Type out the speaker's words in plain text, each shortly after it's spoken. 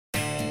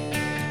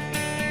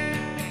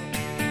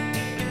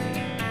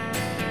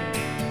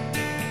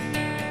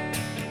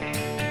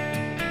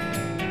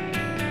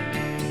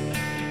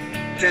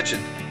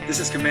Attention, this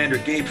is Commander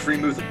Gabe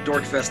Freemuth of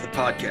Dorkfest the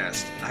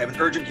podcast. I have an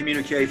urgent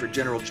communique for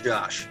General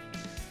Josh.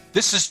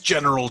 This is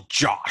General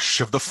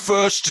Josh of the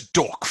first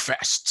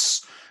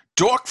Dorkfests.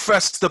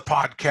 Dorkfest the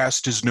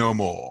podcast is no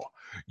more.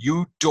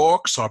 You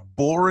dorks are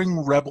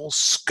boring rebel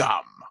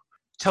scum.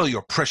 Tell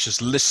your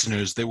precious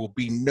listeners there will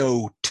be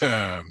no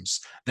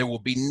terms. There will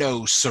be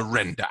no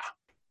surrender.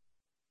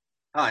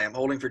 Hi, I'm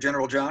holding for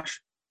General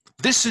Josh.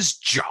 This is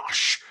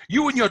Josh.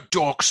 You and your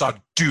dorks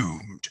are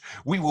doomed.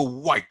 We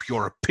will wipe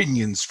your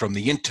opinions from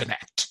the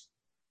internet.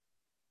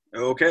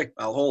 Okay,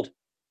 I'll hold.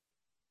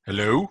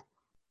 Hello?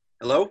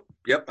 Hello?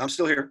 Yep, I'm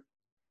still here.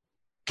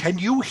 Can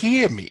you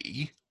hear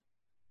me?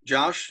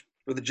 Josh,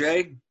 with a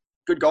J,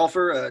 good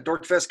golfer,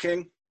 Dorkfest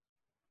king.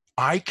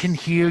 I can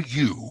hear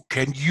you.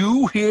 Can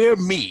you hear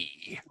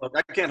me? Look,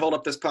 I can't hold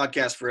up this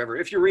podcast forever.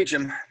 If you reach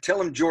him, tell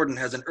him Jordan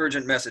has an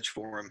urgent message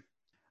for him.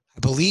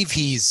 I believe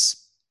he's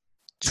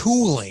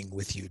tooling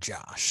with you,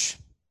 Josh.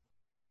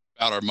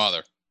 About our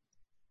mother.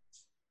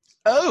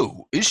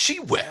 Oh, is she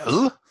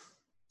well?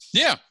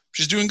 Yeah,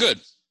 she's doing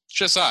good.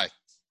 Just I.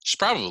 She's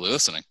probably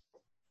listening.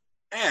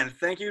 And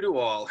thank you to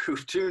all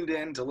who've tuned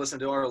in to listen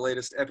to our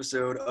latest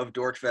episode of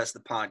Dorkfest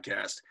the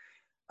podcast.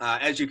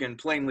 As you can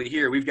plainly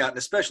hear, we've got an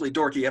especially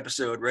dorky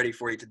episode ready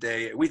for you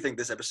today. We think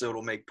this episode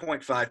will make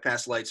 0.5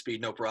 past light speed,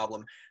 no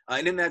problem.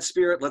 And in that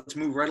spirit, let's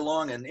move right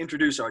along and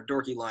introduce our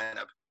dorky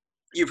lineup.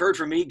 You've heard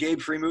from me, Gabe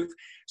Freemuth,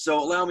 so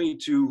allow me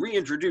to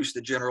reintroduce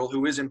the general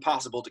who is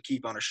impossible to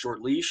keep on a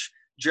short leash,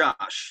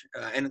 Josh.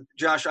 And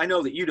Josh, I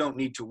know that you don't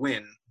need to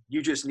win.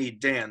 You just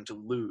need Dan to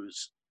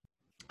lose.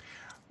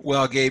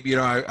 Well, Gabe, you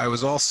know, I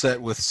was all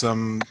set with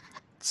some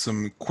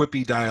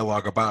quippy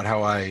dialogue about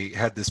how I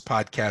had this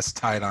podcast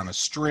tied on a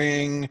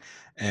string,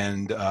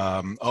 and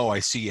I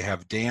see you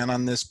have Dan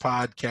on this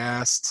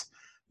podcast.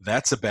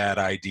 That's a bad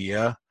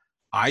idea.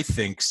 I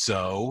think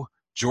so.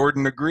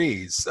 Jordan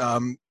agrees.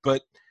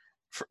 But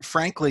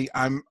frankly,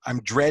 I'm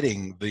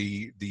dreading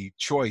the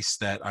choice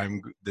that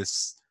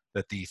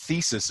the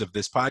thesis of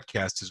this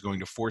podcast is going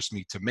to force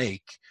me to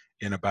make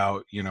in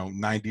about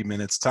 90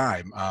 minutes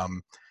time.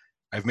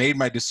 I've made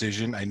my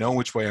decision. I know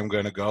which way I'm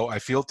going to go. I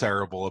feel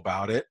terrible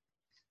about it.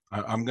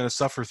 I'm going to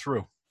suffer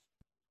through.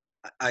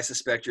 I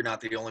suspect you're not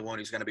the only one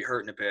who's going to be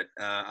hurting a bit.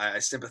 I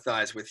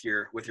sympathize with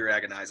your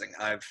agonizing.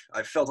 I've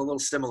felt a little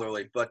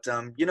similarly. But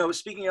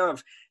speaking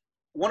of,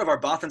 one of our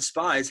Bothan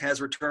spies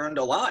has returned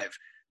alive,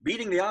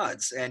 beating the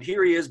odds, and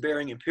here he is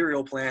bearing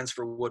Imperial plans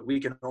for what we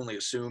can only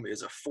assume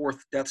is a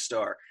fourth Death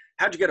Star.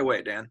 How'd you get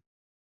away, Dan?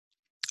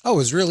 Oh, it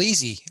was real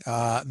easy.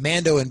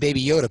 Mando and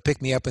Baby Yoda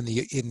picked me up in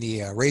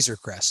the Razor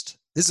Crest.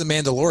 This is a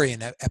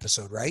Mandalorian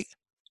episode, right?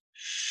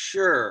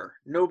 Sure.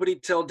 Nobody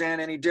tell Dan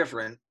any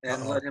different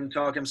and let him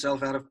talk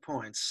himself out of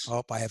points.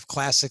 Oh, I have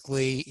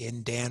classically,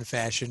 in Dan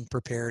fashion,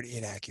 prepared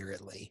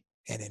inaccurately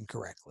and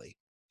incorrectly.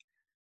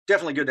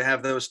 Definitely good to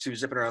have those two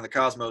zipping around the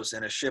cosmos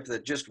in a ship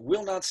that just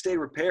will not stay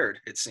repaired,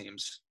 it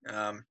seems.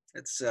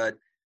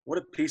 What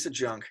a piece of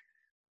junk.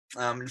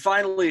 And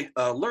finally,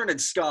 a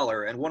learned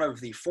scholar and one of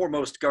the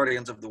foremost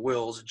guardians of the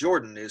Wills,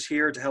 Jordan, is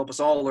here to help us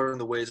all learn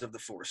the ways of the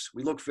Force.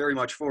 We look very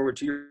much forward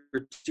to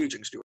your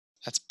teaching, Stuart.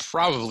 That's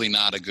probably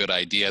not a good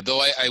idea,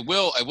 though I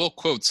will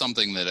quote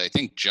something that I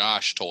think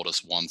Josh told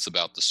us once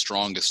about the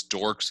strongest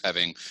dorks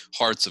having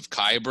hearts of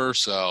Kyber,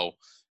 so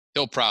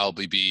he'll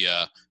probably be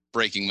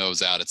breaking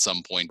those out at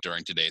some point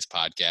during today's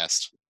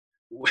podcast.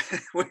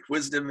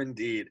 Wisdom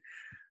indeed.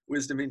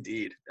 Wisdom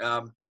indeed.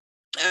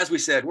 As we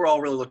said, we're all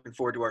really looking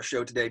forward to our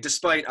show today,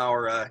 despite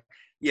our,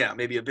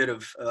 maybe a bit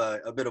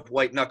of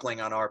white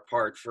knuckling on our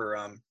part for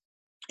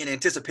in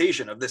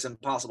anticipation of this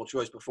impossible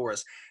choice before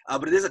us.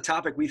 But it is a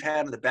topic we've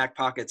had in the back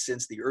pocket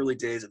since the early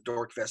days of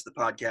Dorkfest, the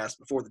podcast,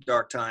 before the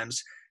dark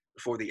times,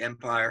 before the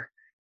Empire.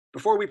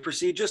 Before we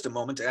proceed, just a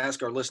moment to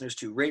ask our listeners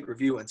to rate,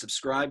 review, and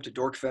subscribe to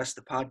Dorkfest,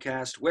 the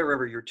podcast,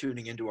 wherever you're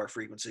tuning into our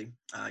frequency.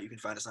 You can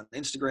find us on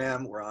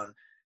Instagram. We're on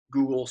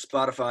Google,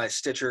 Spotify,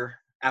 Stitcher,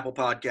 Apple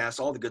Podcasts,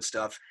 all the good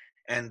stuff.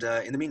 And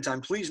in the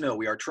meantime, please know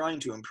we are trying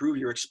to improve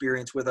your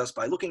experience with us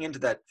by looking into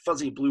that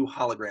fuzzy blue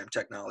hologram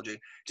technology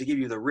to give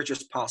you the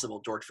richest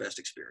possible Dorkfest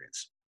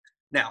experience.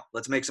 Now,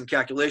 let's make some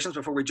calculations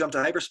before we jump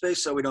to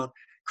hyperspace so we don't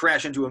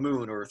crash into a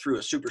moon or through a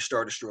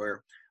superstar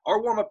destroyer.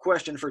 Our warm-up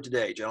question for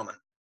today, gentlemen.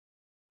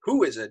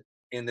 Who is it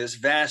in this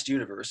vast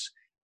universe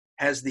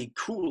has the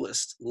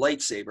coolest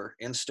lightsaber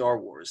in Star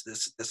Wars?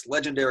 This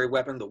legendary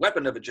weapon, the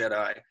weapon of a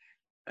Jedi,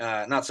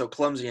 not so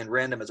clumsy and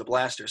random as a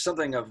blaster.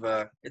 Something of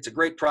it's a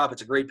great prop.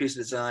 It's a great piece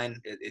of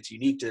design. It's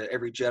unique to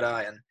every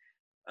Jedi,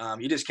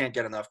 and you just can't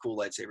get enough cool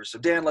lightsabers. So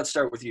Dan, let's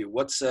start with you.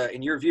 What's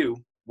in your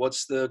view?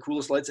 What's the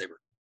coolest lightsaber?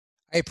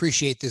 I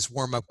appreciate this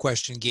warm-up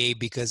question, Gabe,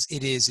 because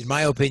it is, in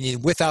my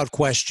opinion, without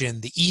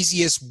question, the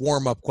easiest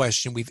warm-up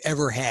question we've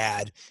ever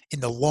had in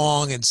the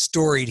long and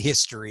storied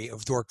history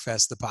of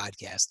Dorkfest, the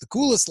podcast. The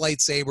coolest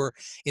lightsaber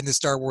in the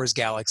Star Wars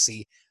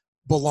galaxy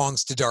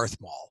belongs to Darth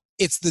Maul.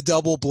 It's the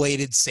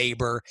double-bladed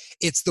saber.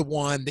 It's the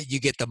one that you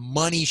get the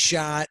money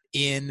shot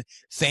in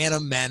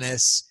Phantom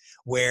Menace,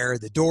 where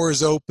the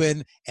doors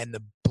open and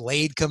the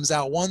blade comes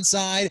out one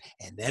side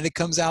and then it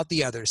comes out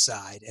the other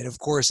side. And of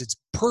course, it's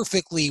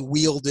perfectly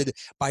wielded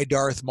by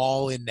Darth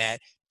Maul in that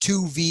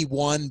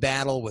 2v1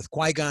 battle with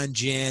Qui-Gon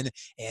Jinn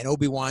and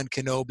Obi-Wan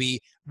Kenobi.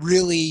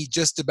 Really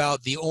just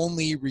about the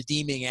only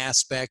redeeming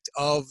aspect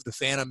of the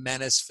Phantom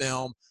Menace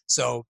film.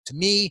 So to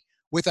me,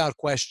 without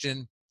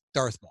question,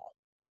 Darth Maul.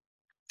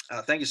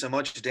 Thank you so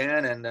much,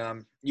 Dan.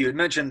 And you had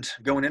mentioned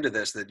going into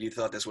this that you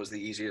thought this was the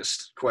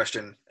easiest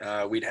question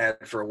we'd had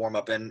for a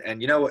warm-up.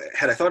 And you know,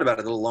 had I thought about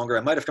it a little longer,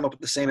 I might have come up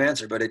with the same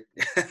answer. But it,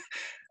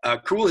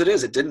 cool as it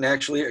is, it didn't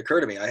actually occur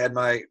to me. I had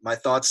my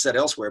thoughts set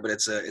elsewhere, but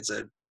it's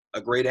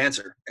a great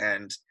answer.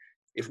 And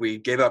if we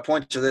gave out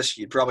points to this,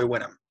 you'd probably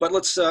win them. But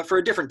let's, for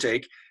a different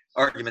take,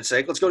 argument's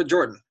sake, let's go to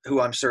Jordan, who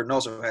I'm certain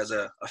also has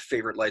a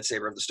favorite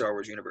lightsaber of the Star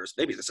Wars universe.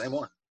 Maybe the same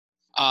one.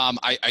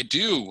 I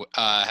do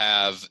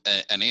have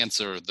an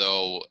answer,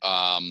 though.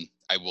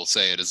 I will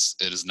say it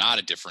is not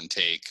a different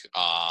take.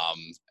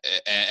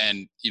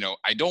 And you know,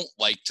 I don't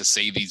like to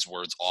say these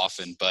words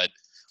often, but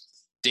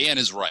Dan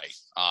is right.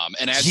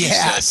 And as you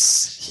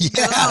said,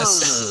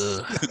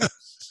 yes.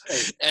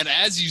 And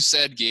as you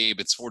said, Gabe,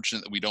 it's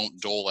fortunate that we don't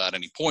dole out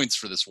any points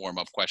for this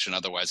warm-up question.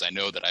 Otherwise, I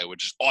know that I would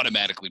just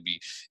automatically be,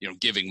 you know,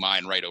 giving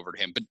mine right over to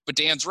him. But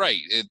Dan's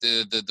right.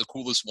 The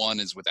coolest one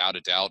is without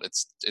a doubt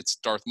it's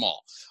Darth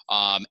Maul.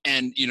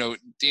 And you know,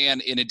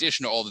 Dan, in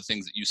addition to all the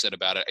things that you said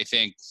about it, I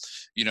think,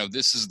 you know,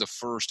 this is the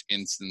first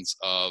instance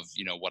of,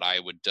 you know, what I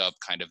would dub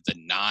kind of the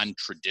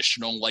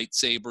non-traditional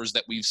lightsabers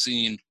that we've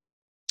seen.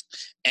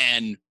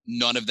 And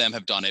none of them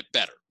have done it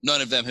better. None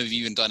of them have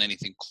even done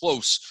anything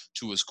close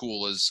to as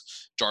cool as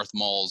Darth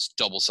Maul's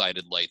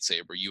double-sided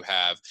lightsaber. You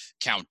have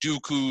Count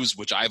Dooku's,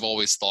 which I've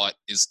always thought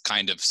is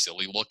kind of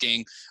silly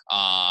looking.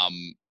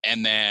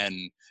 And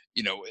then,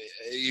 you know,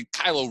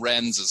 Kylo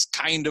Ren's is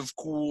kind of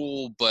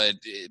cool, but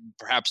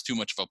perhaps too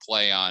much of a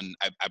play on,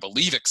 I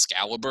believe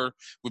Excalibur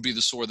would be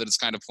the sword that it's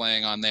kind of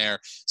playing on there.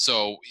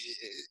 So,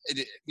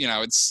 you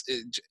know,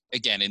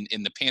 again,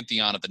 in the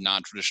pantheon of the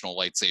non-traditional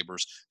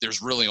lightsabers,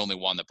 there's really only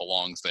one that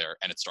belongs there,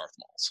 and it's Darth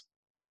Maul's.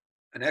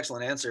 An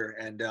excellent answer.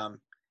 And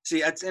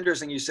see, it's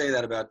interesting you say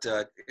that about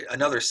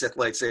another Sith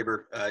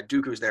lightsaber,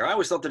 Dooku's there. I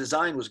always thought the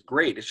design was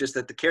great. It's just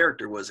that the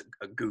character was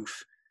a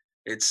goof.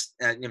 It's,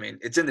 I mean,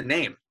 it's in the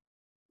name.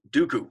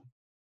 Dooku.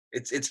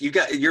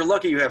 You're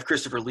lucky you have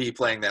Christopher Lee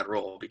playing that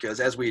role,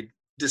 because as we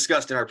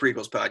discussed in our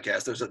prequels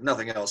podcast, there's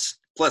nothing else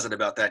pleasant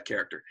about that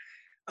character.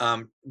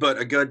 But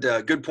a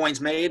good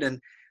points made. And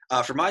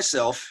for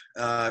myself,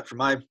 for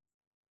my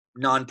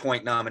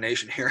non-point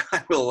nomination here,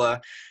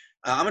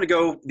 I'm going to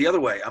go the other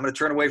way. I'm going to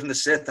turn away from the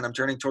Sith and I'm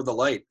turning toward the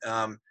light.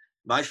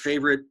 My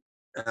favorite,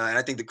 and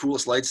I think the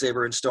coolest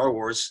lightsaber in Star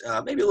Wars,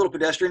 maybe a little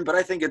pedestrian, but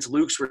I think it's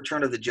Luke's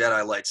Return of the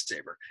Jedi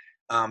lightsaber.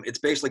 It's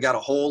basically got a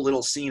whole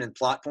little scene and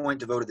plot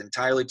point devoted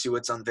entirely to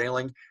its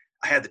unveiling.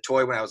 I had the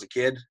toy when I was a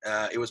kid.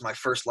 It was my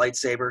first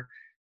lightsaber,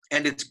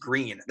 and it's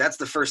green. That's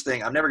the first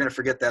thing. I'm never going to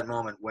forget that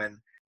moment when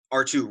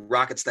R2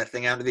 rockets that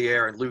thing out into the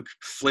air and Luke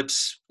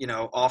flips, you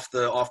know, off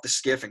the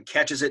skiff and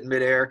catches it in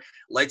midair,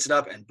 lights it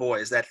up, and boy,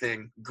 is that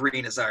thing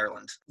green as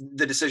Ireland.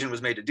 The decision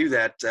was made to do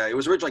that. It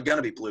was originally going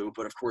to be blue,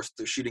 but of course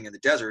they're shooting in the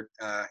desert,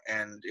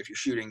 and if you're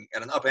shooting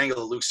at an up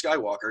angle of Luke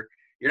Skywalker,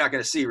 you're not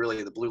going to see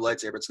really the blue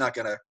lightsaber. It's not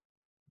going to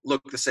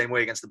look the same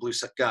way against the blue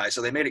sky.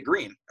 So they made it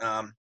green,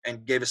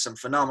 and gave us some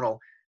phenomenal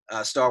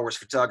Star Wars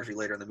photography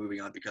later in the movie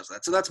on because of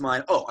that. So that's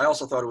mine. Oh, I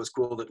also thought it was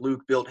cool that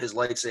Luke built his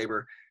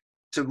lightsaber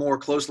to more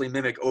closely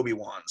mimic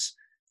Obi-Wan's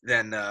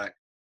than the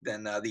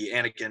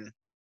Anakin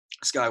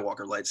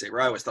Skywalker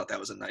lightsaber. I always thought that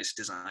was a nice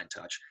design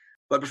touch.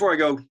 But before I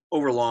go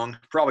over long,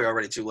 probably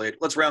already too late,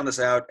 let's round this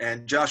out,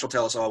 and Josh will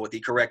tell us all what the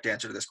correct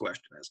answer to this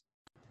question is.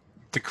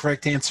 The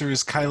correct answer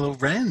is Kylo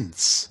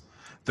Ren's.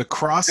 The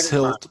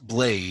cross-hilt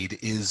blade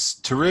is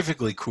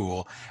terrifically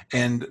cool,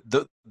 and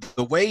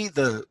the way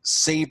the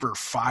saber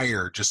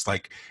fire just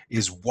like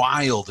is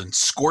wild and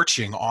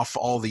scorching off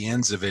all the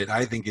ends of it,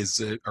 I think is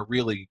a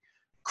really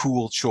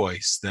cool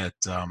choice that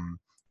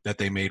that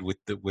they made with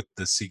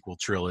the sequel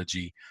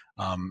trilogy,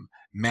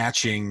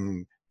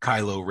 matching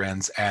Kylo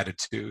Ren's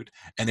attitude.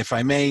 And if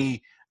I may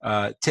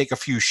take a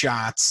few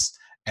shots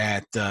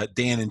at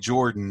Dan and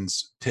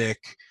Jordan's pick,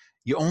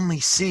 you only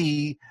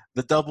see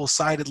the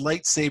double-sided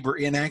lightsaber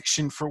in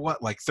action for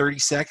what, like 30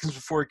 seconds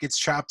before it gets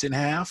chopped in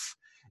half?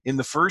 In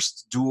the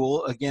first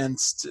duel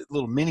against,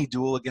 little mini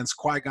duel against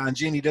Qui-Gon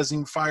Jinn, he doesn't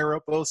even fire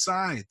up both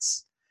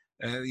sides.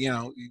 You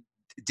know,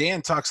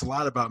 Dan talks a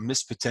lot about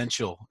missed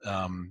potential.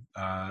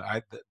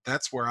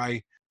 That's where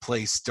I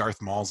place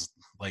Darth Maul's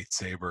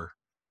lightsaber.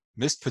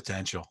 Missed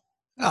potential.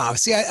 Oh,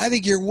 see, I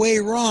think you're way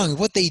wrong.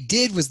 What they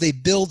did was they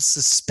build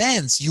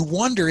suspense. You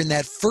wonder in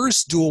that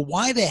first duel,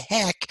 why the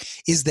heck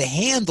is the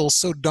handle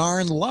so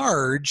darn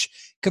large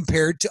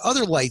compared to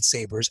other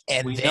lightsabers?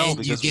 And then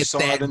you get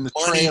that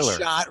money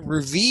shot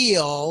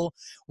reveal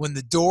when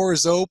the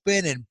doors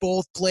open and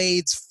both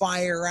blades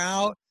fire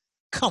out.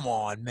 Come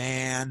on,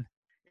 man.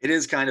 It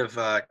is kind of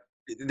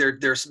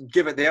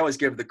they always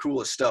give the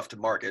coolest stuff to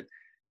market,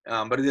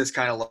 but it is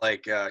kind of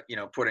like you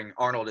know, putting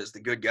Arnold as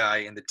the good guy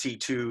in the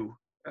T2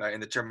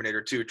 in the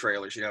Terminator 2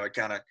 trailers. You know, it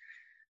kind of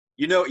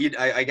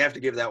I have to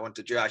give that one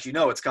to Josh. You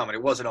know it's coming.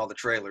 It wasn't all the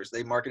trailers.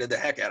 They marketed the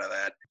heck out of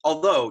that.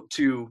 Although,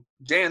 to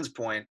Dan's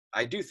point,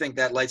 I do think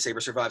that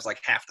lightsaber survives like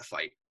half the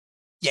fight.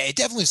 Yeah, it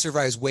definitely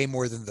survives way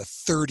more than the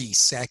 30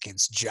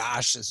 seconds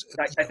Josh is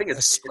I think it's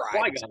ascribed.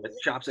 Qui-Gon that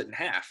chops it in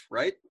half,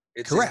 right?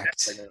 It's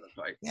Correct. in half the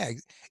fight.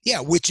 Yeah,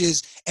 which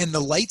is, and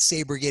the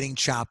lightsaber getting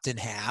chopped in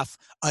half,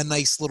 a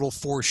nice little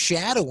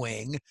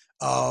foreshadowing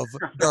of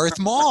Darth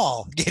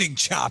Maul getting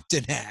chopped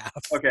in half.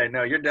 Okay,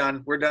 no, you're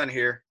done. We're done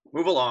here.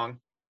 Move along.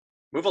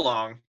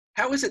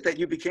 How is it that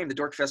you became the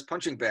Dorkfest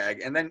punching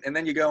bag, and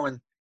then you go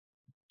and,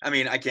 I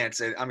mean, I can't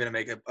say. I'm going to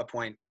make a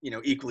point,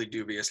 equally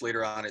dubious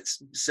later on.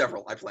 It's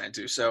several I plan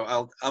to. So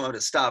I'm going to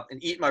stop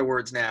and eat my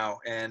words now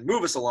and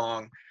move us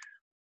along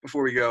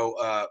before we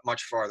go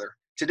much farther.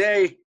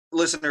 Today,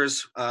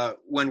 listeners,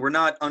 when we're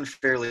not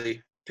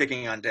unfairly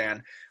picking on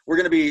Dan, we're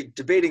going to be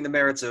debating the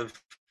merits of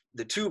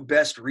the two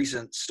best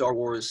recent Star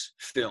Wars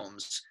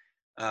films.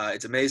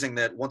 It's amazing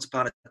that once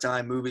upon a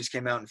time movies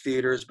came out in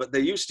theaters, but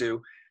they used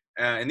to.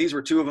 And these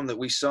were two of them that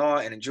we saw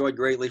and enjoyed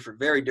greatly for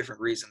very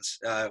different reasons.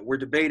 We're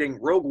debating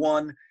Rogue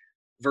One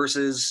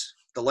versus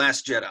The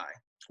Last Jedi.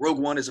 Rogue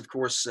One is, of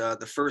course,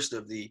 the first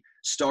of the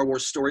Star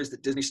Wars stories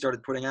that Disney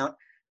started putting out.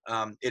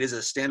 It is a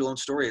standalone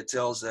story. It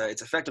tells,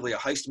 it's effectively a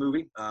heist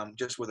movie,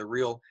 just with a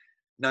real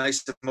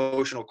nice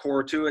emotional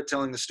core to it,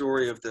 telling the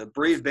story of the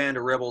brave band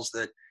of rebels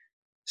that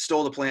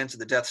stole the plans of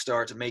the Death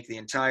Star to make the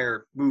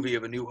entire movie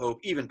of A New Hope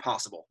even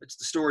possible. It's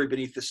the story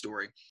beneath the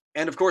story.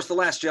 And of course, The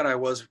Last Jedi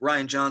was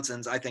Rian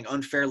Johnson's, I think,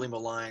 unfairly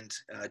maligned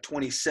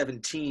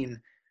 2017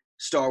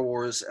 Star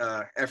Wars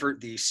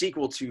effort, the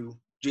sequel to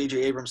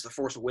J.J. Abrams' The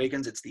Force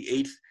Awakens. It's the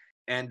eighth,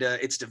 and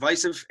it's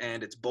divisive,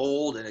 and it's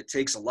bold, and it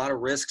takes a lot of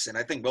risks, and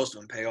I think most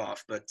of them pay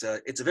off. But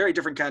it's a very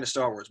different kind of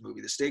Star Wars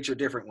movie. The stakes are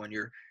different when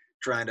you're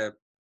trying to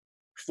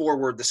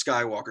forward the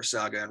Skywalker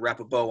saga and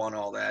wrap a bow on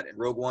all that. And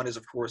Rogue One is,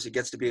 of course, it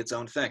gets to be its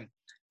own thing.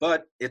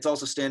 But it's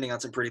also standing on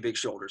some pretty big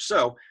shoulders.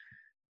 So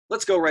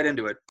let's go right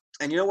into it.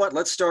 And you know what?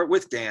 Let's start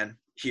with Dan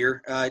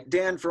here.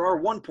 Dan, for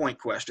our 1-point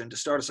question to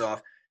start us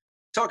off,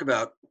 talk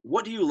about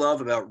what do you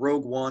love about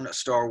Rogue One, a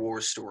Star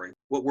Wars story?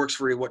 What works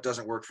for you? What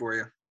doesn't work for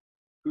you?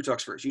 Who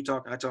talks first? You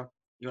talk? I talk?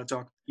 You want to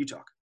talk? You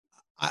talk.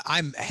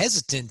 I'm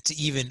hesitant to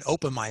even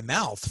open my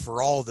mouth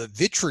for all the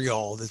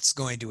vitriol that's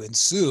going to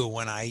ensue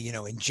when I,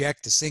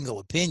 inject a single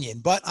opinion,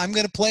 but I'm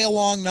going to play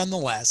along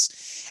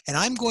nonetheless. And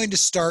I'm going to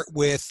start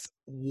with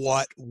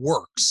what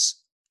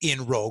works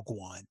in Rogue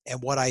One.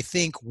 And what I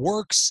think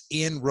works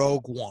in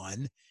Rogue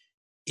One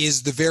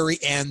is the very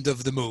end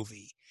of the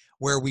movie,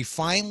 where we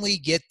finally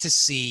get to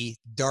see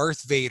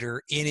Darth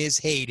Vader in his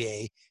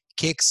heyday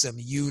kick some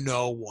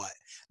you-know-what.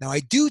 Now,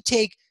 I do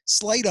take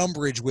slight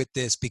umbrage with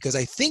this because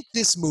I think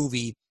this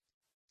movie's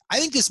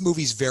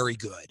very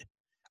good.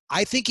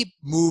 I think it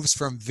moves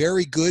from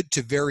very good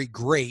to very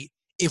great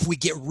if we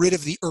get rid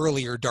of the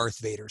earlier Darth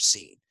Vader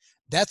scene.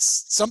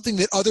 That's something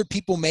that other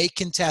people may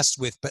contest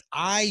with, but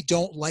I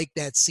don't like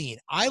that scene.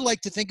 I like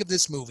to think of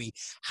this movie,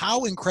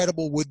 how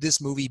incredible would this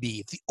movie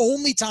be if the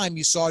only time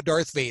you saw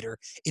Darth Vader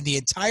in the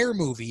entire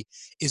movie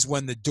is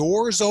when the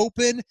doors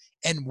open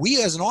and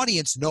we as an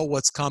audience know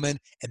what's coming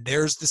and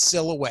there's the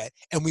silhouette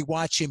and we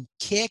watch him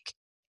kick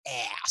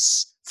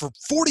ass for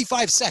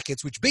 45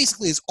 seconds, which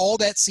basically is all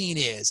that scene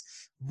is.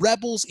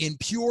 Rebels in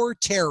pure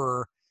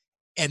terror,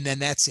 and then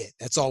that's it.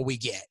 That's all we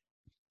get.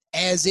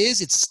 As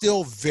is, it's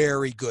still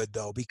very good,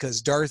 though, because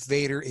Darth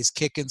Vader is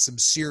kicking some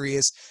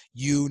serious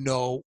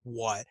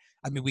you-know-what.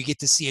 I mean, we get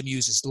to see him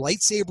use his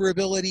lightsaber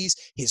abilities,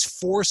 his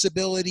force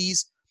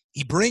abilities.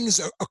 He brings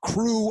a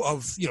crew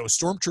of,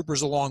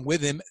 stormtroopers along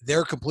with him.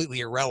 They're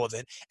completely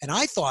irrelevant. And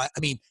I thought,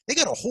 they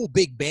got a whole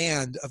big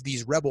band of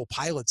these rebel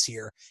pilots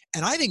here.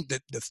 And I think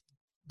that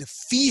the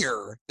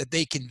fear that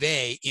they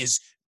convey is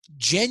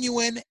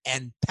genuine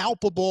and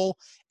palpable.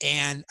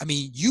 And,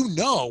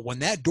 when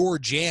that door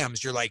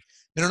jams, you're like,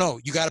 no,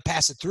 you got to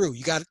pass it through.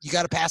 You got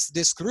to pass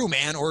this through,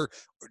 man, or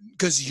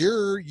because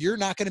you're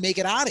not going to make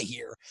it out of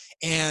here.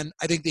 And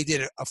I think they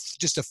did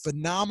just a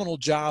phenomenal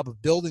job of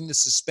building the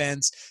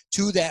suspense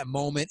to that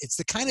moment. It's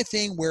the kind of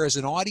thing where as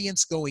an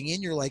audience going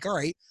in, you're like, all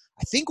right,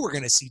 I think we're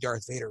going to see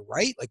Darth Vader,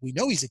 right? Like we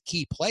know he's a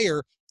key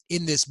player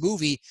in this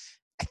movie.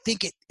 I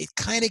think it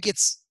kind of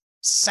gets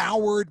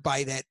soured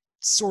by that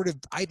sort of,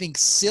 I think,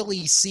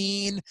 silly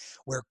scene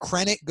where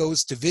Krennic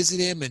goes to visit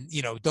him and,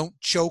 don't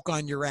choke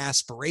on your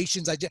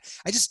aspirations. I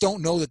just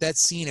don't know that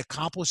scene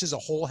accomplishes a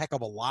whole heck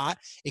of a lot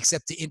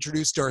except to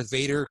introduce Darth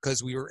Vader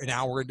because we were an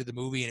hour into the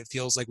movie and it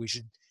feels like we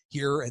should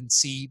hear and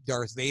see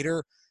Darth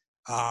Vader.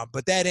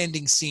 But that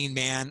ending scene,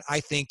 man, I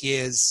think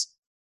it's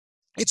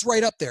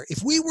right up there.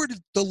 If we were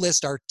to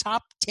list our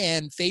top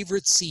 10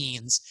 favorite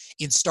scenes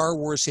in Star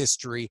Wars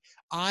history,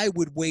 I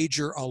would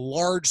wager a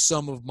large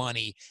sum of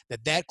money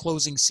that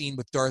closing scene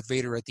with Darth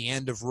Vader at the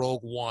end of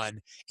Rogue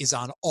One is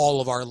on all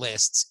of our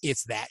lists.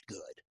 It's that good.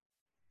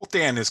 Well,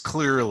 Dan is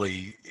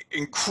clearly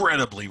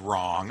incredibly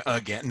wrong.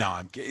 Again,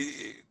 no,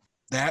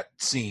 that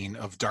scene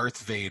of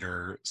Darth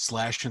Vader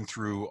slashing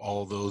through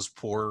all those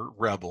poor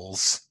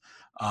rebels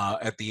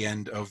at the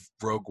end of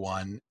Rogue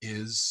One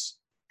is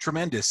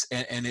tremendous,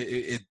 and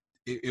it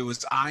it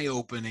was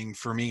eye-opening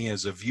for me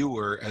as a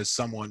viewer, as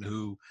someone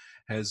who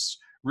has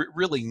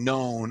really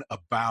known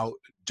about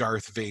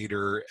Darth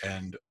Vader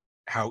and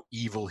how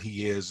evil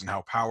he is and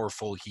how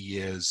powerful he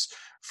is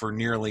for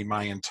nearly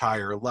my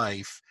entire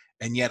life.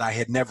 And yet I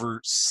had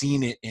never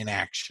seen it in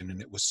action. And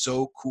it was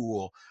so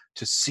cool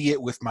to see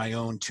it with my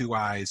own two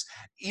eyes,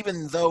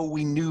 even though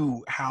we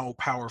knew how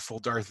powerful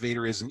Darth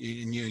Vader is. And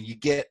you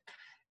get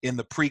in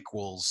the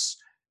prequels,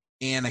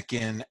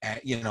 Anakin,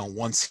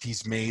 once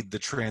he's made the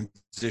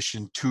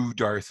transition to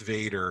Darth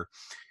Vader,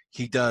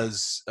 he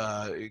does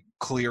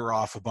clear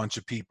off a bunch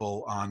of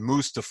people on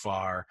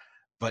Mustafar,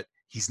 but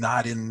he's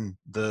not in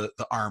the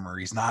armor.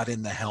 He's not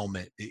in the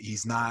helmet.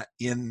 He's not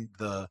in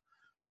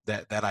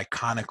that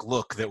iconic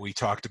look that we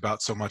talked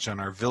about so much on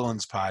our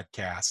Villains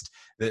podcast,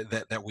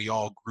 that we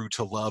all grew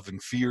to love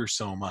and fear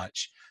so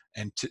much.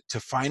 And to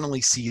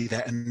finally see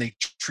that, and they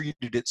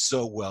treated it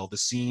so well. The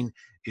scene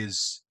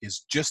is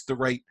just the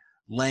right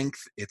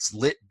length. It's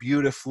lit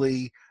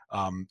beautifully.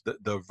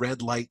 The red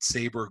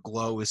lightsaber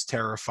glow is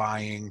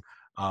terrifying.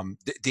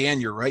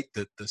 Dan, you're right.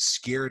 The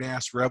scared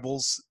ass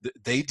rebels,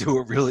 they do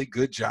a really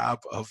good job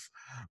of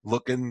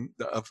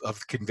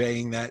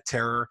conveying that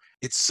terror.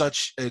 It's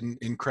such an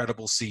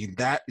incredible scene.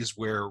 That is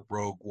where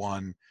Rogue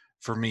One,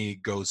 for me,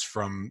 goes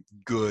from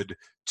good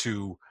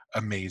to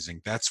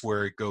amazing. That's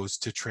where it goes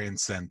to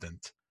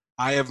transcendent.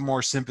 I have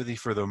more sympathy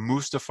for the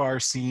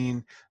Mustafar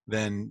scene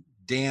than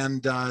Dan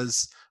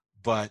does,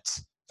 but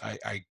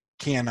I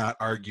cannot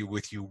argue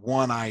with you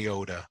one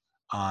iota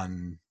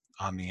on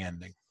the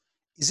ending.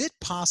 Is it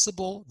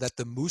possible that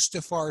the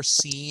Mustafar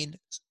scene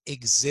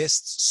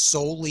exists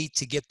solely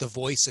to get the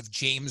voice of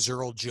James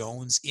Earl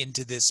Jones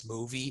into this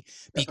movie,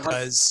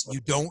 because you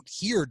don't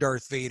hear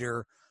Darth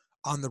Vader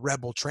on the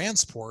Rebel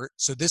transport?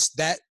 So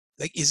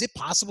is it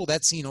possible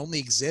that scene only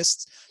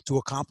exists to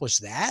accomplish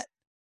that?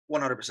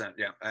 100%.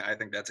 Yeah, I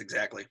think that's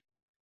exactly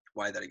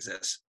why that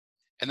exists.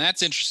 And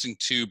that's interesting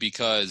too,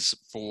 because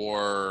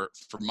for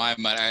my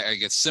mind, I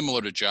guess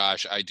similar to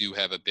Josh, I do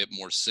have a bit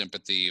more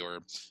sympathy, or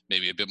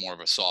maybe a bit more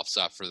of a soft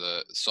spot for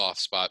the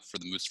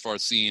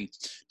Mustafar scene,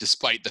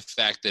 despite the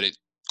fact that it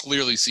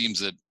clearly seems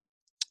that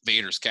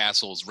Vader's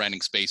castle is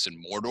renting space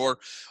in Mordor.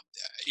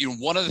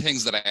 One of the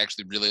things that I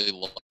actually really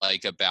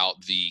like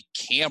about the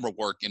camera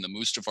work in the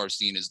Mustafar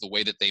scene is the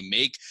way that they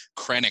make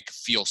Krennic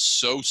feel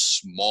so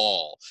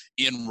small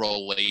in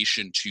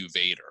relation to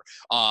Vader.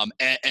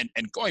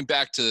 And going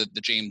back to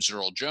the James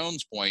Earl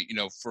Jones point,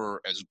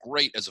 for as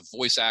great as a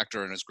voice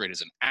actor and as great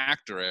as an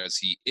actor as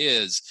he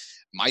is,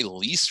 my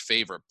least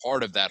favorite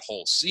part of that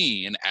whole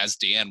scene, as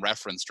Dan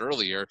referenced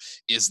earlier,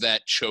 is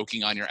that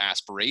choking on your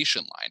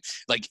aspiration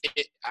line.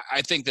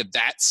 I think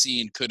that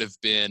scene could have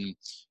been,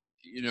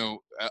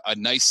 a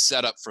nice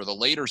setup for the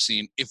later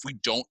scene if we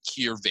don't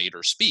hear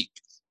Vader speak.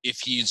 If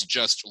he's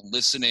just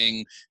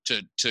listening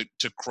to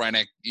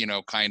Krennic,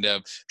 kind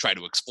of try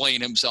to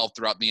explain himself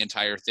throughout the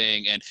entire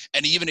thing. And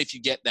even if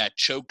you get that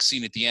choke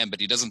scene at the end, but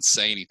he doesn't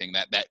say anything,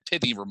 that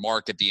pithy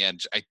remark at the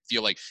end, I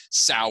feel like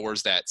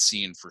sours that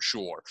scene for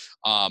sure.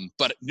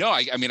 But no,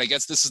 I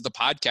guess this is the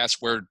podcast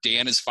where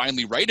Dan is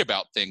finally right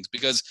about things,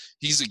 because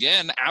he's,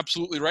 again,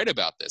 absolutely right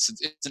about this.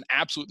 It's an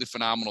absolutely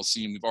phenomenal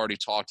scene. We've already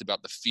talked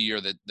about the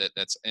fear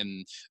that's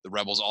in the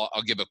Rebels.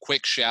 I'll give a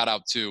quick shout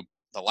out to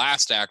the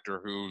last actor,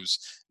 whose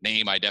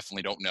name I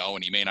definitely don't know,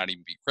 and he may not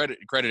even be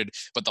credited,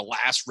 but the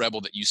last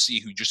Rebel that you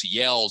see who just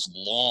yells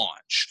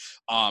launch.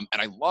 And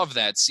I love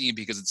that scene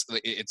because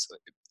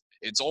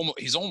it's almost,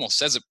 he's almost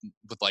says it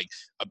with like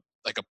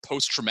a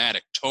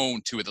post-traumatic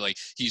tone to it. Like,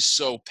 he's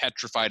so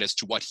petrified as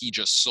to what he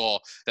just saw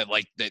that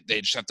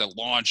they just have to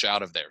launch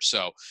out of there.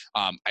 So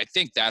I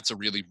think that's a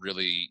really,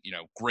 really,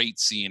 great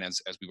scene,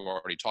 as we've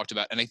already talked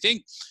about. And I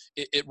think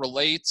it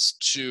relates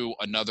to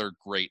another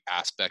great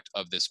aspect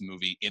of this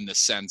movie, in the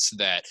sense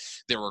that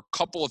there were a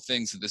couple of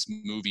things that this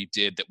movie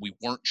did that we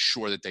weren't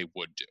sure that they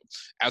would do.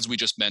 As we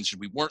just mentioned,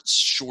 we weren't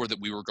sure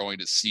that we were going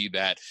to see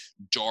that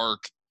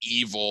dark,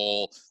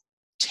 evil,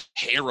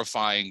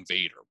 terrifying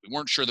Vader. We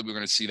weren't sure that we were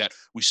going to see that.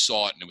 We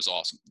saw it, and it was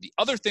awesome. The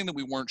other thing that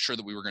we weren't sure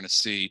that we were going to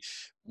see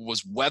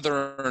was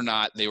whether or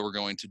not they were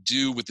going to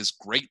do with this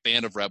great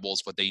band of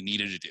rebels what they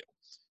needed to do,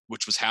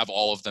 which was have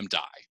all of them die,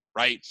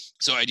 right?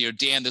 So,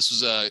 Dan, this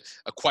was a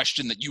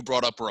question that you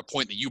brought up, or a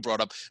point that you brought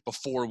up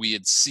before we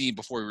were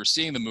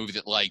seeing the movie,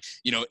 that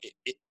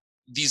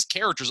these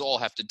characters all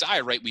have to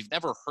die, right? We've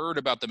never heard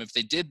about them. If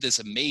they did this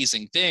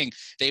amazing thing,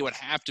 they would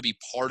have to be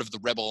part of the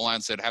Rebel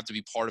Alliance. They'd have to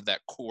be part of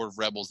that core of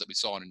rebels that we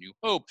saw in A New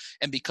Hope.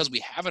 And because we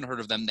haven't heard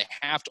of them, they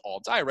have to all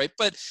die, right?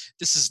 But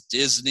this is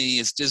Disney.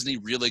 Is Disney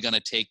really going to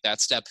take that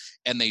step?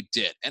 And they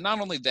did. And not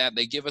only that,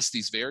 they give us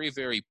these very,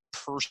 very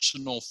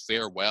personal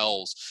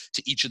farewells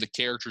to each of the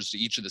characters, to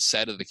each of the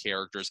set of the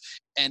characters.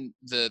 And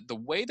the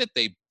way that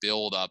they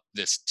build up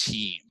this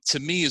team, to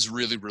me, is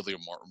really, really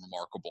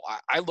remarkable.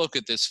 I look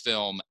at this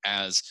film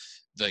as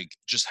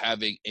just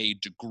having a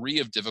degree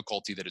of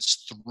difficulty that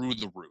is through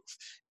the roof.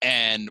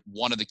 And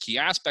one of the key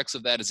aspects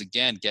of that is,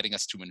 again, getting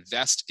us to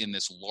invest in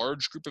this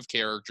large group of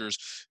characters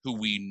who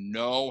we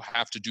know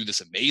have to do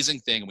this amazing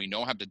thing, and we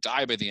know have to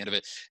die by the end of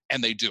it,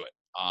 and they do it.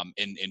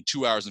 in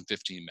 2 hours and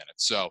 15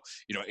 minutes. So,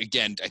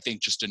 again, I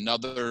think just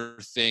another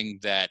thing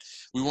that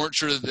we weren't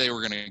sure that they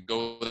were going to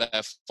go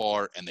that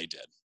far, and they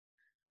did.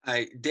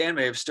 Dan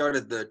may have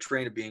started the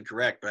train of being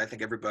correct, but I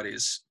think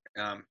everybody's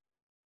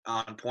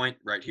on point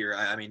right here.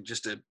 I mean,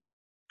 just to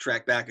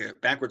track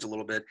backwards a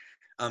little bit.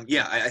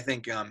 I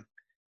think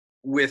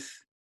with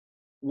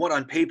what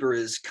on paper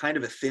is kind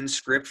of a thin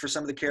script for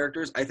some of the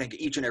characters, I think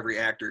each and every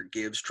actor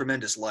gives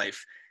tremendous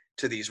life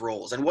to these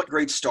roles. And what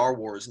great Star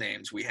Wars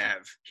names we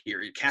have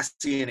here: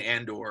 Cassian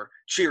Andor,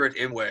 Chirrut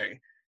Imwe,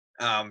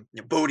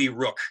 Bodhi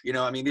Rook.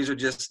 I mean, these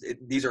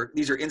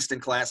are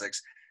instant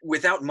classics.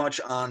 Without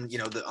much on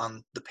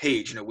the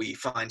page, we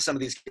find some of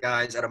these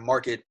guys at a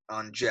market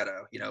on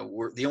Jedha.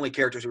 We're the only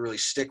characters we really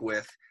stick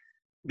with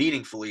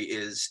meaningfully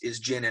is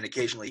Jin and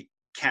occasionally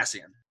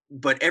Cassian.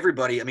 But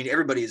everybody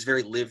is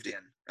very lived in.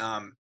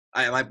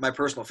 My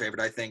personal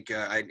favorite, I think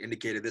I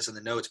indicated this in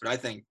the notes, but I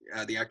think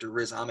the actor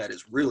Riz Ahmed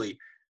is really,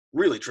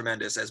 really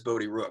tremendous as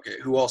Bodhi Rook,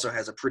 who also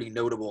has a pretty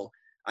notable,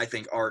 I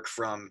think, arc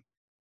from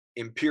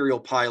Imperial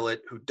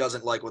pilot who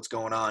doesn't like what's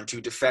going on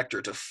to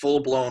defector to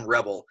full-blown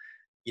rebel,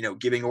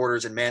 giving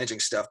orders and managing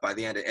stuff by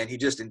the end. And he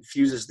just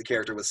infuses the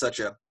character with such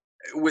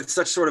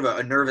sort of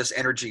a nervous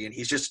energy, and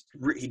he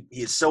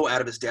is so out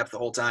of his depth the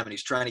whole time, and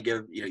he's trying to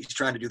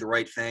do the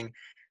right thing.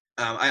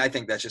 I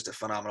think that's just a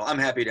phenomenal. I'm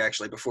happy to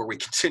actually, before we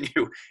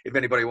continue, if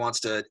anybody wants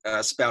to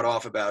spout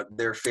off about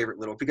their favorite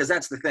because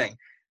that's the thing.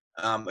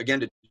 Again,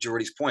 to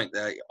Jordy's point,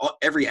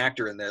 every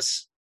actor in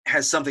this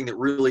has something that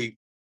really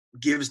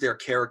gives their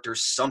character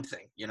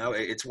something.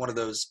 It's one of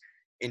those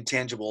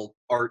intangible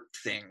art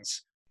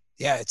things.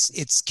 Yeah,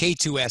 it's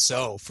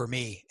K2SO for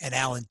me, and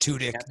Alan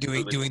Tudyk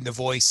doing the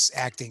voice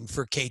acting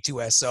for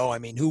K2SO. I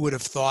mean, who would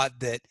have thought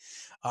that?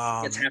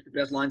 It's half the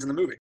best lines in the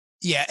movie.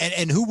 Yeah,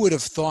 and who would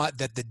have thought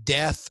that the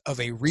death of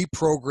a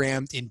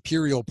reprogrammed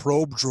Imperial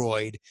probe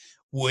droid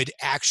would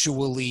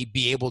actually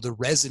be able to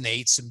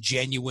resonate some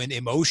genuine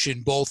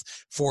emotion, both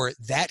for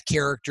that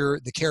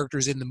character, the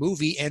characters in the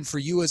movie, and for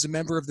you as a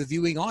member of the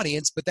viewing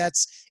audience. But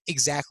that's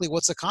exactly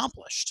what's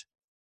accomplished.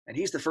 And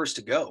he's the first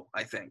to go,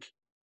 I think.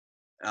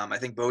 I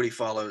think Bodhi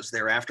follows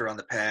thereafter on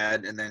the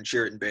pad, and then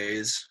Chirrut and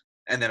Baze,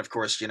 and then, of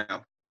course, Jin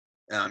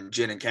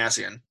and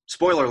Cassian.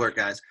 Spoiler alert,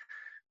 guys.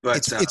 But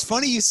it's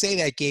funny you say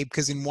that, Gabe,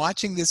 because in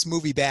watching this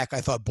movie back,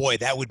 I thought, boy,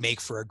 that would make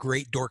for a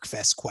great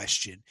Dorkfest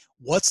question.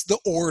 What's the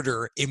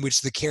order in which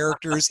the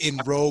characters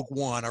in Rogue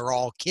One are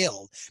all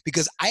killed?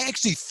 Because I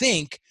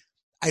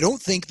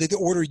don't think that the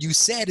order you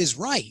said is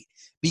right,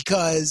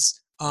 because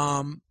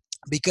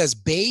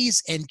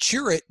Baze and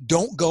Chirrut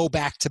don't go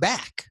back to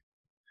back.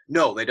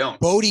 No, they don't.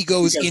 Bodhi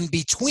goes in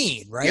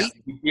between, right?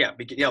 Yeah,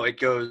 it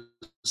goes.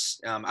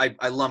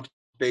 I lumped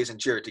Baze and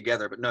Chirrut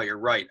together, but no, you're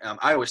right.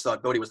 I always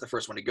thought Bodhi was the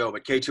first one to go,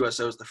 but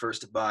K2SO is the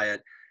first to buy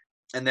it,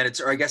 and then it's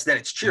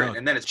Chirrut,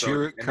 and then it's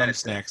Chirrut Bodhi,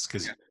 comes next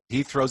because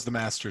he throws the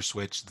master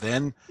switch.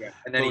 Then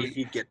and then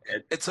he gets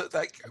it. It's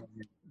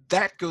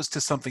that goes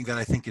to something that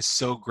I think is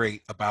so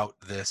great about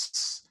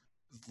this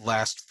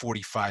last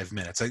 45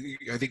 minutes. I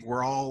think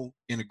we're all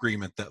in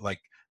agreement that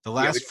the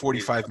last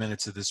 45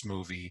 minutes of this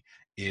movie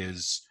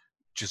is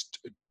just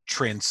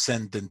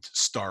transcendent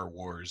Star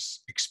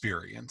Wars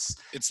experience.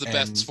 It's the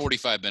best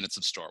 45 minutes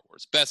of Star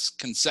Wars. Best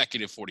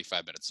consecutive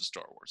 45 minutes of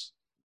Star Wars.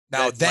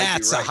 Now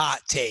that's a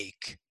hot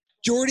take.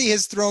 Jordy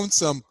has thrown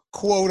some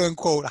quote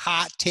unquote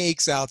hot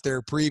takes out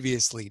there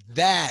previously.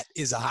 That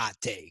is a hot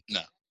take. No.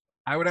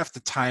 I would have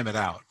to time it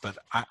out, but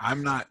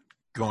I'm not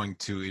going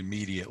to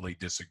immediately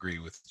disagree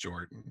with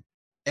Jordan.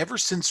 Ever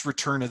since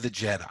Return of the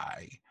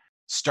Jedi,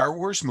 Star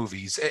Wars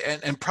movies,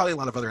 and probably a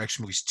lot of other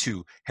action movies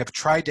too, have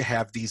tried to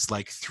have these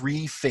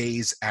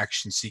 3-phase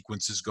action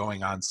sequences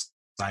going on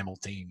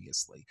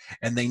simultaneously.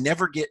 And they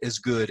never get as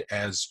good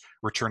as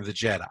Return of the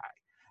Jedi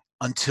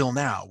until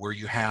now, where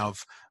you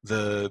have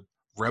the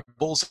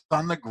rebels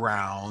on the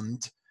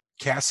ground,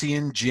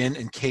 Cassian, Jin,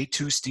 and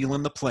K2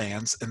 stealing the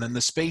plans, and then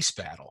the space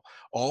battle.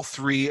 All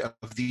three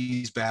of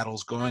these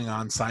battles going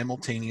on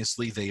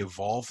simultaneously. They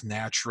evolve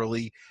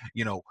naturally.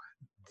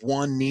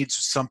 One needs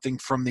something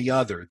from the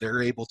other.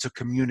 They're able to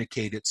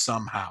communicate it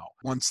somehow.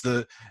 Once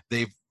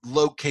they've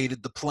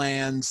located the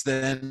plans,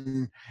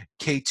 then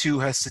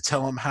K2 has to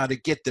tell them how to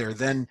get there.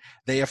 Then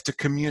they have to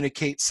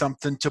communicate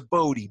something to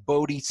Bodhi.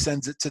 Bodhi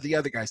sends it to the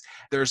other guys.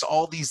 There's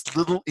all these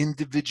little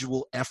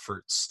individual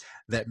efforts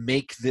that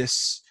make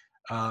this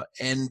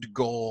end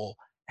goal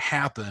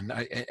happen.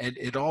 And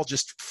it all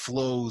just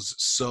flows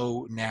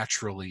so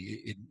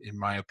naturally, in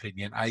my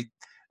opinion. I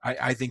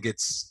think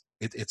it's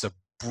a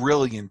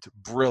brilliant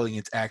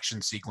action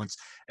sequence,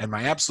 and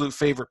my absolute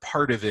favorite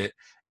part of it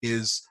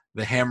is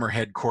the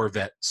Hammerhead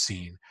Corvette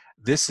scene.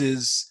 This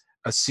is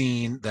a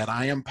scene that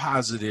I am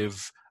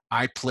positive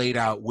I played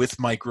out with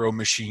Micro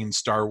Machine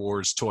Star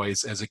Wars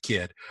toys as a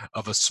kid,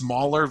 of a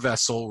smaller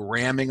vessel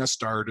ramming a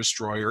Star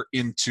Destroyer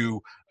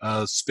into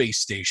a space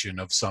station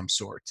of some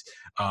sort.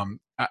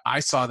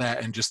 I saw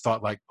that and just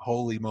thought,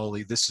 holy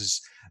moly,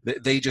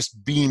 they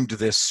just beamed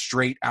this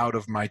straight out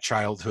of my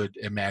childhood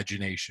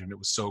imagination. It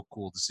was so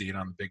cool to see it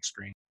on the big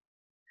screen.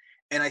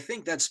 And I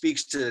think that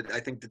speaks to,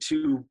 the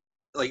two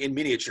like in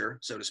miniature,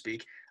 so to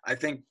speak, I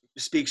think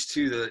speaks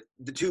to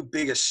the two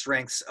biggest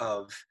strengths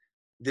of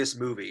this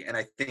movie. And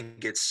I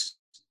think it's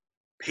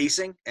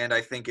pacing, and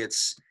I think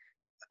it's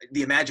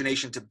the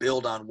imagination to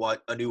build on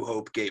what A New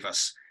Hope gave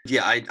us.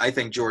 Yeah, I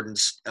think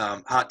Jordan's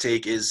hot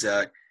take is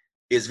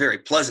very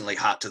pleasantly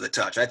hot to the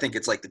touch. I think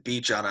it's like the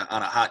beach on a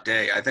hot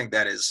day. I think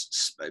that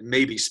is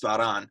maybe spot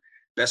on.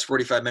 Best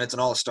 45 minutes in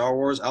all of Star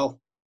Wars. I'll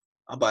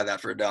buy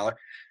that for $1.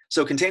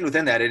 So contained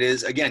within that, it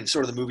is, again,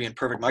 sort of the movie in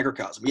perfect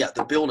microcosm. Yeah,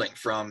 the building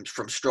from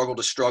struggle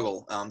to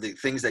struggle, the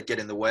things that get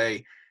in the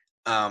way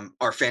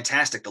are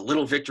fantastic. The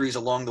little victories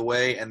along the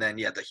way, and then,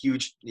 yeah, the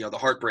huge, the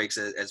heartbreaks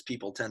as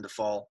people tend to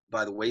fall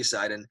by the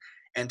wayside.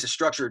 And to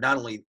structure not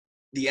only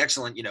the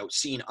excellent,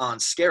 scene on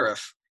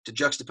Scarif, to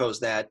juxtapose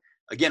that,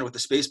 again, with the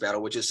space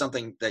battle, which is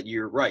something that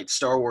you're right,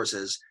 Star Wars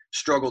has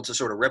struggled to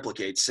sort of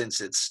replicate since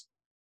its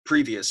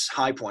previous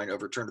high point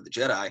of Return of the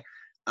Jedi.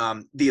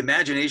 The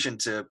imagination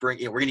to bring,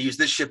 we're going to use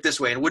this ship this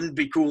way, and wouldn't it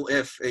be cool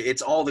if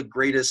it's all the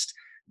greatest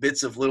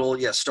bits of little,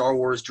 Star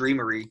Wars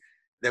dreamery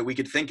that we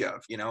could think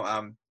of.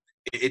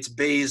 It's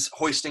Baze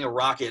hoisting a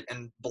rocket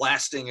and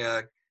blasting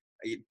a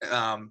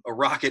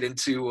rocket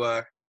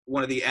into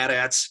one of the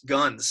AT-AT's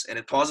guns, and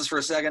it pauses for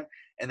a second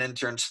and then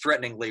turns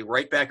threateningly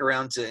right back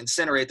around to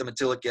incinerate them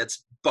until it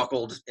gets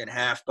buckled in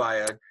half by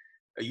a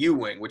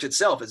U-wing, which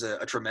itself is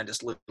a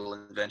tremendous little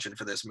invention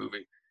for this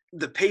movie.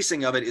 The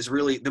pacing of it is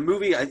really the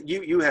movie.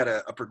 You had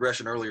a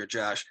progression earlier,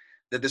 Josh,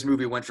 that this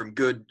movie went from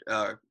good,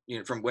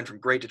 went from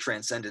great to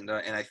transcendent,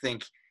 and I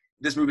think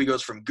this movie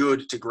goes from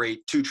good to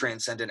great to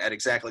transcendent at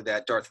exactly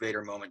that Darth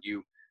Vader moment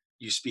you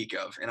speak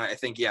of. And I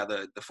think,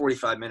 the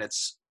 45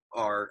 minutes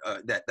are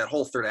that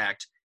whole third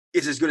act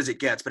is as good as it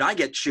gets. But I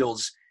get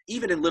chills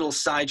even in little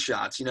side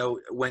shots.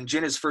 When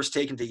Jyn is first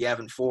taken to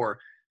Yavin 4,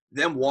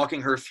 them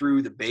walking her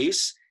through the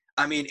base.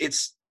 I mean,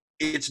 it's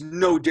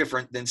no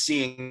different than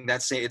seeing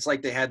that. It's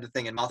like they had the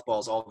thing in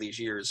mothballs all these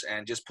years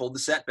and just pulled the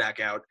set back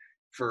out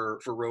for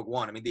Rogue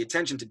One. I mean, the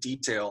attention to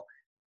detail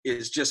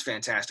is just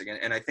fantastic.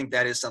 And I think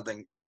that is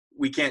something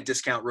we can't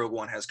discount Rogue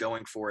One has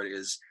going for it,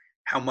 is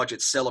how much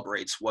it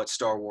celebrates what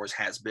Star Wars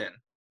has been.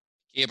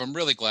 Gabe, I'm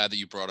really glad that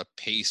you brought up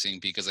pacing,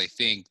 because I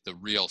think the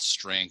real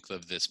strength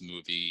of this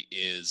movie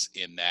is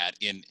in that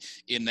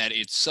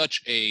it's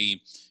such a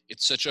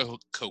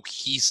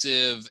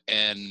cohesive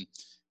and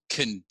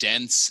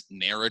condensed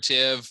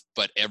narrative,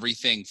 but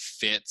everything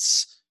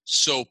fits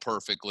so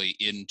perfectly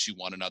into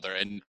one another,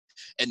 and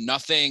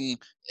nothing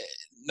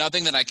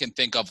that I can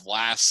think of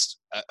lasts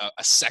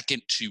a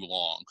second too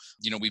long.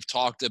 We've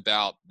talked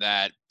about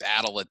that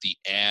battle at the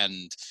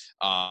end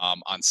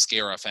on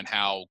Scarif and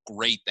how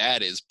great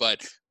that is,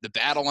 but the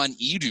battle on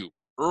Edu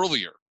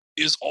earlier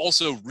is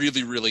also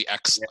really, really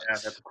excellent. Yeah,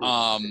 that's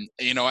cool.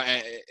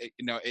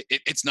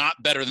 It's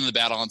not better than the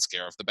battle on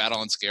Scarif. The battle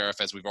on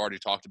Scarif, as we've already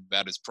talked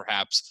about, is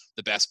perhaps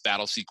the best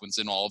battle sequence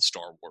in all of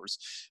Star Wars.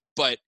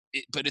 But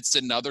it's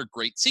another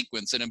great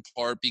sequence, and in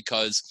part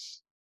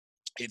because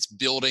it's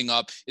building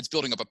up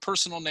a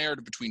personal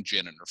narrative between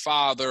Jyn and her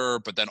father,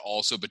 but then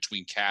also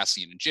between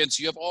Cassian and Jyn.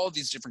 So you have all of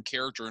these different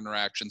character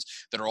interactions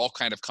that are all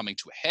kind of coming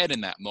to a head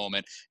in that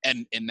moment.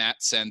 And in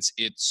that sense,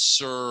 it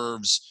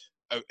serves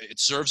a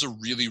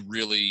really,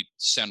 really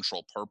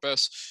central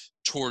purpose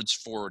towards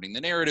forwarding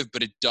the narrative,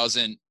 but it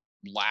doesn't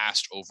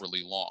last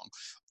overly long.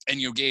 And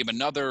Gabe,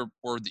 another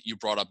word that you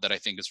brought up that I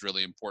think is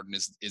really important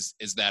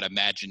is that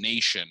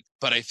imagination.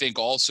 But I think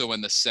also in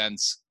the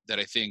sense that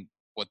I think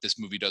what this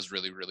movie does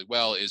really, really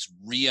well is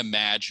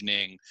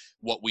reimagining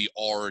what we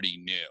already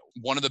knew.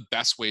 One of the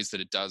best ways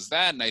that it does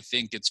that, and I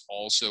think it's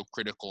also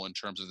critical in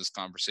terms of this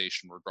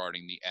conversation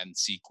regarding the end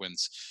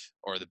sequence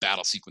or the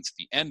battle sequence at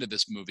the end of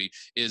this movie,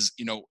 is,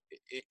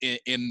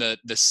 in the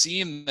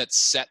scene that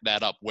set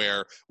that up,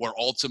 where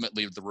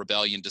ultimately the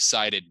rebellion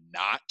decided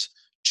not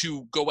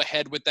to go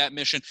ahead with that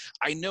mission.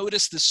 I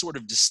noticed this sort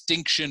of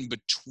distinction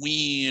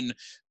between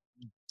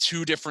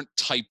two different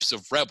types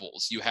of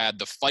rebels. You had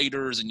the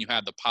fighters and you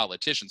had the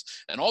politicians.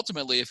 And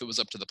ultimately, if it was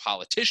up to the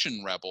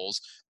politician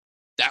rebels,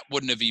 that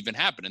wouldn't have even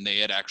happened. And they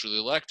had actually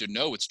elected,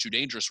 no, it's too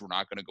dangerous, we're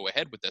not going to go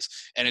ahead with this.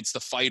 And it's the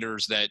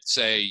fighters that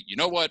say, you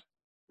know what,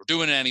 we're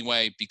doing it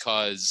anyway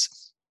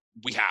because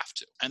we have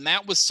to. And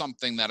that was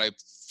something that I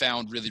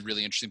found really,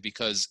 really interesting,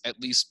 because at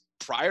least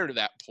prior to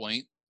that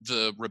point,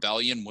 the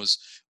rebellion was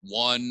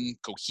one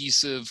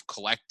cohesive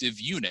collective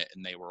unit,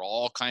 and they were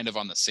all kind of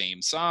on the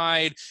same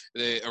side,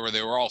 they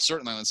were all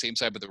certainly on the same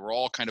side, but they were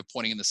all kind of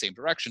pointing in the same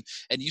direction.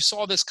 And you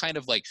saw this kind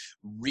of like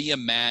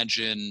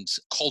reimagined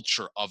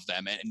culture of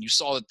them, and you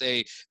saw that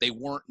they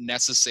weren't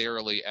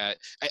necessarily I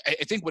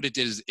think what it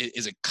did is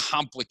it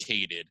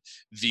complicated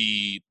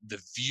the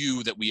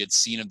view that we had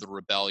seen of the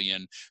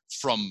rebellion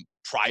from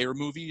prior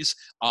movies,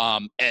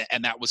 and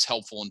that was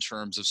helpful in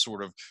terms of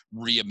sort of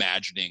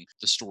reimagining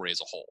the story as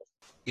a whole.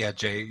 Yeah,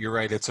 Jay, you're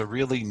right. It's a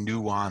really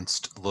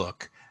nuanced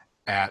look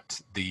at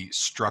the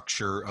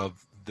structure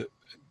of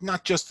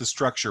not just the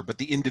structure, but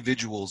the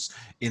individuals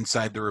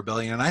inside the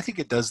rebellion. And I think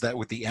it does that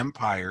with the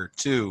Empire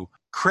too.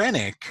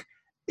 Krennic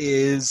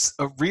is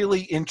a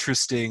really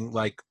interesting,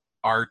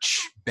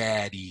 arch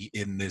baddie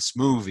in this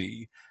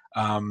movie.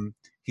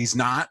 He's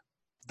not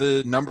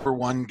the number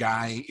one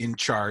guy in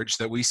charge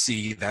that we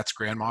see. That's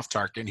Grand Moff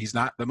Tarkin. He's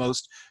not the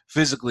most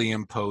physically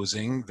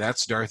imposing.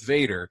 That's Darth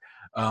Vader.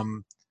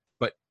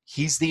 But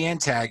he's the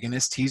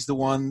antagonist. He's the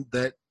one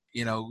that,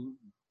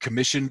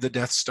 commissioned the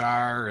Death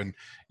Star and,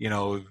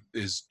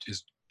 is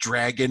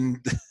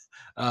dragging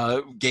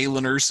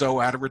Galen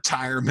Erso out of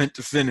retirement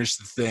to finish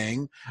the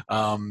thing.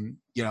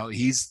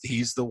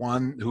 He's the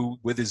one who,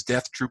 with his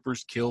Death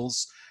Troopers,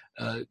 kills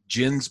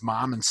Jyn's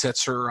mom and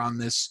sets her on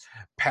this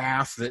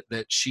path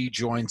that she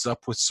joins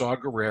up with Saw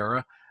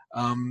Gerrera.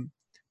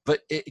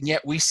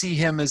 Yet we see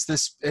him as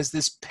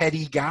this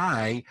petty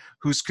guy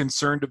who's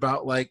concerned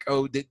about, like,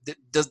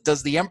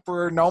 does the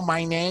Emperor know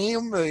my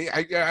name?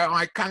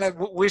 I kind of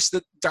wish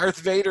that Darth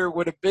Vader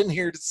would have been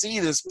here to see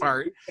this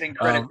part. Getting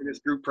credit for this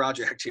group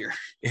project here.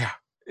 Yeah.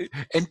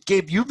 And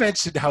Gabe, you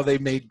mentioned how they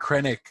made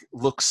Krennic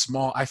look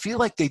small. I feel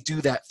like they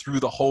do that through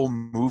the whole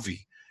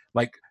movie.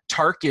 Like,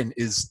 Tarkin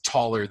is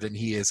taller than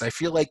he is. I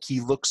feel like he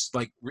looks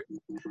like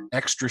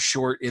extra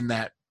short in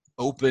that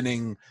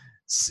opening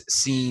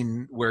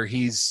scene where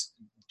he's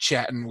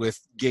chatting with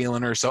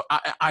Galen Erso.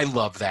 I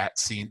love that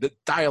scene. The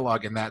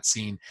dialogue in that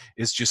scene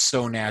is just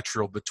so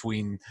natural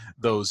between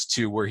those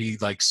two, where he,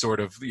 like, sort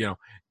of,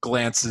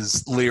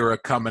 glances Lyra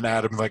coming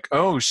at him like,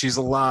 oh, she's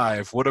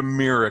alive. What a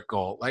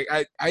miracle. Like,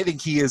 I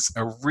think he is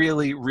a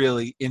really,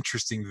 really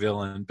interesting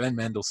villain. Ben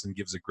Mendelsohn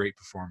gives a great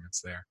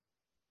performance there.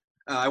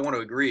 I want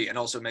to agree, and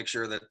also make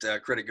sure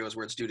that credit goes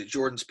where it's due to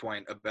Jordan's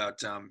point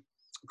about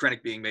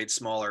Krennic being made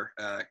smaller.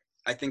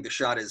 I think the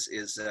shot is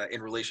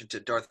in relation to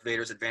Darth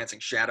Vader's advancing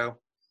shadow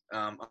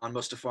on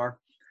Mustafar.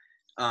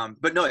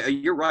 But no,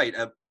 you're right.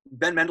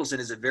 Ben Mendelsohn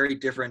is a very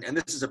different, and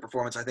this is a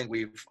performance I think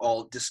we've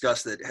all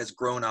discussed that has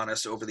grown on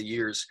us over the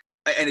years.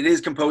 And it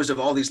is composed of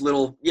all these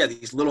little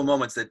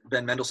moments that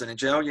Ben Mendelsohn and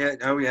Joe,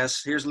 oh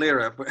yes, here's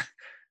Lyra.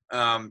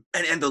 And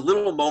the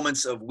little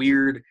moments of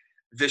weird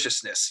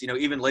viciousness,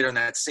 even later in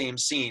that same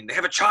scene, they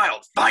have a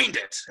child, find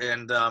it.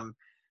 And,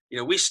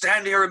 we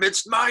stand here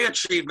amidst my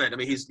achievement. I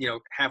mean, he's,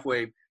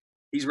 halfway,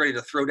 he's ready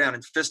to throw down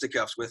in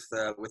fisticuffs with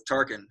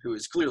Tarkin, who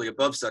is clearly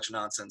above such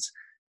nonsense.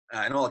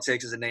 And all it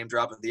takes is a name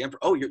drop of the Emperor.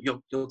 Oh,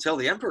 you'll tell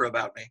the Emperor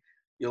about me.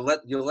 You'll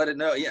let it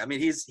know. Yeah. I mean,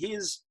 he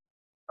is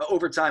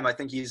over time, I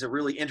think he's a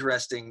really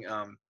interesting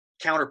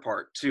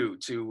counterpart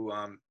to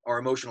our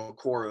emotional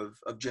core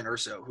of Jyn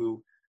Erso,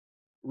 who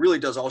really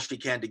does all she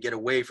can to get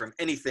away from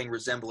anything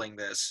resembling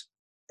this.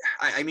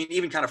 I mean,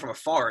 even kind of from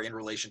afar in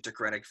relation to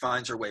Krennic,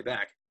 finds her way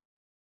back.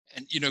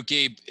 And,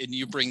 Gabe, and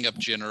you bring up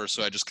Jyn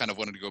Erso, I just kind of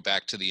wanted to go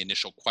back to the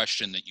initial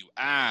question that you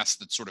asked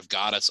that sort of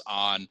got us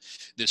on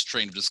this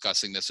train of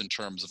discussing this in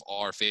terms of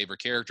our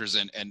favorite characters.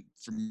 And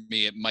for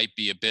me, it might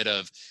be a bit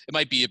of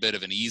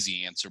an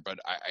easy answer, but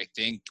I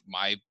think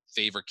my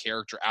favorite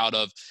character out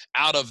of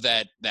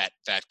that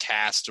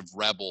cast of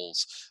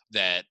rebels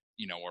that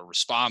are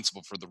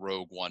responsible for the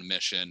Rogue One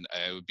mission,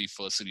 it would be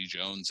Felicity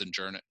Jones and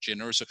Jyn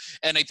Erso.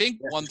 And I think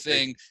one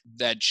thing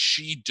that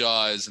she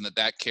does and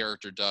that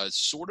character does,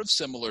 sort of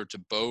similar to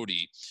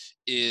Bodhi,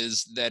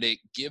 is that it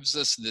gives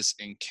us this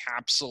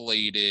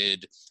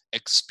encapsulated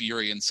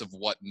experience of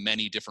what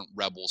many different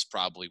rebels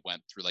probably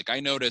went through. Like,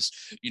 I noticed,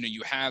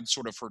 you had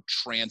sort of her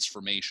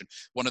transformation.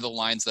 One of the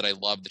lines that I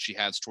love that she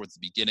has towards the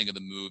beginning of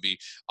the movie,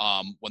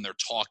 when they're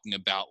talking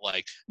about,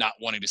 like, not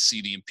wanting to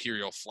see the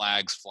Imperial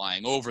flags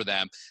flying over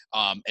them,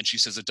 and she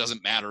says, it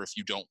doesn't matter if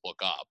you don't look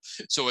up.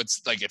 So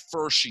it's like, at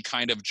first she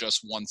kind of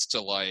just wants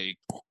to, like,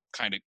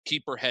 kind of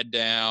keep her head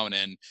down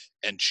and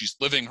she's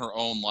living her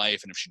own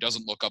life, and if she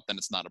doesn't look up, then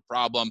it's not a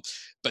problem.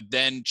 But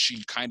then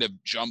she kind of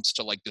jumps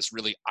to, like, this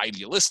really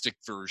idealistic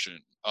version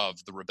of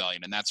the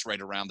rebellion, and that's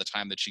right around the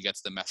time that she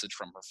gets the message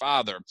from her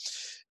father.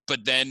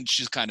 But then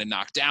she's kind of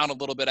knocked down a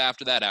little bit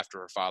after that, after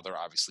her father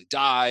obviously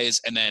dies.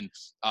 And then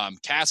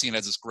Cassian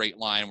has this great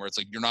line where it's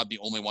like, you're not the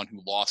only one who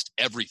lost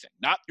everything.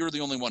 Not you're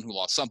the only one who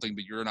lost something,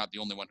 but you're not the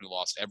only one who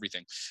lost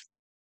everything.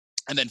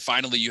 And then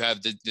finally, you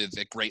have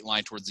the great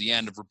line towards the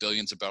end of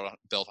Rebellion's about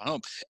built on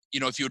home.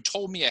 If you had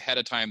told me ahead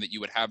of time that you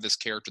would have this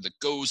character that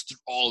goes through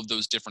all of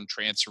those different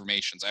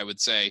transformations, I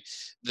would say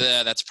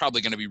that's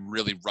probably going to be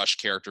really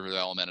rushed character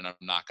development, and I'm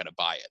not going to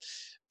buy it.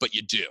 But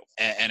you do.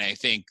 And I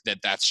think that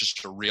that's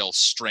just a real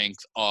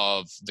strength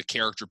of the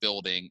character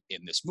building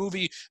in this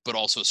movie, but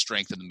also a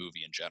strength in the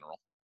movie in general.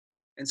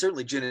 And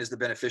certainly Jyn is the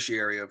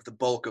beneficiary of the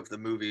bulk of the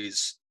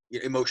movie's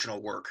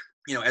emotional work.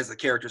 As the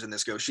characters in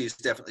this go, she's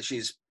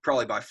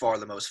probably by far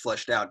the most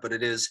fleshed out. But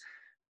it is,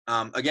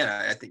 again,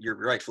 I think you're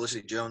right.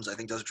 Felicity Jones, I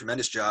think, does a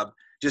tremendous job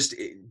just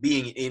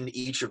being in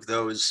each of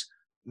those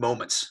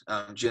moments.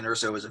 Jyn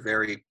Erso is a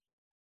very,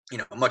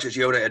 much as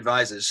Yoda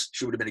advises,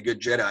 she would have been a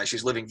good Jedi.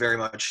 She's living very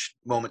much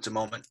moment to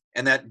moment.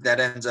 And that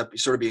ends up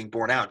sort of being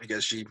borne out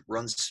because she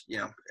runs,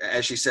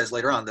 as she says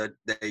later on, that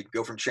they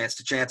go from chance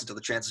to chance until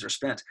the chances are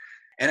spent.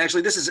 And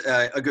actually, this is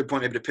a good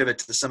point maybe to pivot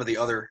to some of the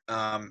other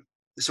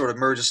sort of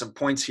merges some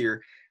points here,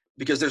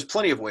 because there's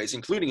plenty of ways,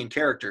 including in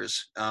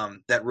characters,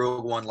 that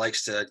Rogue One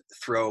likes to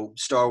throw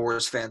Star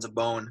Wars fans a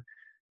bone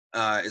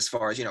as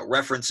far as,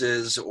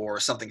 references or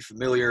something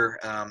familiar.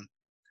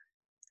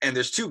 And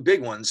there's two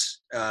big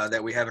ones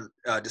that we haven't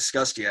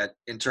discussed yet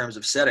in terms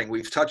of setting.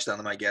 We've touched on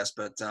them, I guess,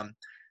 but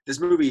this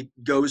movie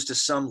goes to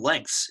some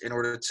lengths in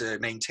order to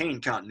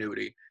maintain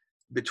continuity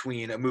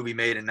between a movie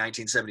made in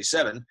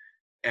 1977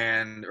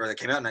 or that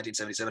came out in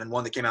 1977 and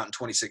one that came out in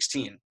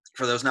 2016.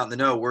 For those not in the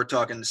know, we're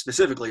talking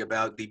specifically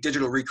about the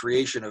digital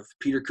recreation of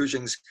Peter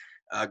Cushing's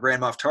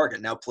Grand Moff Tarkin,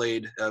 now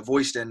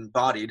voiced and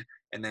bodied,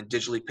 and then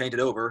digitally painted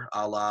over,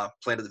 a la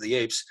Planet of the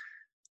Apes,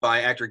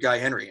 by actor Guy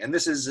Henry. And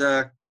this is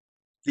the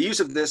use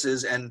of this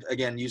is, and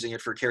again, using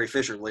it for Carrie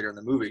Fisher later in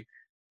the movie,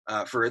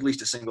 for at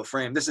least a single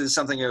frame. This is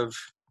something of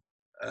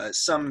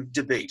some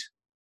debate.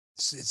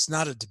 It's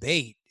not a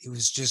debate. It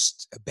was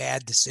just a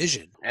bad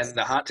decision. And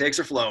the hot takes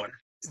are flowing.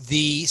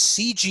 The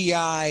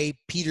CGI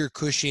Peter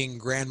Cushing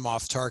Grand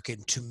Moff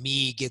Tarkin, to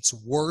me, gets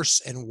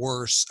worse and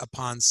worse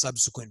upon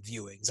subsequent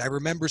viewings. I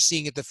remember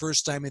seeing it the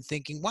first time and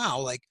thinking, wow,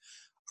 like,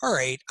 all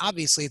right,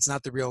 obviously it's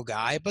not the real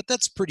guy, but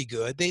that's pretty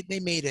good. They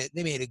made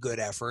a good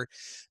effort.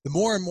 The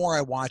more and more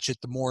I watch it,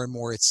 the more and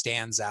more it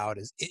stands out.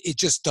 It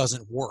just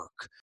doesn't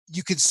work.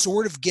 You could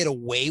sort of get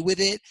away with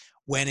it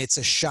when it's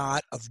a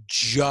shot of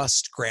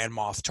just Grand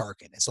Moff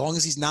Tarkin. As long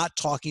as he's not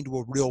talking to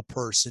a real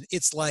person,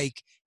 it's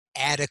like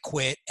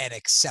adequate and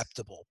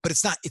acceptable, but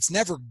it's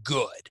never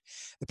good.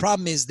 The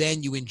problem is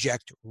then you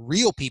inject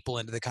real people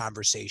into the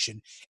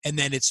conversation and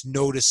then it's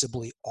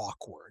noticeably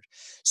awkward.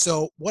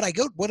 So what I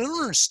don't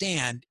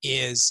understand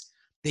is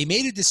they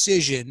made a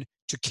decision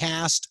to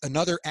cast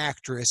another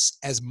actress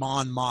as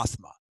Mon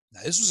Mothma.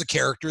 Now, this was a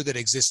character that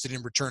existed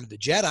in Return of the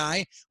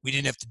Jedi. We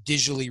didn't have to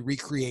digitally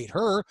recreate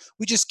her.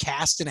 We just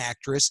cast an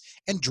actress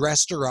and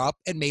dressed her up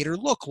and made her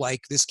look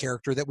like this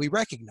character that we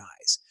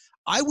recognize.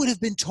 I would have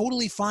been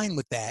totally fine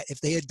with that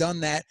if they had done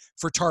that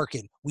for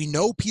Tarkin. We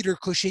know Peter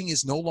Cushing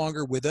is no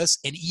longer with us,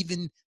 and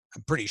even,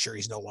 I'm pretty sure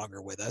he's no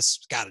longer with us.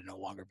 He's got to no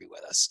longer be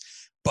with us.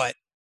 But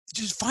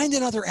just find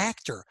another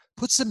actor,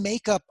 put some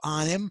makeup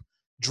on him,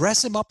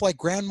 dress him up like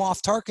Grand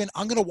Moff Tarkin.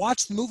 I'm going to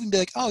watch the movie and be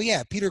like, oh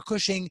yeah, Peter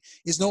Cushing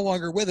is no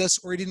longer with us,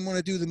 or he didn't want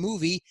to do the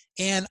movie,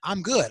 and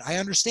I'm good. I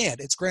understand.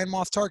 It's Grand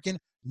Moff Tarkin,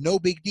 no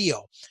big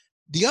deal.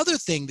 The other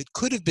thing that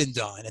could have been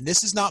done, and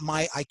this is not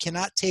I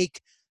cannot take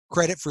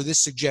credit for this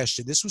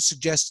suggestion. This was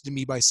suggested to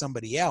me by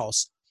somebody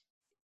else.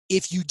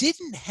 If you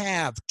didn't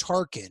have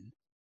Tarkin,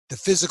 the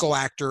physical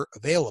actor,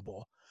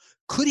 available,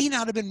 could he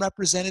not have been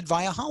represented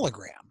via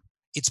hologram?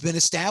 It's been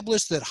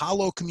established that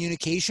holo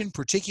communication,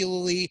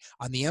 particularly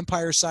on the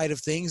Empire side of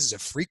things, is a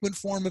frequent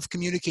form of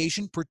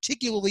communication,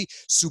 particularly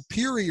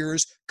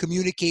superiors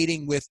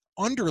communicating with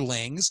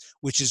underlings,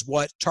 which is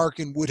what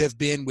Tarkin would have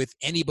been with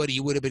anybody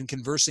he would have been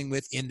conversing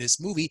with in this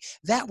movie.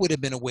 That would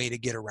have been a way to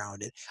get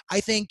around it. I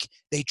think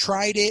they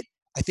tried it.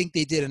 I think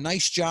they did a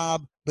nice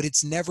job, but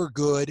it's never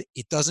good.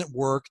 It doesn't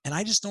work. And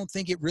I just don't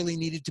think it really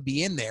needed to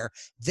be in there.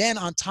 Then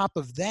on top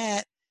of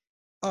that,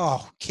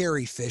 oh,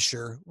 Carrie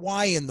Fisher,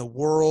 why in the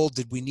world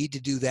did we need to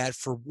do that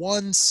for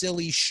one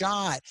silly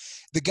shot?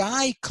 The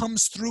guy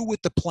comes through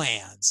with the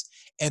plans,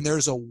 and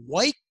there's a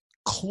white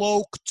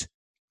cloaked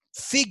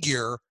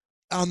figure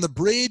on the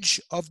bridge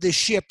of the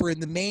ship or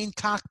in the main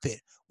cockpit.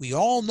 We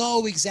all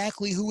know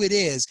exactly who it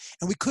is,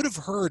 and we could have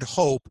heard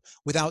Hope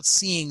without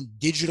seeing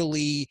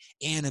digitally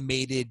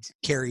animated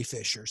Carrie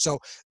Fisher. So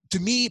to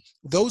me,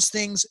 those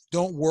things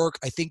don't work.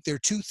 I think there are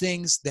two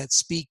things that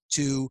speak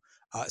to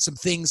some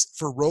things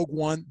for Rogue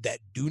One that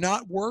do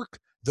not work.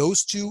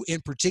 Those two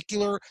in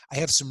particular, I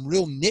have some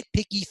real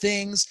nitpicky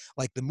things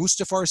like the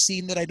Mustafar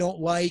scene that I don't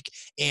like.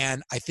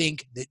 And I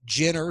think that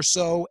Jyn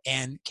Erso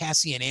and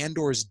Cassian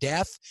Andor's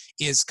death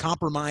is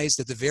compromised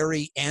at the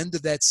very end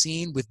of that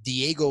scene with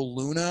Diego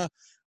Luna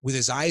with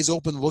his eyes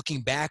open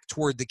looking back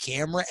toward the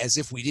camera as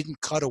if we didn't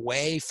cut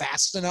away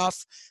fast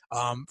enough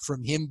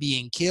from him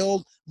being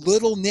killed.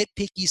 Little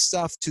nitpicky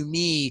stuff to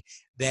me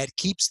that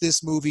keeps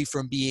this movie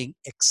from being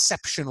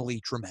exceptionally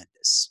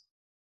tremendous.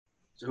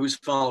 So who's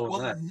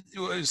following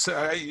that? So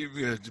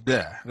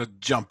I'll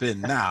jump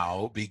in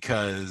now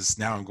because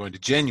now I'm going to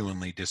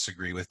genuinely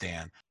disagree with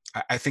Dan.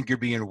 I think you're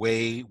being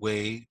way,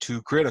 way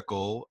too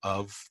critical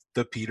of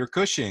the Peter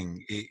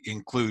Cushing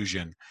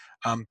inclusion.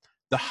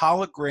 The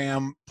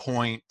hologram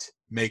point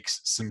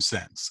makes some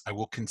sense. I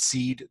will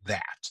concede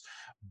that.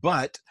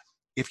 But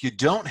if you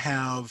don't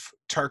have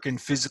Tarkin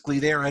physically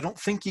there, I don't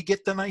think you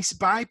get the nice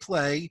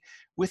byplay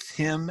with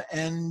him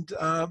and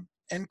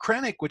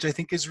Krennic, which I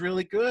think is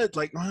really good.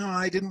 Like, well,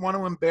 I didn't want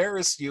to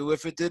embarrass you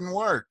if it didn't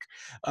work.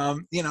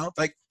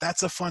 Like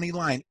that's a funny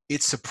line.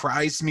 It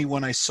surprised me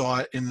when I saw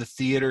it in the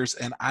theaters,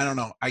 and I don't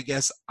know. I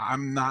guess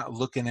I'm not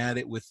looking at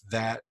it with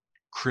that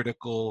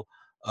critical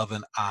of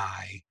an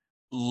eye.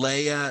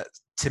 Leia,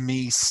 to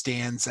me,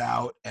 stands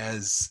out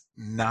as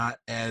not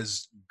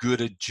as good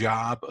a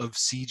job of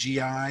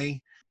CGI.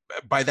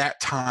 By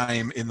that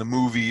time in the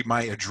movie,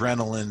 my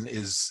adrenaline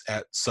is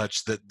at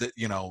such that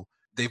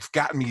they've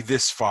gotten me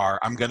this far.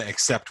 I'm going to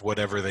accept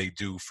whatever they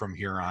do from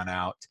here on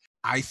out.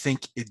 I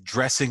think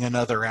dressing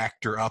another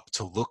actor up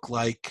to look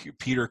like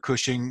Peter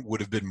Cushing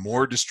would have been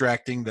more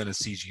distracting than a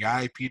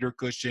CGI Peter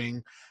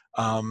Cushing.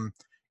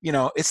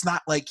 It's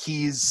not like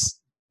he's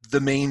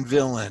the main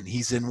villain.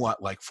 He's in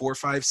what, like 4 or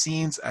 5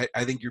 scenes?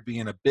 I think you're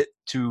being a bit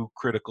too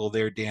critical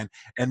there, Dan.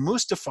 And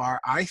Mustafar,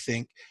 I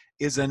think,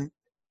 is a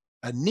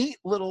neat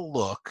little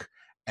look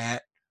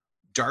at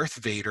Darth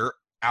Vader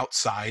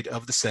outside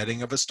of the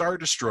setting of a Star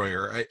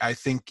Destroyer. I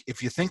think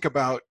if you think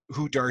about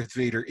who Darth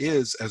Vader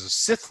is as a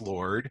Sith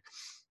Lord,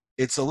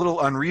 it's a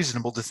little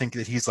unreasonable to think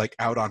that he's like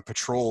out on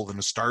patrol in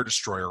a Star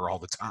Destroyer all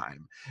the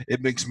time.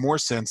 It makes more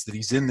sense that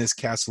he's in this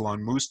castle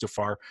on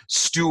Mustafar,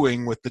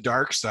 stewing with the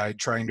dark side,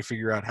 trying to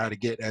figure out how to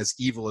get as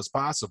evil as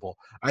possible.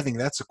 I think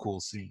that's a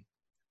cool scene.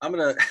 I'm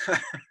going to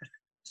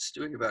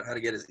stewing about how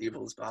to get as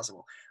evil as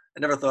possible.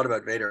 I never thought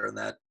about Vader in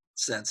that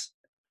sense.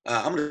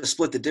 I'm going to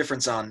split the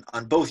difference on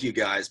both you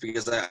guys,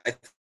 because I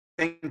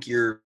think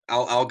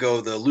I'll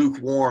go the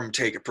lukewarm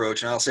take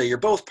approach, and I'll say you're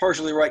both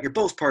partially right, you're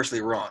both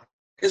partially wrong.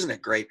 Isn't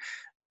it great?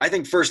 I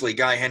think, firstly,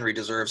 Guy Henry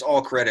deserves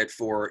all credit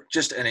for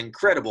just an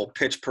incredible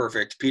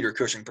pitch-perfect Peter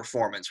Cushing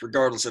performance,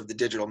 regardless of the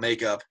digital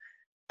makeup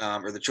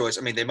or the choice.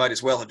 I mean, they might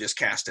as well have just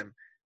cast him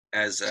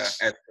as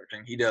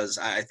Cushing. He does,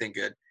 I think,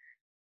 good.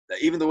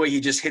 Even the way he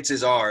just hits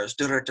his R's,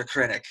 Director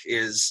Krennic,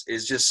 is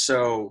just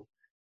so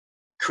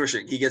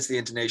Cushing. He gets the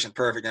intonation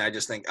perfect, and I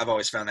just think I've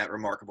always found that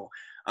remarkable.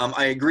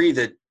 I agree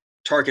that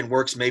Tarkin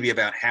works maybe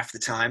about half the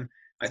time.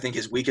 I think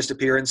his weakest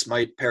appearance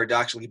might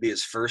paradoxically be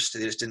his first.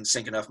 They just didn't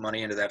sink enough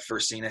money into that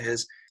first scene of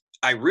his.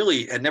 I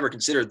really had never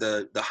considered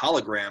the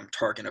hologram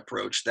Tarkin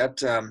approach.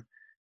 That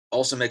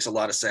also makes a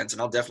lot of sense,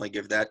 and I'll definitely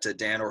give that to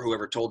Dan or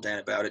whoever told Dan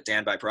about it,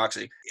 Dan by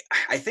proxy.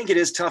 I think it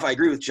is tough. I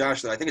agree with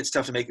Josh, though. I think it's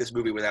tough to make this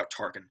movie without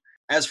Tarkin.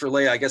 As for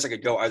Leia, I guess I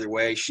could go either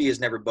way. She has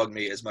never bugged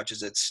me as much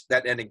as it's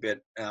that ending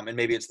bit, and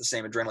maybe it's the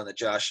same adrenaline that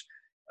Josh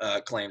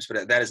claims,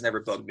 but that has never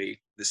bugged me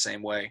the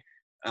same way.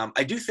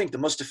 I do think the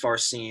Mustafar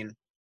scene,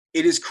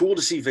 it is cool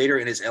to see Vader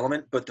in his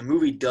element, but the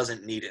movie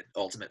doesn't need it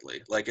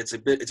ultimately. Like it's a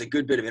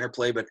good bit of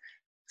interplay, but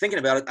thinking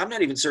about it, I'm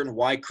not even certain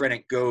why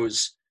Krennic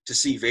goes to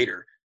see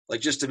Vader. Like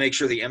just to make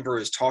sure the Emperor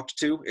is talked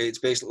to. It's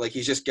basically like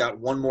he's just got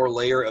one more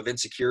layer of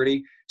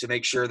insecurity to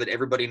make sure that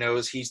everybody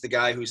knows he's the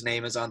guy whose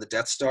name is on the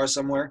Death Star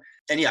somewhere.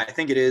 And yeah, I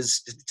think it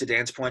is, to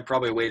Dan's point,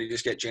 probably a way to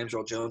just get James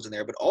Earl Jones in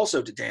there. But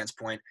also to Dan's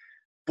point,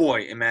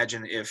 boy,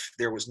 imagine if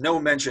there was no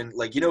mention,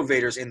 like,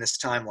 Vader's in this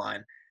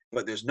timeline,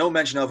 but there's no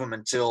mention of him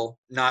until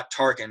not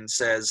Tarkin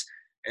says,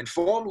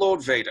 "Inform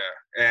Lord Vader."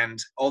 And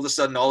all of a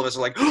sudden, all of us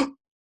are like, "Oh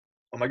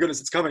my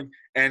goodness, it's coming."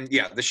 And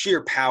yeah, the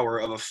sheer power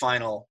of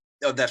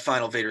that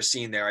final Vader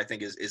scene there, I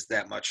think is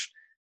that much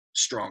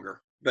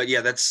stronger. But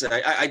yeah, that's,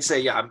 I'd say,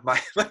 yeah, my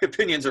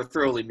opinions are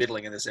thoroughly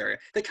middling in this area.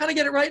 They kind of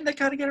get it right and they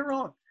kind of get it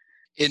wrong.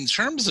 In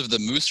terms of the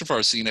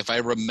Mustafar scene, if I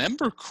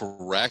remember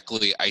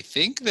correctly, I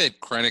think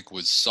that Krennic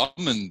was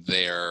summoned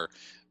there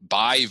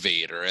by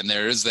Vader, and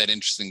there is that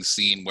interesting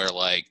scene where,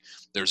 like,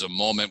 there's a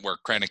moment where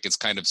Krennic is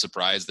kind of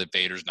surprised that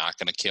Vader's not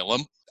going to kill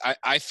him.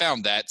 I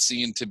found that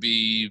scene to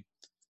be,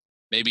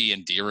 maybe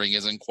endearing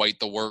isn't quite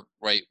the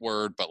right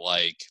word, but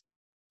like,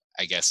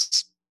 I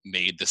guess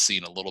made the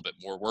scene a little bit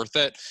more worth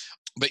it.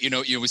 But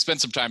we spent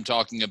some time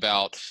talking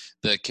about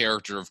the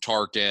character of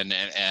Tarkin,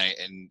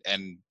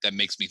 and that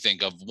makes me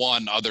think of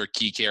one other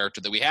key character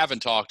that we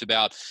haven't talked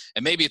about,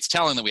 and maybe it's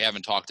telling that we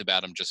haven't talked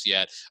about him just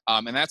yet,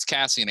 and that's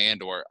Cassian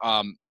Andor.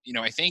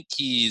 I think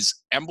he's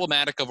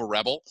emblematic of a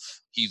rebel.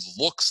 He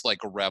looks like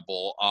a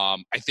rebel.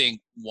 I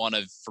think one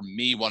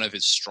of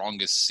his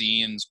strongest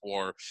scenes,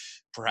 or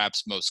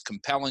perhaps most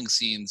compelling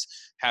scenes,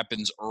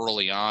 happens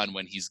early on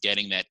when he's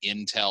getting that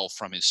intel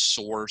from his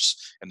source,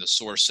 and the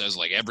source says,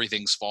 like,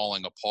 everything's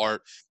falling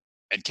apart,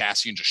 and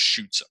Cassian just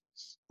shoots him,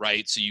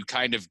 right? So you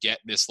kind of get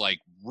this, like,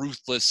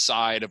 ruthless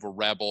side of a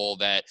rebel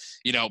that,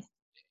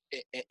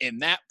 in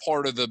that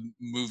part of the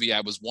movie,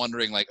 I was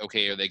wondering, like,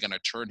 okay, are they going to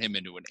turn him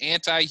into an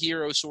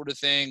anti-hero sort of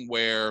thing,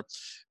 where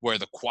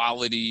the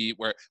quality,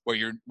 where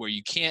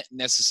you can't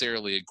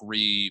necessarily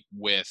agree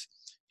with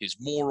his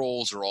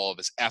morals or all of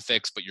his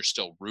ethics, but you're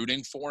still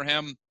rooting for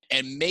him?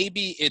 And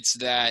maybe it's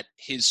that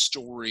his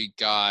story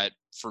got,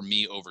 for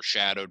me,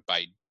 overshadowed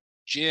by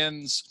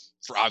Jyn's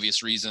for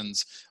obvious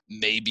reasons.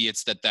 Maybe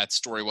it's that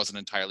story wasn't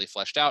entirely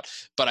fleshed out,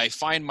 but I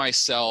find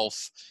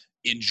myself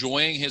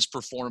enjoying his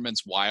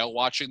performance while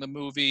watching the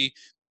movie,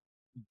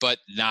 but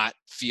not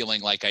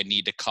feeling like I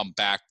need to come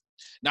back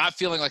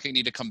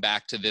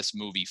to this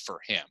movie for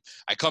him.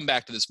 I come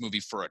back to this movie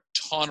for a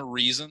ton of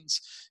reasons.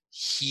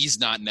 He's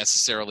not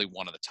necessarily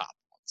one of the top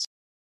ones.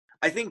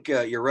 I think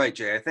you're right,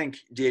 Jay. I think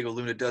Diego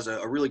Luna does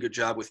a really good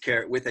job with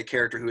a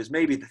character who is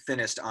maybe the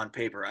thinnest on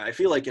paper. I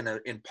feel like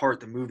in part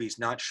the movie's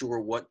not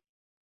sure what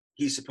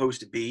he's supposed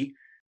to be.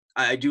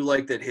 I do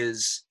like that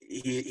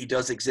he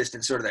does exist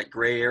in sort of that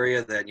gray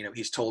area that,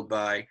 he's told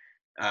by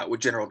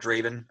with General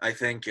Draven, I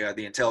think,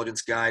 the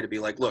intelligence guy, to be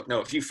like, look, no,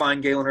 if you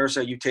find Galen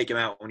Erso, you take him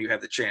out when you have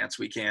the chance.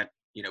 We can't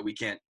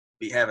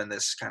be having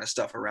this kind of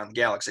stuff around the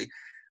galaxy.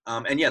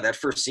 And yeah, that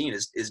first scene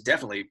is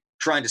definitely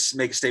trying to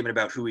make a statement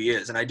about who he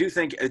is. And I do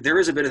think there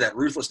is a bit of that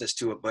ruthlessness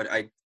to it, but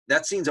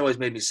that scene's always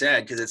made me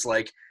sad, because it's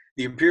like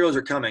the Imperials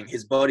are coming.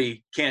 His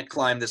buddy can't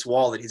climb this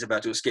wall that he's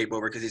about to escape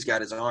over because he's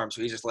got his arm.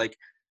 So he's just like,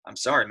 I'm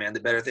sorry, man.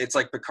 It's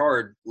like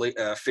Picard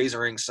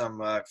phasering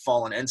some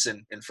fallen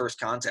ensign in First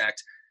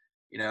Contact.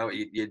 You know,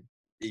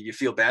 you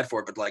feel bad for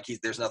it, but like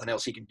there's nothing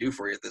else he can do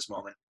for you at this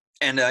moment.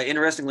 And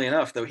interestingly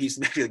enough, though, he's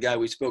maybe the guy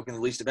we've spoken the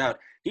least about.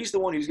 He's the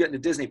one who's getting a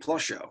Disney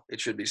Plus show, it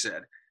should be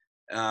said.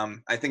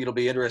 I think it'll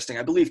be interesting.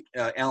 I believe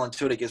Alan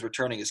Tudyk is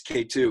returning as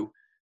K2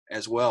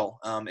 as well.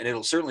 And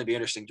it'll certainly be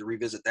interesting to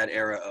revisit that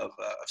era of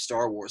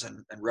Star Wars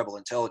and Rebel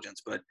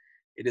Intelligence. But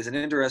it is an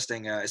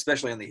interesting,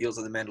 especially on the heels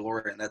of The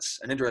Mandalorian, that's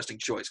an interesting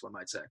choice, one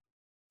might say.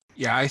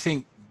 Yeah, I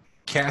think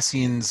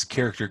Cassian's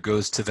character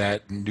goes to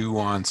that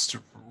nuanced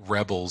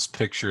Rebels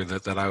picture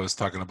that I was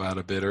talking about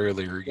a bit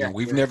earlier. You know,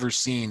 we've never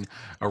seen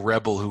a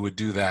Rebel who would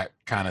do that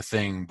kind of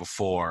thing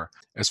before.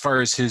 As far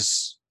as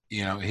his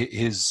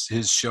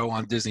show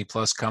on Disney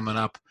Plus coming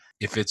up,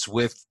 if it's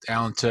with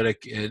Alan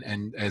Tudyk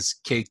and as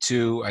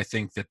K2, I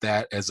think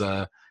that as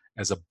a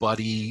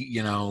buddy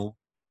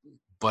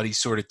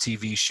sort of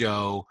TV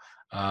show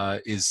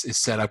is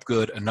set up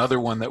good.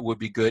 Another one that would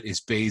be good is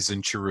Baze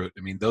and Chirrut.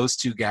 I mean, those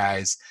two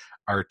guys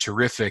are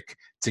terrific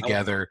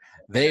together.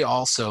 They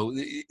also,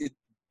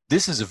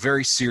 this is a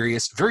very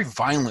serious, very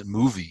violent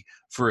movie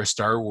for a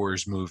Star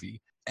Wars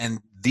movie. And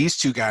these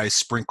two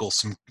guys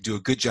do a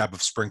good job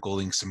of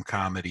sprinkling some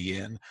comedy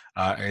in,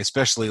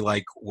 especially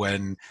like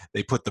when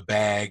they put the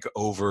bag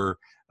over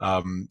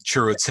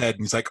Chirrut's head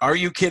and he's like, "Are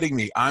you kidding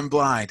me? I'm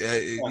blind."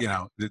 You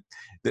know,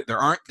 there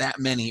aren't that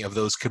many of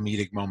those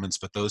comedic moments,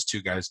 but those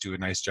two guys do a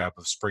nice job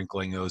of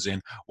sprinkling those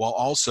in while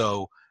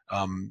also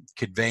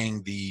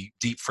conveying the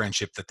deep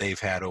friendship that they've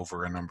had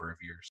over a number of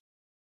years.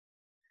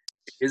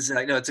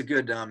 I know it's a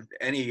good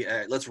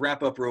let's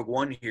wrap up Rogue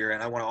One here,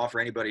 and I want to offer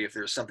anybody, if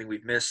there's something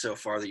we've missed so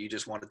far that you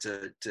just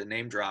wanted to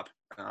name drop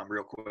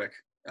real quick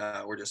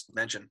or just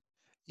mention.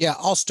 Yeah,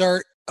 I'll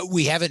start.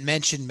 We haven't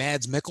mentioned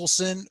Mads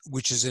Mikkelsen,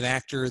 which is an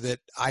actor that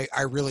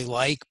I really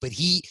like, but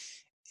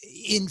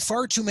in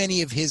far too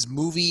many of his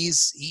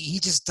movies, he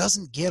just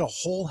doesn't get a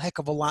whole heck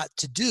of a lot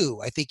to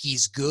do. I think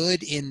he's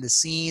good in the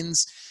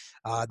scenes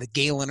that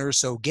Galen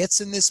Erso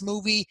gets in this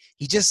movie.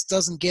 He just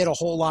doesn't get a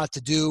whole lot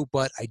to do,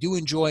 but I do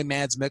enjoy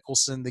Mads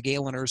Mikkelsen, the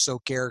Galen Erso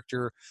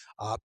character.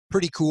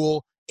 Pretty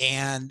cool,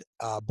 and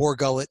Bor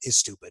Gullet is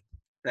stupid.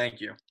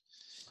 Thank you.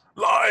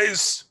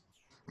 Lies!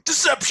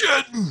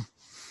 Deception!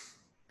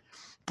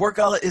 Bor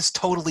Gullet is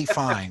totally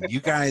fine. You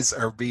guys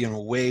are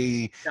being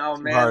way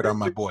too hard on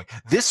my boy.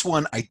 This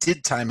one I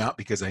did time out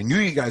because I knew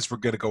you guys were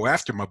going to go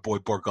after my boy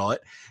Bor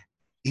Gullet.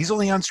 He's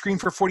only on screen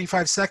for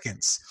 45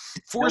 seconds.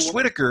 Forrest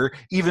Whitaker,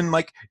 even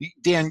like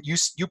Dan,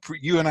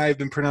 you and I have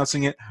been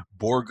pronouncing it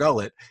Bor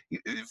Gullet.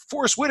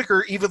 Forrest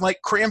Whitaker even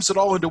like crams it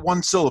all into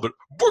one syllable.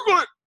 Bor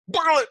Gullet,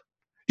 Bor Gullet.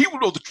 He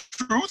would know the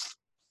truth.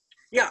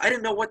 Yeah, I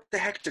didn't know what the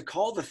heck to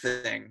call the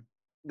thing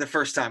the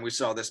first time we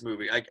saw this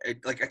movie.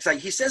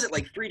 He says it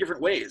like 3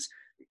 different ways,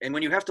 and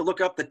when you have to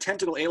look up the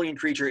tentacle alien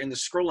creature in the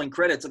scrolling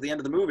credits at the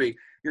end of the movie,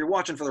 you're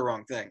watching for the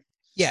wrong thing.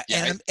 Yeah,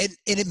 and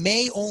it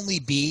may only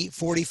be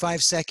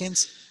 45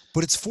 seconds,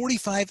 but it's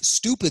 45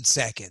 stupid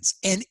seconds.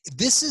 And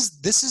this is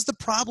the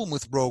problem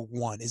with Rogue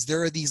One, is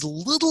there are these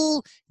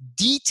little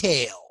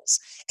details.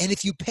 And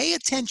if you pay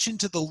attention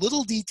to the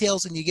little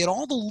details and you get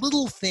all the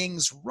little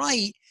things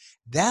right,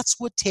 that's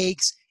what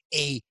takes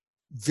a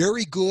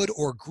very good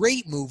or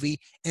great movie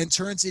and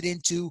turns it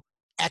into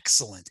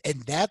excellent.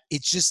 And that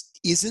it just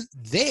isn't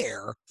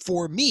there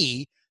for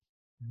me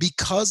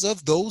because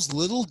of those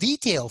little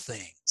detail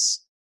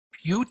things.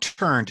 You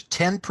turned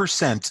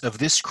 10% of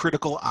this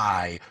critical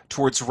eye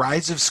towards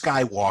Rise of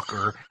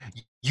Skywalker,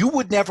 you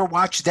would never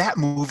watch that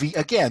movie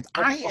again.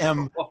 I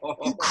am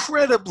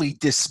incredibly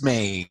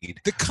dismayed.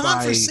 The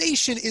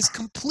conversation is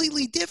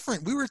completely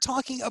different. We were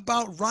talking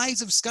about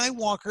Rise of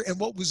Skywalker and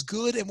what was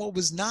good and what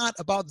was not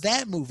about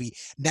that movie.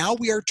 Now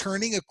we are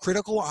turning a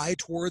critical eye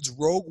towards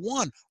Rogue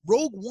One.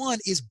 Rogue One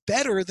is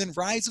better than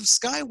Rise of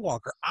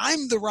Skywalker.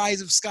 I'm the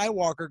Rise of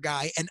Skywalker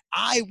guy, and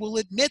I will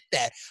admit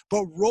that.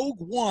 But Rogue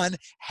One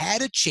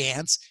had a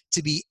chance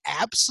to be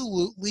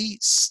absolutely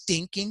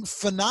stinking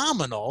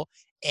phenomenal,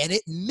 and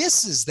it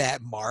misses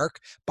that mark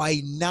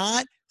by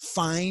not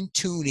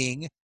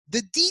fine-tuning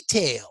the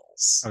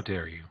details. How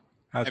dare you?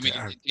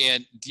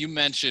 And you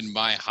mentioned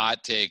my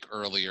hot take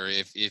earlier.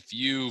 If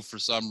you, for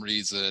some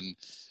reason,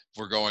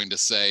 were going to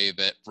say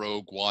that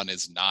Rogue One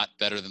is not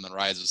better than The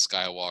Rise of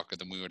Skywalker,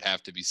 then we would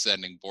have to be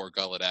sending Bor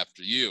Gullet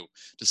after you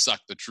to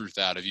suck the truth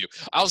out of you.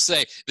 I'll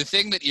say the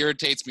thing that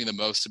irritates me the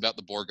most about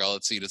the Bor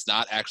Gullet scene is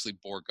not actually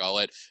Bor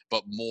Gullet,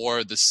 but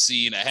more the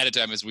scene ahead of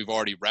time, as we've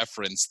already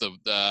referenced,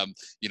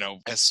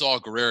 as Saw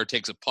Gerrera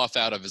takes a puff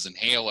out of his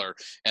inhaler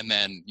and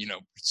then,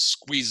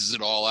 squeezes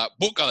it all out.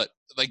 Bor Gullet.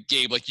 Like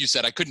Gabe, like you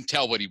said, I couldn't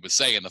tell what he was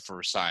saying the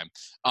first time.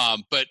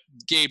 But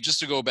Gabe, just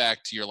to go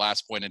back to your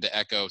last point and to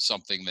echo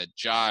something that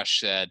Josh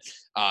said,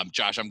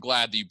 Josh, I'm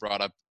glad that you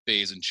brought up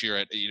Baze and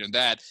Chirrut.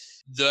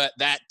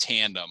 That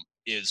tandem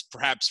is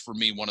perhaps for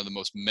me one of the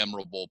most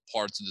memorable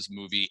parts of this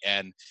movie,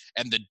 and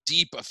the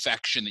deep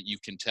affection that you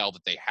can tell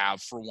that they have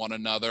for one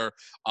another,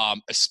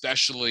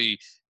 especially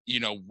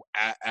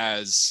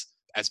as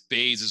as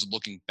Baze is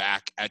looking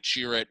back at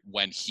Chirrut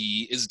when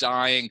he is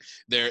dying,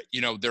 they're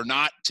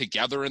not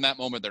together in that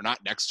moment. They're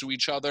not next to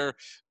each other,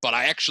 but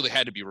I actually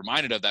had to be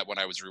reminded of that when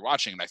I was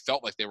rewatching, and I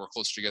felt like they were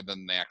closer together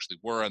than they actually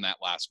were in that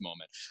last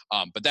moment.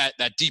 But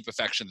that deep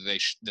affection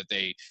that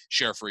they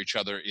share for each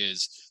other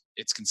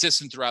it's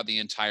consistent throughout the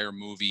entire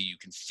movie. You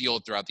can feel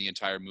it throughout the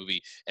entire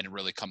movie, and it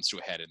really comes to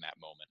a head in that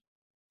moment.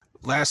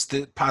 Last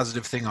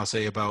positive thing I'll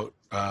say about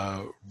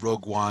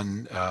Rogue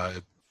One,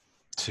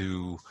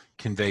 to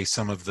convey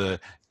some of the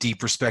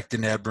deep respect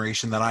and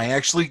admiration that I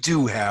actually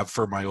do have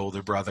for my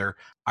older brother.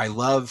 I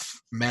love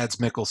Mads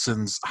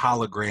Mikkelsen's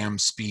hologram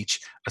speech,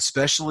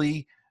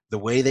 especially the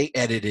way they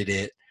edited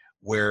it,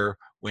 where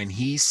when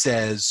he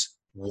says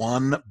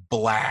one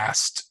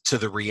blast to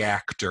the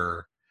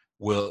reactor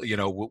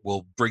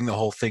will bring the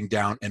whole thing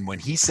down. And when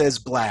he says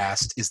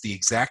blast is the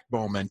exact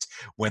moment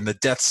when the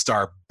Death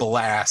Star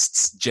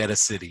blasts Jedha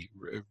City.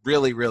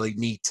 Really, really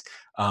neat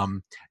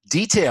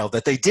detail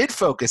that they did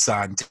focus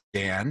on,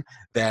 Dan,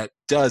 that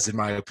does, in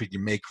my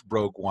opinion, make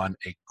Rogue One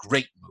a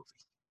great movie.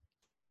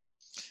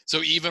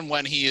 So even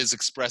when he is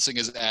expressing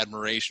his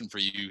admiration for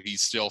you, he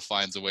still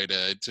finds a way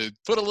to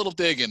put a little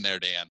dig in there,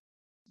 Dan.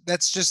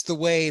 That's just the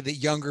way that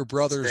younger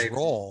brothers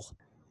roll.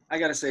 I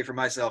got to say for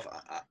myself,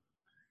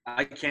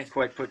 I can't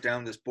quite put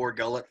down this Bor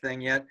Gullet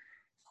thing yet.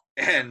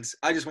 And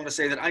I just want to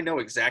say that I know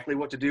exactly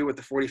what to do with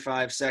the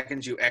 45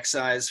 seconds you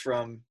excise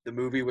from the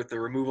movie with the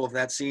removal of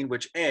that scene,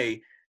 which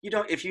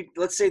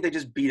let's say they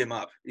just beat him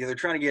up. They're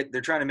trying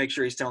to make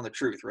sure he's telling the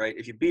truth, right?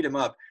 If you beat him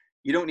up,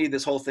 you don't need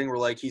this whole thing where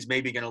like he's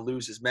maybe going to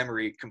lose his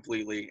memory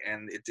completely,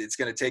 and it's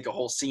going to take a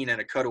whole scene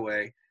and a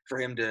cutaway for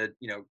him to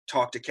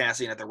talk to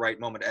Cassian at the right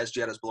moment as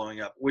Jedha's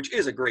blowing up, which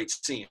is a great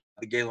scene.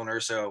 The Galen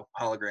Erso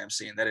hologram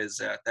scene, that is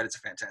a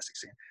fantastic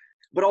scene.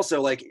 But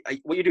also, what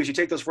you do is you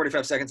take those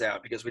 45 seconds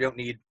out because we don't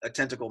need a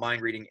tentacle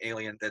mind-reading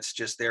alien that's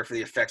just there for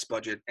the effects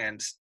budget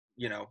and,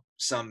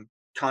 some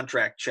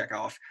contract check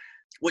off.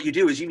 What you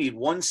do is you need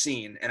one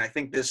scene, and I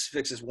think this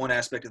fixes one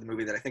aspect of the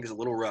movie that I think is a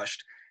little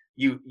rushed.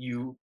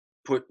 You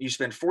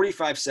spend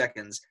 45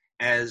 seconds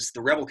as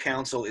the Rebel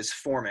Council is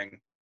forming,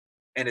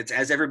 and it's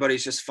as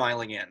everybody's just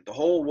filing in. The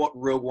whole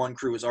Rogue One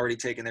crew has already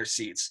taken their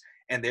seats.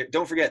 And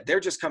don't forget, they're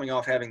just coming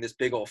off having this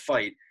big old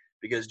fight,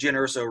 because Jyn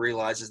Erso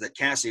realizes that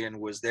Cassian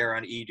was there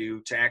on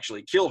Eadu to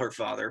actually kill her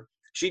father.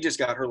 She just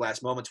got her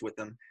last moments with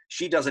them.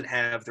 She doesn't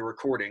have the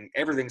recording.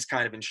 Everything's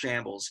kind of in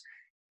shambles.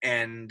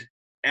 And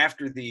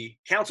after the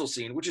council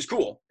scene, which is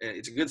cool,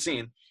 it's a good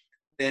scene,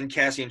 then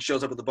Cassian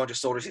shows up with a bunch of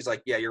soldiers. He's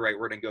like, yeah, you're right,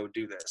 we're going to go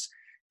do this.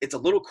 It's a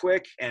little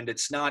quick, and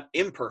it's not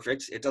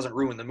imperfect. It doesn't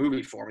ruin the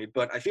movie for me,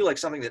 but I feel like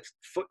something that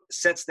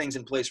sets things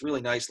in place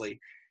really nicely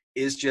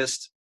is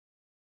just,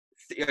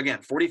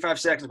 again, 45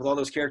 seconds with all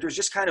those characters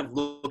just kind of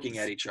looking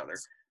at each other,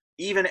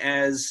 even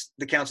as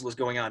the council is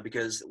going on,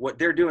 because what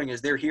they're doing is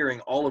they're hearing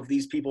all of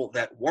these people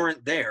that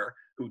weren't there,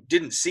 who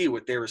didn't see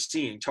what they were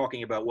seeing,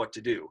 talking about what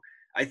to do.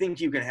 I think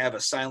you can have a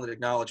silent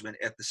acknowledgement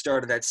at the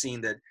start of that scene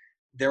that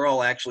they're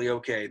all actually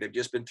okay. They've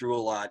just been through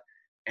a lot,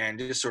 and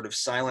just sort of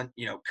silent,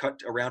 cut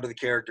around to the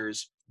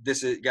characters.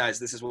 This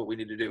is what we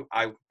need to do.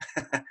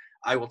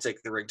 I will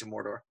take the ring to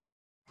Mordor.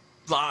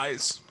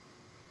 Lies.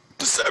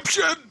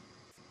 Deception.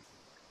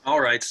 All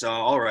right.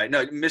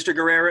 No, Mr.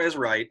 Guerrera is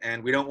right,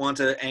 and we don't want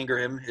to anger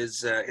him.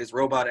 His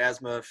robot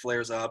asthma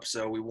flares up,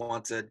 so we're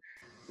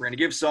going to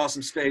give Saw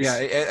some space. Yeah,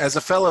 as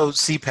a fellow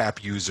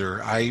CPAP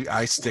user,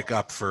 I stick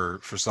up for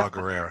Saw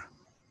Gerrera.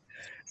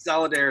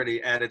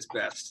 Solidarity at its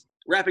best.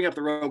 Wrapping up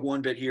the Rogue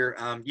One bit here,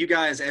 you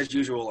guys, as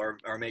usual,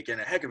 are making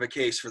a heck of a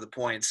case for the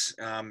points,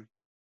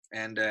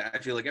 and I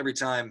feel like every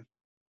time,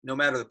 no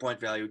matter the point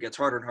value, it gets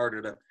harder and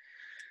harder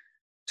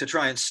to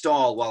try and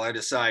stall while I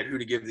decide who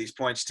to give these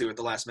points to at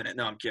the last minute.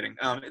 No, I'm kidding.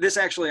 This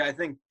actually, I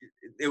think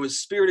it was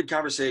spirited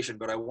conversation,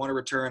 but I want to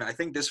return. I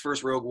think this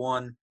first Rogue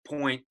One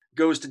point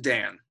goes to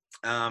Dan.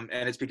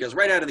 And it's because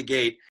right out of the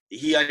gate,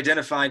 he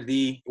identified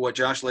what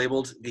Josh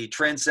labeled the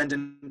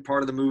transcendent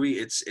part of the movie.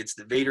 It's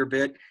the Vader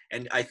bit.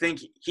 And I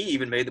think he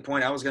even made the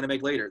point I was going to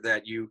make later,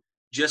 that you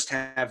just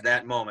have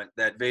that moment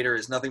that Vader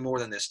is nothing more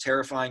than this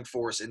terrifying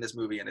force in this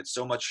movie, and it's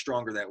so much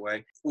stronger that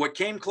way. What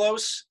came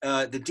close,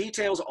 the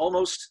details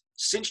almost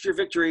cinched your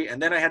victory, and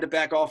then I had to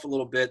back off a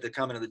little bit to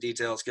come into the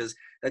details, because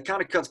that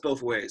kind of cuts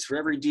both ways. For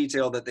every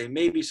detail that they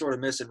maybe sort of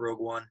miss in Rogue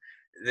One,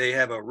 they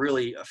have a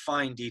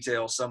fine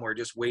detail somewhere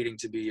just waiting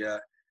to be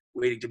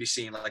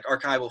seen, like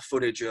archival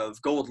footage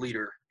of Gold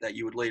Leader that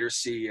you would later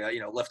see,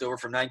 left over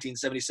from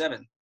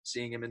 1977.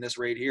 Seeing him in this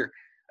raid here,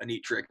 a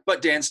neat trick.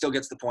 But Dan still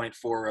gets the point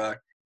for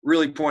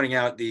really pointing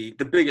out the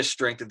biggest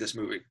strength of this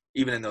movie,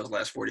 even in those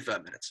last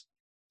 45 minutes.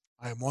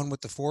 I am one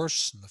with the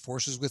Force, and the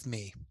Force is with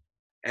me.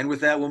 And with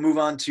that, we'll move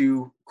on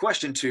to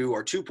question 2,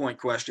 or 2-point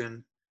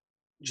question.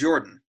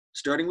 Jordan,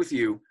 starting with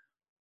you,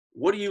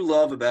 what do you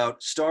love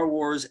about Star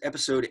Wars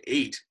Episode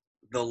 8,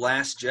 The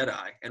Last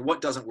Jedi, and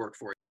what doesn't work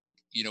for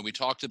you? We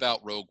talked about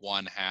Rogue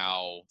One,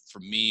 how, for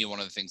me, one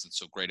of the things that's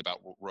so great about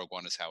Rogue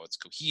One is how it's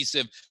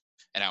cohesive.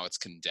 and how it's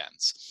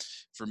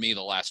condensed. For me,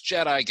 The Last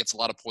Jedi gets a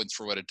lot of points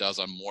for what it does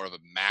on more of a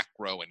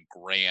macro and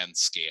grand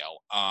scale.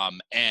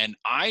 And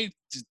I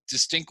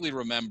distinctly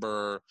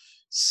remember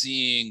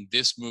seeing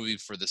this movie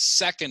for the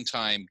second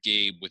time,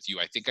 Gabe, with you.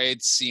 I think I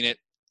had seen it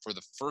for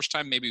the first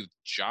time, maybe with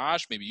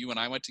Josh. Maybe you and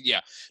I went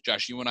to,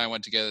 Josh, you and I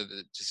went together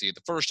to see it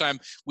the first time.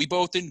 We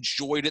both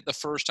enjoyed it the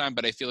first time,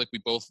 but I feel like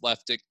we both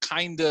left it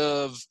kind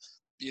of,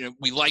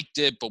 we liked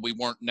it, but we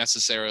weren't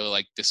necessarily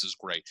like, this is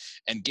great.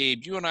 And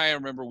Gabe, you and I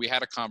remember we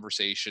had a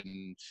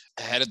conversation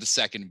ahead of the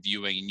second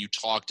viewing, and you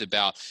talked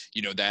about,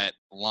 that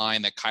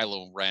line that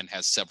Kylo Ren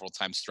has several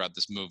times throughout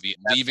this movie,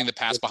 leaving the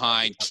past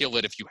behind, kill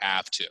it if you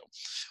have to.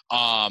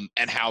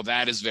 And how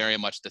that is very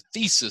much the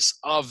thesis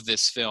of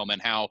this film,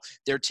 and how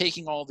they're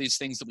taking all these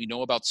things that we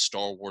know about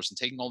Star Wars, and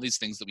taking all these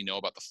things that we know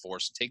about the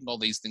Force, and taking all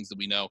these things that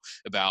we know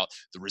about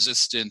the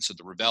Resistance or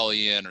the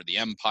Rebellion or the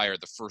Empire,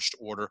 the First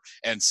Order,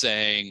 and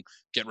saying,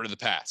 get rid of the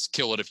past,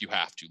 kill it if you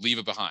have to, leave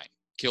it behind,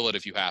 kill it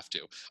if you have to.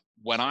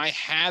 When I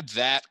had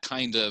that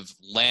kind of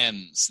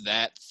lens,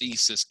 that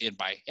thesis in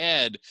my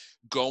head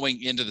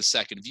going into the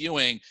second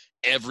viewing,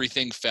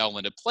 everything fell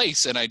into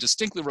place. And I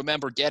distinctly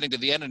remember getting to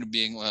the end and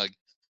being like,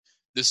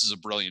 this is a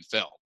brilliant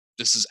film.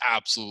 This is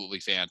absolutely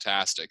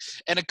fantastic.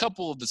 And a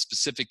couple of the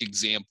specific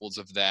examples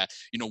of that,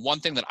 one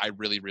thing that I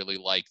really, really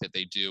like that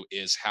they do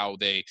is how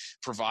they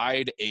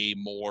provide a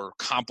more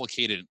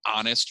complicated and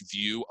honest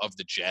view of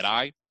the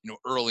Jedi.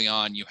 Early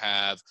on, you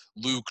have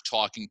Luke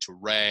talking to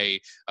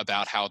Rey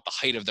about how at the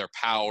height of their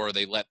power,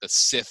 they let the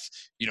Sith,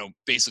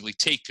 basically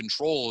take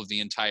control of the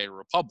entire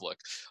Republic.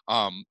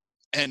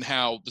 And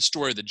how the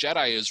story of the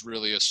Jedi is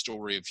really a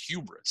story of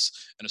hubris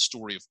and a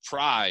story of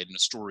pride and a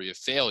story of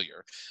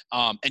failure.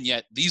 And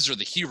yet these are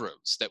the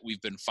heroes that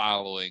we've been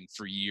following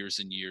for years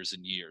and years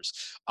and years.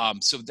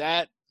 So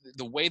that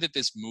the way that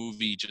this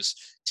movie just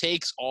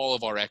takes all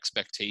of our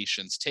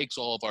expectations, takes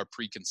all of our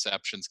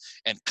preconceptions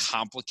and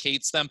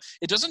complicates them.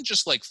 It doesn't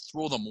just like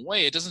throw them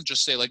away. It doesn't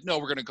just say like, no,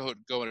 we're going to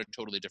go in a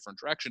totally different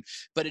direction,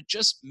 but it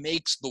just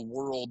makes the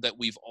world that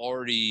we've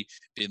already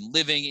been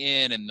living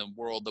in and the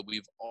world that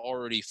we've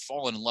already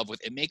fallen in love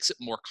with, it makes it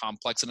more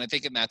complex. And I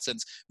think in that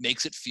sense,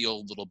 makes it feel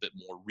a little bit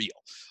more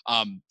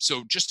real.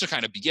 So just to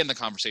kind of begin the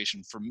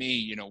conversation, for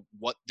me,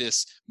 what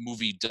this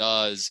movie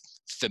does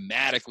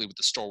thematically with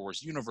the Star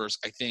Wars universe,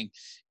 I think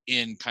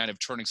in kind of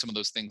turning some of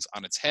those things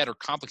on its head or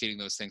complicating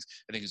those things,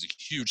 I think is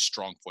a huge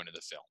strong point of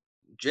the film.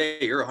 Jay,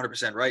 you're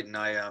 100% right. And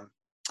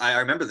I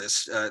remember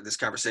this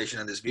conversation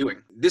and this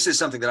viewing. This is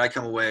something that I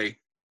come away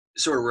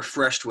sort of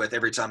refreshed with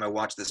every time I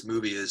watch this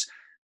movie is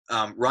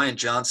Rian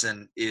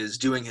Johnson is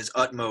doing his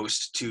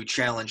utmost to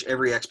challenge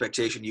every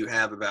expectation you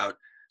have about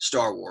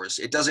Star Wars.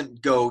 It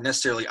doesn't go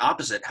necessarily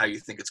opposite how you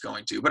think it's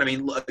going to. But I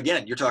mean,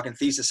 again, you're talking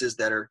theses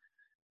that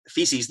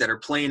are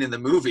plain in the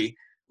movie.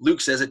 Luke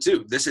says it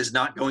too. This is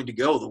not going to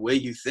go the way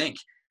you think.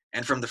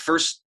 And from the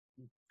first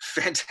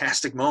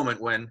fantastic moment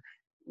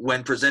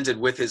when presented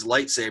with his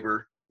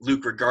lightsaber,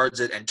 Luke regards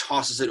it and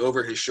tosses it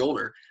over his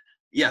shoulder.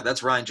 Yeah, that's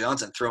Rian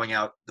Johnson throwing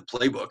out the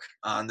playbook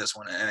on this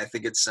one. And I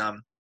think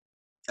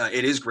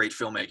it is great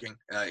filmmaking.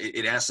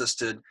 It asks us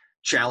to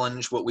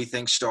challenge what we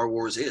think Star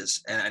Wars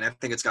is. And I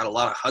think it's got a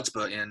lot of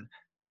chutzpah in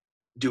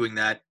doing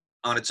that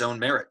on its own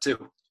merit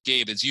too.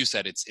 Gabe, as you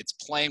said, it's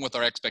playing with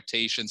our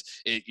expectations.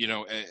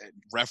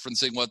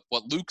 Referencing what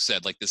Luke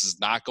said, like this is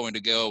not going to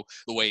go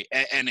the way.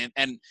 And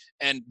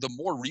the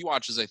more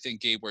rewatches, I think,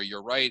 Gabe, where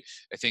you're right,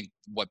 I think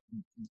what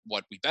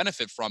we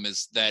benefit from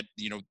is that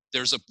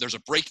there's a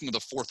breaking of the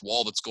fourth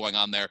wall that's going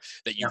on there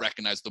that you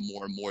recognize the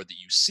more and more that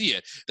you see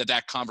it.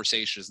 That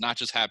conversation is not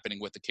just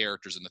happening with the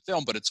characters in the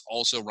film, but it's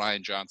also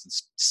Rian Johnson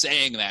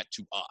saying that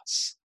to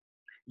us.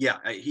 Yeah,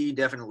 he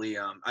definitely.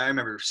 I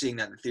remember seeing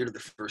that in the theater the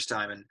first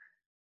time, and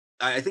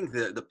I think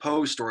the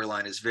Poe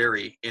storyline is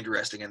very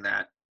interesting in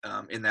that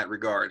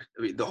regard.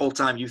 I mean, the whole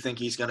time you think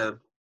he's going to,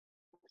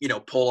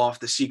 pull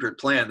off the secret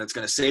plan that's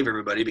going to save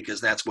everybody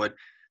because that's what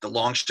the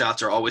long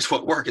shots are always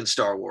what work in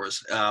Star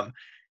Wars.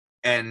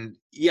 And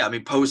yeah, I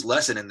mean, Poe's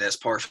lesson in this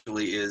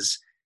partially is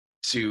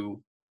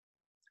to,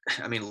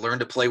 learn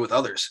to play with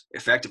others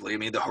effectively. I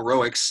mean, the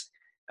heroics.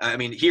 I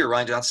mean, here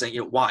Rian Johnson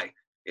saying, why?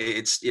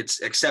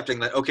 It's accepting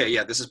that, okay,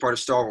 yeah, this is part of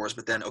Star Wars,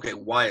 but then, okay,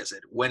 why is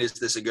it? When is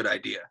this a good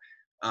idea?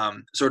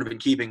 Sort of in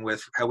keeping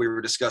with how we were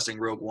discussing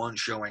Rogue One,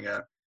 showing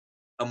a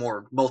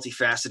more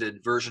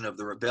multifaceted version of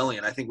the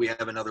rebellion. I think we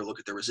have another look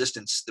at the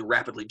resistance, the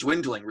rapidly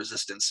dwindling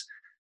resistance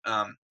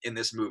in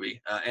this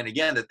movie. And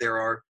again, that there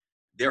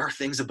are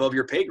things above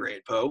your pay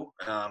grade, Poe.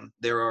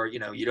 There are,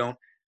 you don't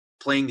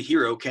playing the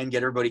hero can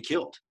get everybody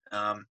killed.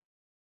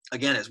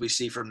 Again, as we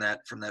see from that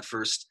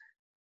first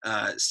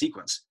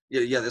sequence.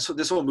 Yeah,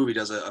 this whole movie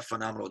does a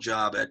phenomenal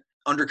job at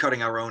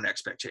undercutting our own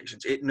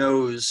expectations. It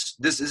knows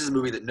this is a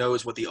movie that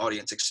knows what the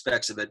audience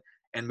expects of it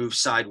and moves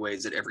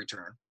sideways at every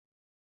turn.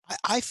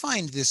 I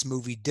find this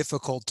movie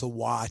difficult to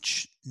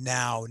watch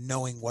now,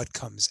 knowing what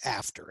comes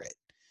after it,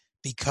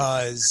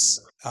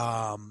 because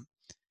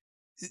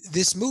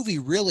this movie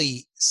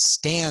really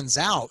stands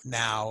out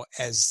now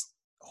as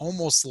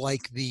almost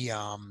like the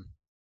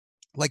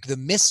like the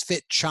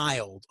misfit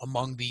child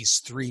among these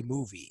three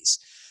movies,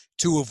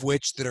 two of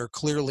which that are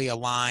clearly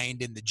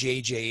aligned in the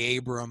J.J.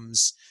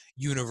 Abrams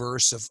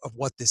universe of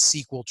what the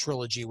sequel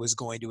trilogy was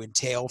going to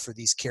entail for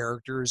these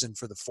characters and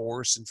for the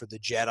Force and for the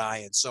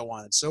Jedi and so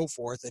on and so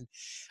forth. And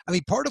I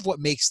mean, part of what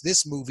makes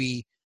this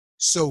movie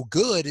so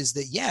good is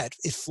that, yeah,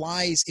 it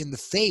flies in the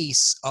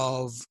face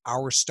of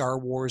our Star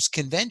Wars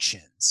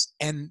conventions.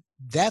 And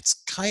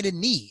that's kind of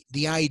neat.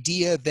 The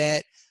idea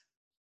that,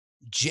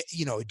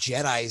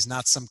 Jedi is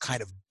not some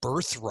kind of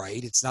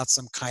birthright. It's not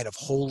some kind of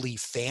holy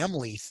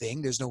family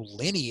thing. There's no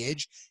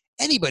lineage.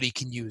 Anybody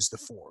can use the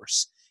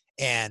Force.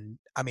 And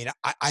I mean,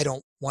 I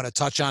don't want to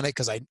touch on it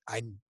because I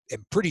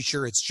am pretty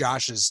sure it's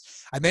Josh's.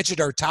 I mentioned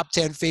our top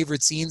 10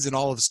 favorite scenes in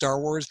all of Star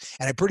Wars,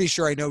 and I'm pretty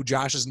sure I know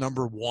Josh's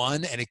number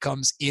one, and it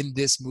comes in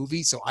this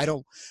movie. So I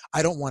don't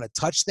want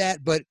to touch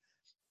that. But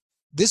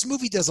this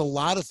movie does a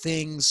lot of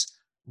things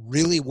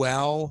really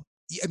well.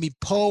 I mean,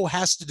 Poe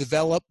has to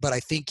develop, but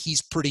I think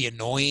he's pretty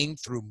annoying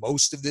through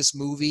most of this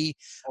movie.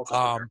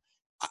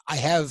 I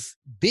have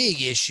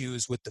big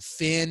issues with the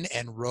Finn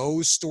and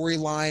Rose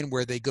storyline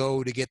where they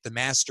go to get the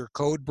Master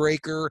Code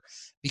Breaker,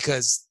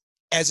 because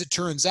as it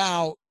turns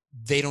out,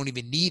 they don't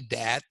even need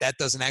that. That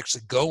doesn't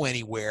actually go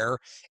anywhere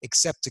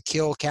except to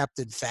kill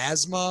Captain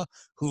Phasma,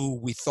 who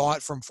we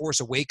thought from Force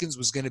Awakens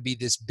was going to be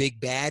this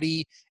big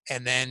baddie,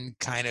 and then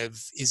kind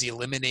of is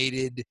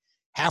eliminated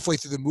halfway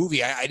through the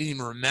movie. I didn't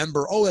even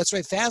remember. Oh, that's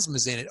right,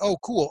 Phasma's in it. Oh,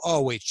 cool.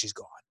 Oh, wait, she's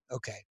gone.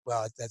 Okay,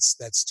 well,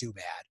 that's too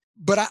bad.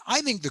 But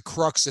I think the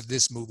crux of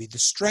this movie, the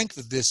strength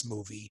of this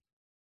movie,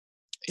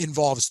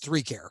 involves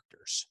three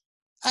characters.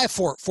 I have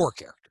four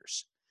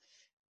characters.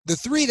 The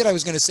three that I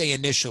was going to say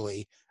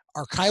initially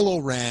are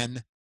Kylo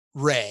Ren,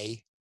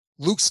 Rey,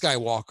 Luke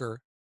Skywalker,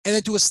 and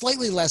then to a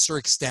slightly lesser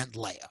extent,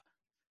 Leia.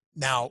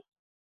 Now,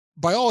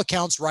 by all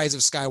accounts, Rise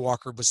of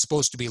Skywalker was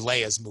supposed to be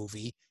Leia's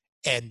movie,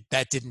 and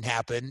that didn't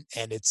happen,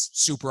 and it's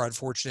super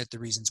unfortunate the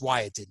reasons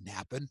why it didn't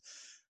happen.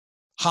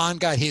 Han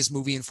got his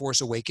movie in Force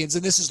Awakens,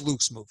 and this is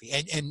Luke's movie.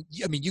 And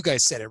I mean, you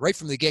guys said it right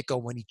from the get-go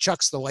when he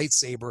chucks the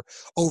lightsaber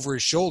over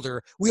his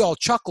shoulder. We all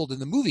chuckled in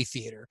the movie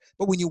theater.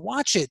 But when you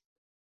watch it,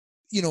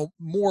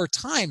 more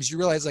times, you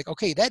realize, like,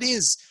 okay, that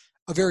is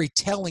a very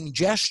telling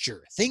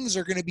gesture. Things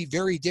are going to be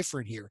very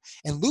different here.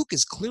 And Luke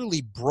is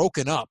clearly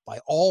broken up by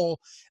all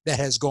that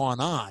has gone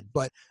on.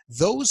 But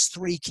those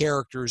three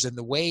characters and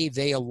the way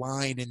they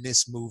align in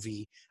this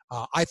movie,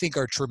 I think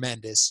are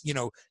tremendous.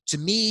 To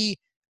me,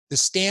 the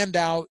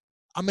standout,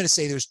 I'm going to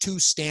say there's two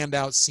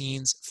standout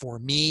scenes for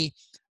me.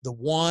 The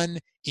one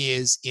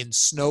is in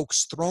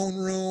Snoke's throne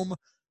room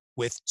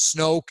with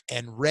Snoke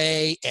and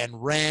Rey and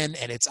Ren,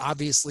 and it's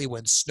obviously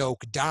when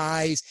Snoke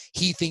dies,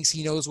 he thinks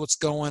he knows what's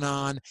going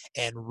on,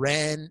 and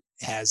Ren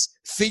has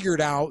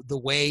figured out the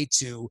way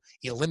to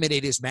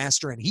eliminate his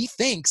master, and he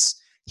thinks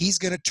he's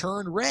going to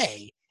turn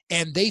Rey,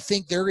 and they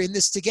think they're in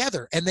this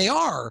together, and they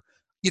are,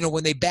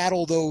 when they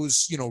battle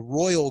those,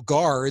 royal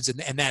guards, and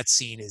that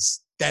scene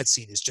is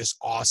just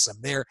awesome.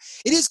 It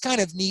is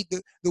kind of neat.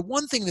 The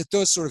one thing that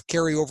does sort of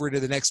carry over to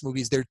the next movie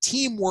is their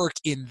teamwork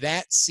in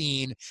that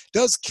scene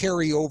does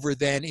carry over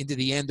then into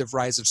the end of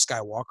Rise of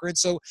Skywalker. And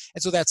so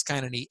that's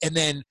kind of neat. And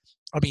then,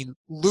 I mean,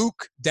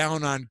 Luke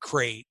down on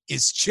Crate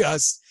is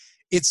just,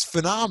 it's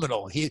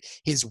phenomenal.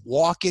 His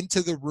walk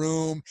into the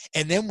room,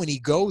 and then when he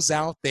goes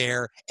out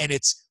there and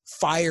it's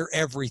fire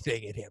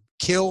everything at him,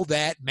 kill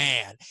that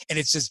man. And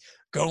it's just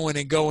going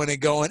and going and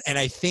going. And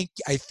I think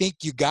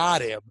you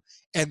got him.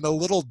 And the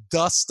little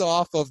dust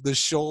off of the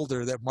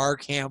shoulder that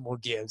Mark Hamill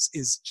gives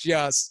is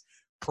just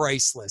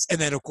priceless. And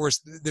then, of course,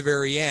 the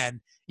very end,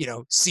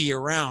 see you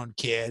around,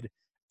 kid.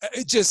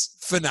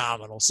 Just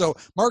phenomenal. So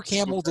Mark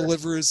Hamill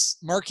delivers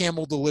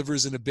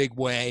in a big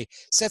way,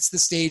 sets the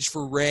stage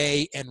for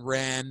Rey and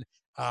Ren.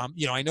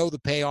 I know the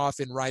payoff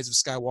in Rise of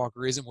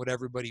Skywalker isn't what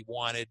everybody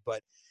wanted,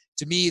 but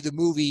to me, the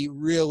movie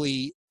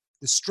really,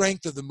 the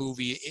strength of the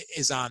movie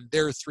is on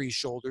their three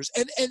shoulders,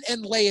 and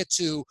Leia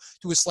too,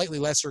 to a slightly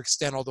lesser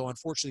extent, although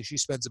unfortunately she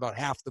spends about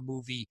half the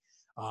movie,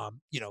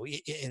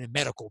 in a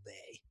medical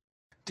bay.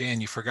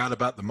 Dan, you forgot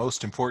about the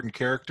most important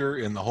character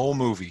in the whole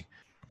movie,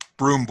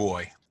 Broom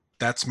Boy.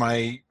 That's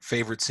my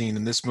favorite scene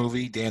in this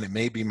movie. Dan, it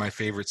may be my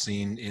favorite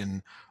scene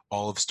in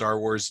all of Star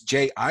Wars.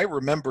 Jay, I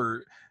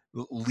remember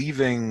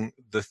leaving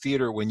the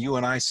theater when you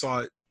and I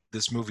saw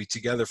this movie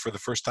together for the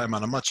first time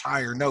on a much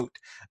higher note,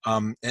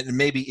 and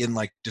maybe in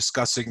like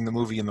discussing the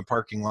movie in the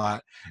parking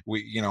lot,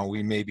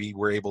 we maybe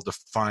were able to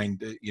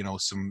find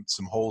some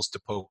holes to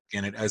poke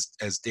in it.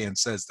 As Dan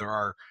says,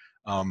 there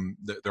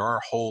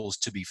are holes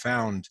to be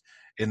found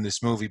in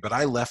this movie, but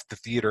I left the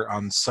theater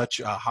on such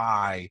a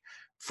high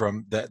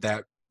from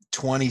that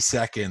 20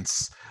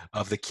 seconds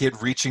of the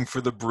kid reaching for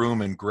the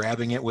broom and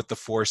grabbing it with the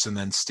Force, and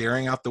then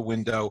staring out the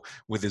window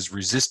with his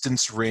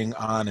resistance ring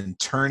on and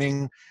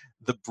turning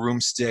the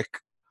broomstick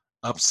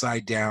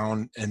upside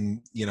down and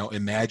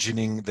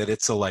imagining that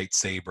it's a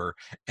lightsaber.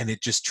 And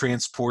it just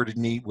transported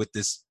me with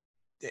this,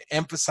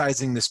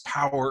 emphasizing this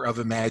power of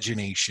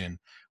imagination,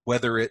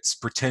 whether it's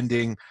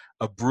pretending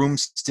a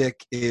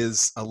broomstick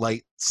is a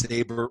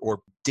lightsaber or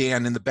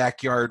Dan in the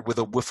backyard with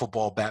a wiffle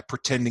ball bat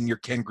pretending you're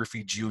Ken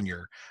Griffey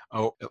Jr.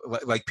 Oh,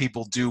 like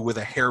people do with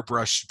a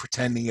hairbrush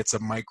pretending it's a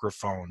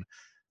microphone.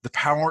 The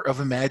power of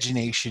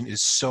imagination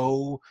is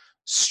so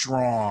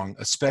strong,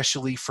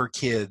 especially for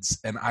kids,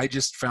 and I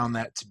just found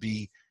that to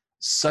be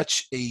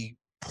such a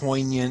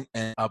poignant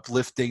and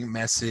uplifting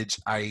message.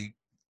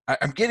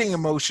 I'm getting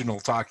emotional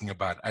talking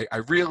about it. I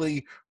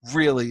really,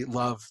 really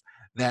love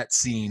that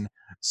scene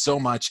so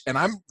much, and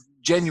I'm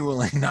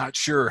genuinely not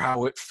sure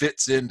how it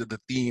fits into the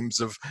themes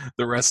of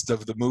the rest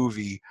of the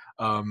movie.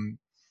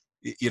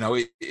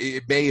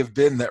 It may have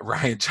been that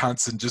Rian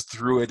Johnson just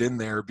threw it in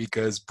there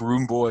because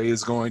Broom Boy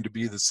is going to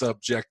be the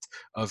subject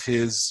of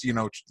his,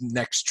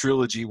 next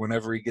trilogy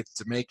whenever he gets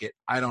to make it.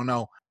 I don't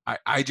know.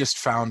 I just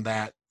found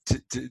that,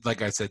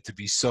 like I said, to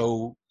be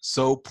so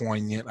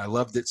poignant. I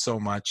loved it so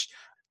much.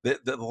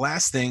 The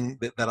last thing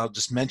that I'll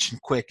just mention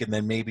quick, and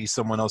then maybe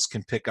someone else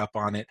can pick up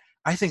on it.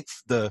 I think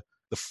the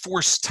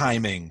force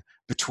timing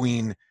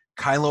between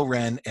Kylo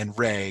Ren and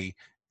Rey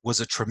was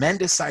a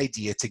tremendous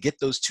idea to get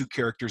those two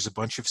characters a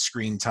bunch of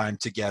screen time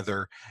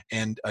together,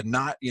 and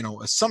not,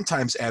 a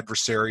sometimes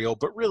adversarial,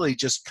 but really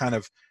just kind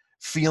of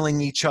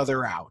feeling each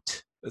other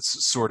out.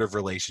 It's sort of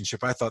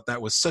relationship. I thought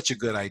that was such a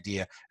good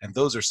idea, and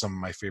those are some of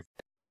my favorite.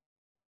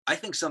 I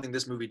think something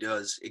this movie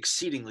does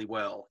exceedingly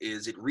well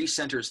is it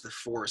recenters the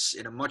Force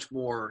in a much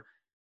more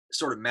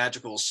sort of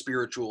magical,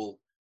 spiritual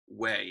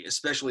way,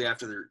 especially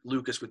after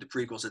Lucas with the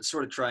prequels had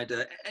sort of tried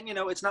to, and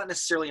it's not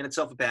necessarily in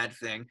itself a bad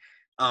thing,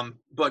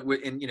 but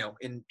in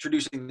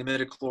introducing the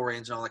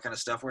midichlorians and all that kind of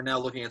stuff, we're now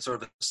looking at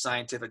sort of a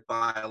scientific,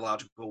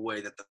 biological way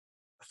that the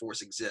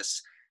Force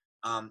exists.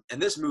 And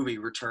this movie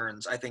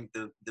returns, I think,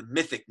 the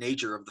mythic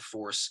nature of the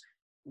Force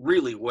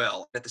really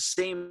well. At the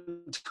same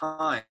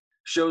time,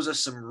 shows us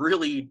some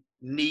really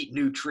neat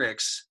new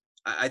tricks.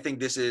 I think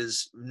this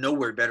is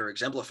nowhere better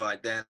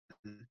exemplified than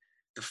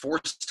the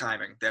Force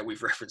timing that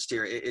we've referenced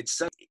here. It's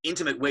such an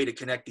intimate way to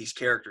connect these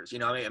characters.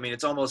 I mean,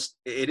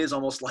 it is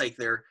almost like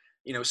they're,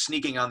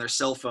 sneaking on their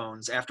cell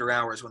phones after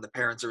hours when the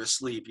parents are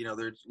asleep.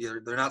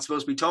 They're not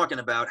supposed to be talking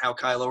about how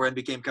Kylo Ren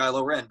became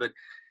Kylo Ren, but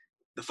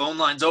the phone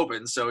line's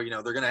open, so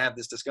they're going to have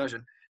this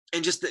discussion.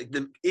 And just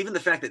even the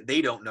fact that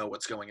they don't know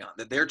what's going on,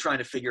 that they're trying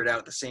to figure it out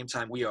at the same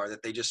time we are,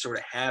 that they just sort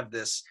of have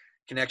this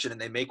connection and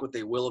they make what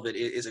they will of it,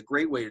 is a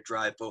great way to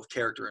drive both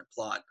character and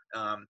plot.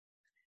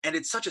 And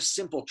it's such a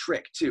simple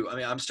trick too. I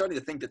mean, I'm starting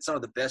to think that some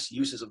of the best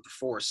uses of the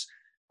Force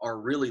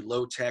are really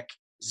low tech,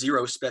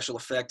 zero special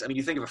effect. I mean,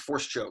 you think of a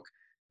Force choke.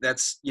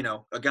 That's,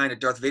 a guy in a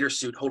Darth Vader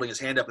suit holding his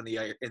hand up in the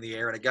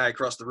air and a guy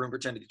across the room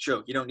pretending to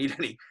choke. You don't need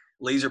any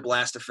laser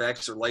blast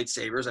effects or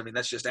lightsabers. I mean,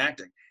 that's just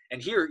acting.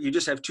 And here you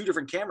just have two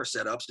different camera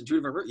setups and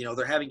two different,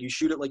 they're having you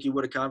shoot it like you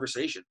would a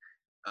conversation.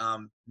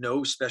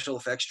 No special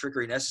effects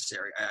trickery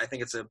necessary. I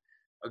think it's a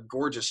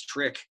gorgeous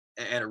trick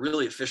and a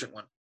really efficient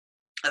one.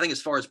 I think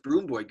as far as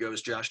Broom Boy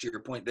goes, Josh, to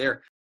your point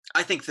there,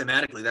 I think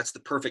thematically that's the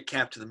perfect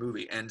cap to the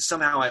movie. And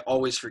somehow I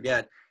always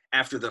forget,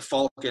 after the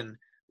Falcon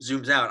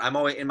zooms out, I'm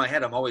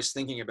always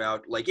thinking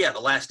about, like, the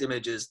last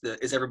image is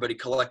everybody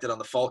collected on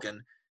the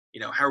Falcon.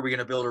 How are we going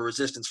to build a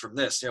resistance from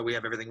this? We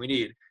have everything we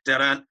need.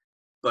 Da-da.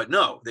 But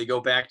no, they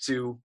go back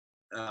to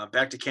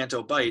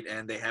Canto Bight,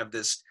 and they have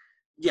this,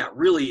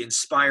 really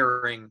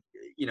inspiring,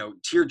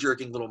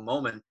 tear-jerking little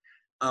moment.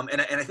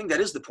 And I think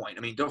that is the point.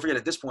 I mean, don't forget,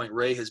 at this point,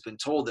 Rey has been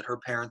told that her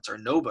parents are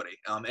nobody.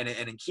 And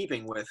in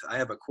keeping with, I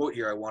have a quote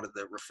here I wanted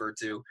to refer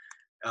to,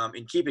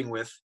 in keeping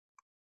with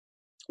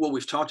what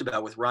we've talked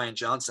about with Rian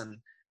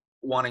Johnson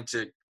wanting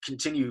to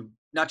continue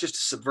not just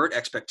to subvert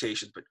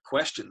expectations, but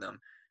question them.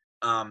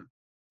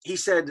 He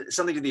said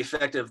something to the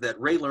effect of that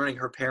Rey learning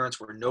her parents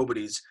were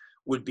nobodies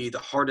would be the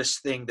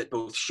hardest thing that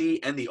both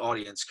she and the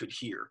audience could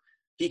hear.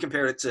 He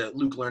compared it to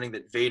Luke learning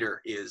that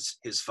Vader is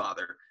his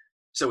father.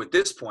 So at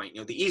this point,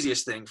 the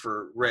easiest thing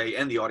for Rey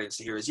and the audience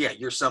to hear is,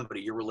 you're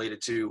somebody, you're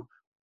related to,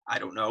 I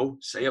don't know,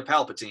 say a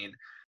Palpatine.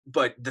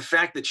 But the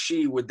fact that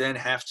she would then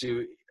have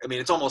to, I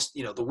mean, it's almost,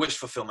 the wish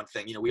fulfillment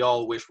thing. We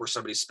all wish we're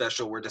somebody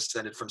special, we're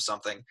descended from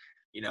something,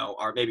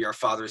 maybe our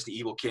father is the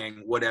evil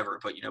king, whatever,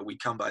 but, we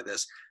come by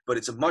this. But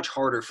it's much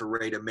harder for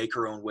Rey to make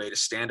her own way, to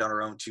stand on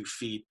her own 2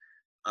 feet,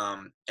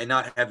 and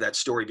not have that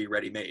story be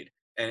ready-made.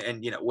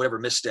 And whatever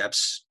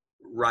missteps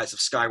Rise of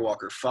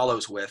Skywalker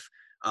follows with,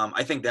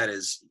 I think that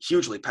is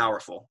hugely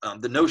powerful.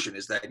 The notion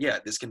is that,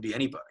 this can be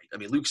anybody. I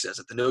mean, Luke says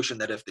it, the notion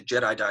that if the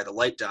Jedi die, the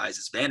light dies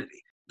is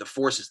vanity. The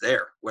Force is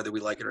there, whether we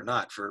like it or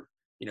not, for,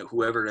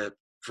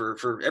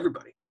 for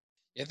everybody.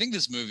 I think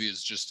this movie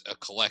is just a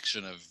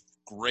collection of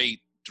great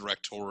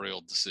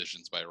directorial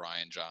decisions by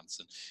Rian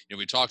Johnson.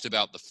 We talked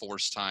about the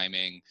Force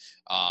timing,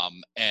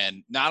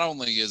 and not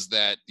only is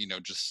that,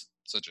 just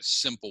such a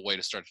simple way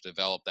to start to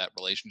develop that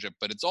relationship,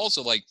 but it's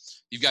also like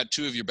you've got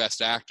two of your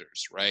best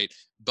actors, right?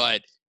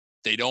 But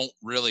they don't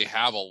really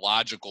have a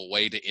logical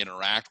way to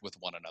interact with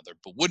one another.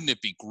 But wouldn't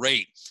it be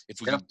great if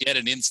we could get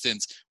an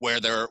instance where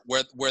they're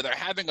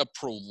having a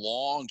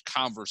prolonged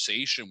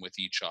conversation with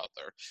each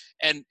other?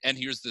 And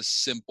here's this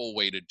simple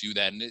way to do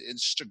that. And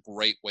it's just a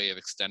great way of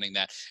extending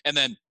that. And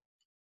then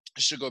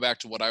just to go back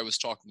to what I was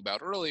talking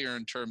about earlier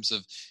in terms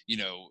of,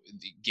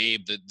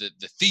 Gabe,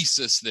 the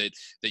thesis that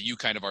you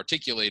kind of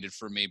articulated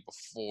for me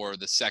before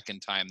the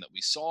second time that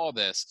we saw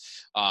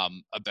this,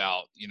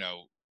 about,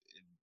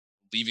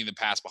 leaving the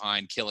past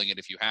behind, killing it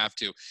if you have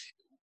to.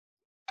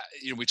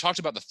 We talked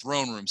about the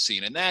throne room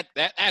scene, and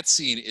that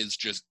scene is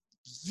just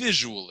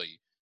visually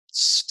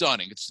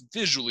stunning. It's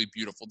visually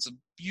beautiful. It's a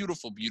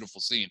beautiful,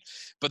 beautiful scene.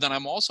 But then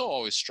I'm also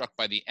always struck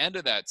by the end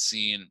of that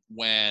scene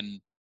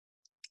when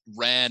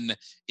Ren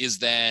is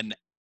then,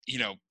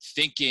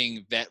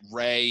 thinking that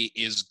Rey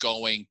is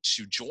going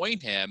to join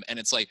him. And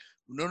it's like,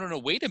 no,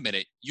 wait a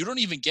minute. You don't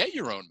even get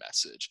your own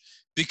message,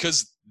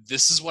 because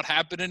this is what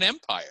happened in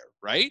Empire,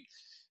 right?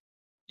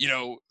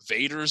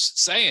 Vader's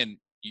saying,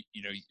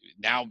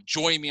 now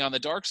join me on the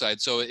dark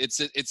side. So it's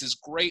this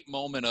great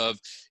moment of,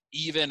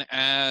 even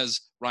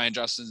as Rian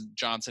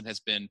Johnson has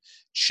been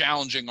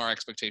challenging our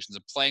expectations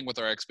and playing with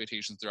our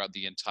expectations throughout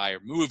the entire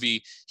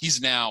movie,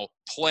 he's now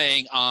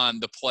playing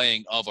on the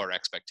playing of our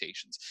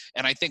expectations.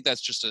 And I think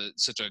that's just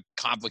such a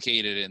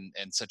complicated and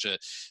such a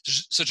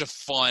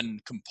fun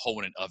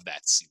component of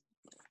that scene.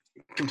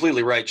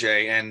 Completely right,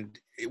 Jay. And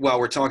while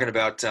we're talking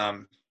about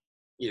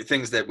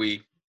things that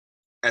we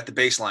at the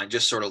baseline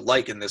just sort of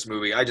like in this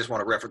movie, I just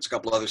want to reference a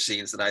couple other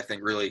scenes that I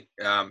think really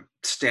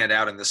stand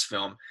out in this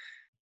film.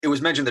 It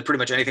was mentioned that pretty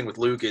much anything with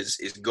Luke is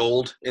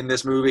gold in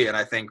this movie, and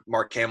I think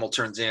Mark Hamill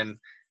turns in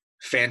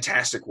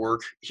fantastic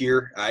work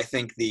here. I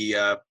think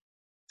a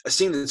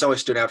scene that's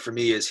always stood out for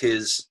me is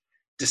his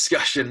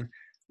discussion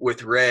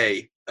with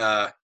Rey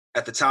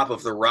at the top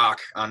of the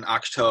rock on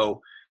Ahch-To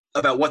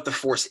about what the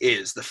Force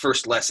is, the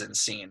first lesson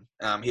scene.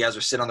 He has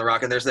her sit on the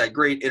rock, and there's that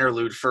great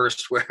interlude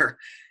first where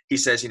he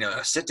says,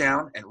 sit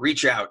down and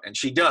reach out, and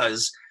she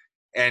does.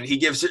 And he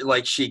gives it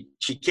like she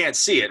can't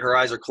see it. Her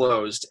eyes are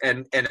closed.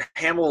 And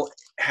Hamill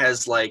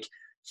has like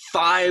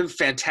 5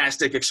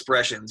 fantastic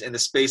expressions in the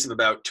space of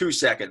about 2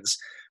 seconds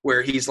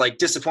where he's like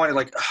disappointed,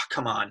 like, oh,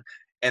 come on.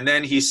 And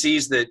then he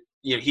sees that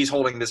he's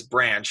holding this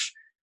branch,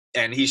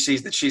 and he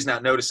sees that she's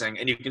not noticing.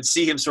 And you can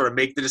see him sort of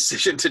make the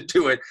decision to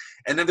do it.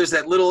 And then there's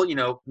that little,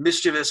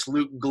 mischievous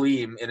Luke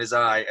gleam in his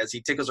eye as he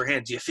tickles her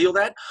hand. Do you feel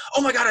that?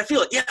 Oh, my God, I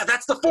feel it. Yeah,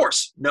 that's the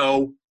Force.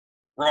 No,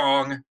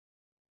 wrong.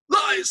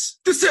 Lies,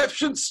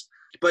 deceptions.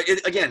 But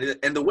again,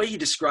 and the way he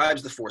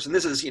describes the Force, and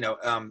this is,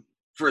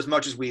 for as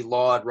much as we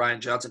laud Rian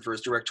Johnson for his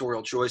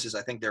directorial choices,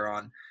 I think they're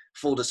on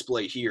full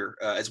display here,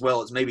 as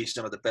well as maybe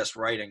some of the best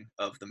writing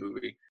of the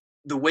movie.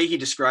 The way he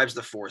describes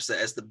the Force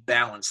as the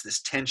balance,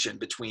 this tension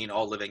between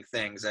all living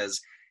things,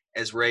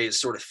 as Rey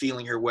is sort of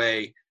feeling her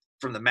way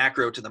from the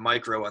macro to the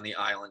micro on the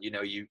island.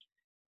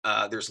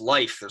 There's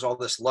life, there's all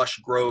this lush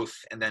growth,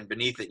 and then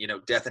beneath it,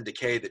 death and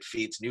decay that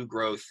feeds new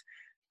growth.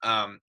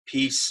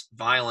 Peace,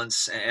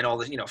 violence, and all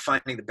the,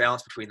 finding the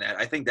balance between that.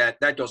 I think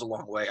that goes a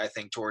long way, I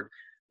think, toward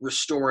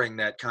restoring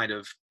that kind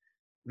of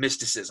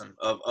mysticism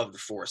of the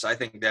Force. I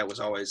think that was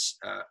always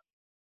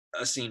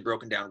a scene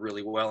broken down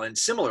really well. And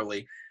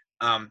similarly,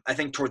 I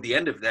think toward the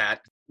end of that,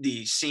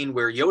 the scene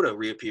where Yoda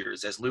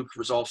reappears as Luke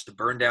resolves to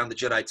burn down the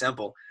Jedi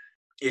Temple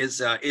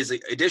is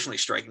additionally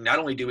striking. Not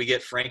only do we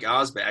get Frank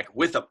Oz back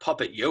with a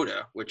puppet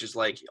Yoda, which is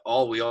like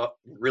all we all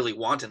really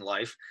want in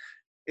life,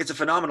 it's a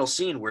phenomenal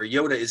scene where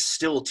Yoda is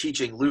still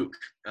teaching Luke,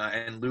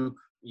 and Luke,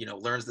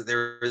 learns that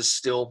there's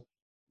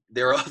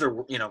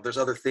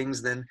other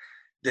things than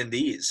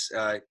these.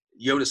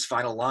 Yoda's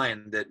final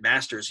line that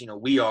Masters,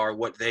 we are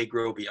what they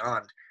grow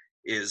beyond,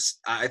 is,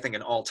 I think,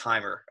 an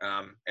all-timer.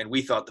 And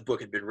we thought the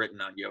book had been written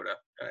on Yoda.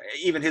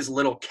 Even his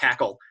little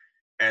cackle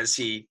as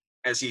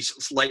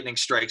lightning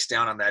strikes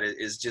down on that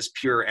is just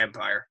pure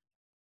Empire.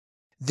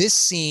 This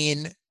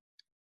scene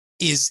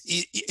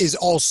is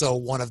also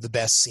one of the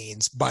best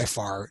scenes by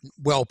far.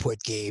 Well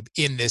put, Gabe,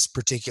 in this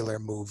particular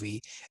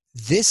movie.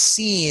 This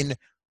scene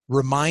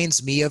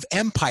reminds me of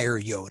Empire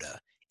Yoda.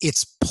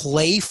 It's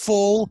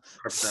playful,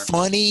 100%.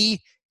 Funny,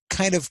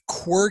 kind of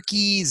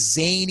quirky,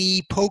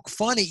 zany, poke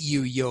fun at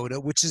you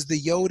Yoda, which is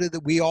the Yoda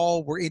that we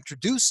all were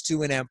introduced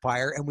to in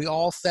Empire and we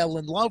all fell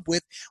in love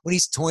with when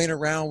he's toying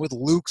around with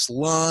Luke's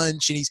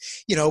lunch and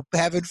he's,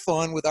 having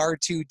fun with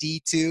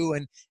R2-D2.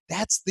 And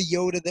that's the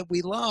Yoda that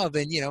we love.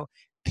 And,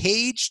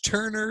 page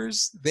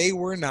turners they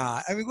were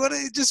not. I mean, what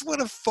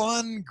a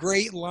fun,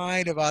 great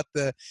line about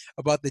the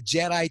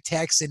Jedi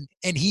text,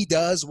 and he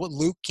does what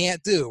Luke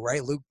can't do,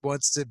 right? Luke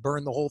wants to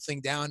burn the whole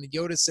thing down, and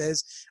Yoda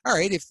says, all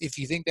right, if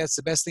you think that's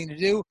the best thing to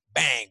do,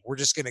 bang, we're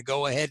just going to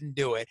go ahead and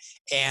do it,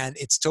 and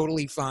it's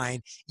totally fine.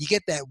 You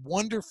get that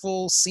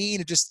wonderful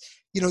scene of just,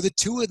 the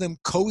two of them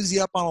cozy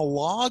up on a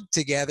log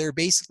together,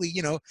 basically,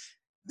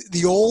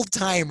 the old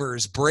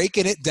timers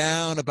breaking it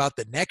down about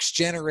the next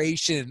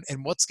generation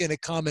and what's going to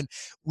come. And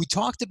we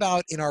talked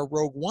about in our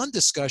Rogue One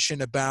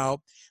discussion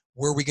about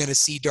where we're going to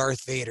see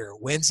Darth Vader.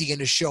 When's he going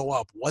to show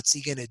up? What's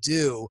he going to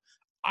do?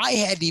 I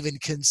hadn't even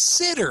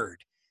considered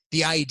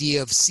the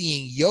idea of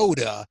seeing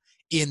Yoda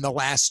in The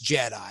Last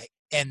Jedi.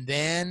 And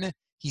then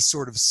he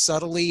sort of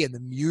subtly, and the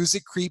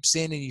music creeps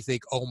in and you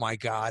think, oh my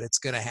God, it's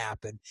going to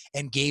happen.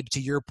 And Gabe,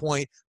 to your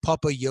point,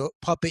 Puppet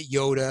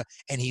Yoda,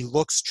 and he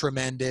looks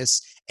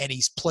tremendous and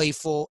he's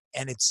playful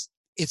and it's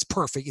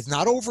perfect. It's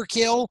not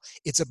overkill.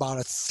 It's about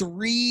a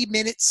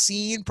 3-minute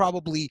scene,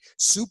 probably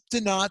soup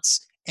to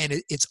nuts,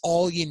 and it's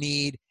all you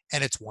need,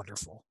 and it's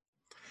wonderful.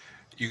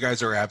 You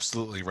guys are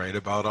absolutely right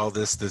about all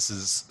this. This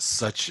is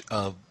such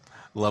a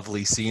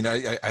lovely scene.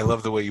 I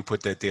love the way you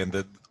put that, Dan.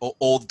 The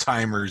old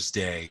timers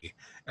day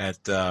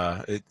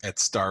at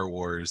Star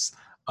Wars.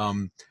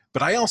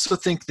 But I also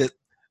think that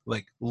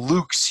like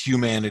Luke's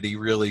humanity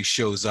really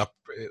shows up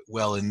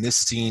well in this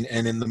scene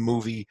and in the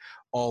movie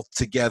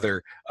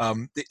altogether.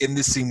 In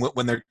this scene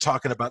when they're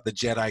talking about the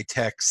Jedi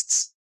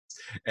texts,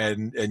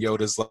 and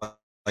Yoda's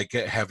like,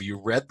 have you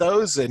read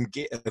those? And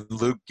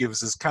Luke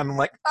gives this kind of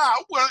like,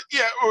 well,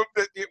 yeah,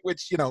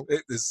 which,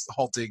 is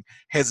halting,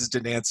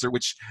 hesitant answer,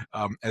 which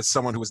as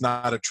someone who is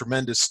not a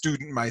tremendous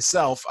student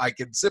myself, I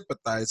can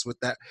sympathize with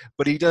that.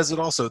 But he does it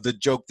also, the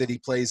joke that he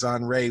plays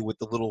on Rey with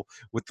the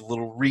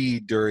little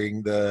read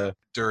during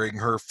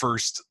her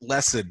first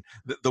lesson,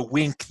 the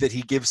wink that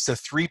he gives to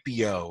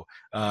 3PO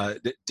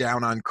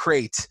down on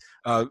Crate,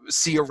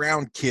 see you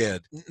around,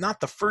 kid.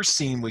 Not the first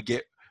scene we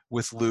get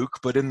with Luke,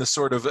 but in the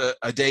sort of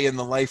a day in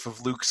the life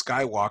of Luke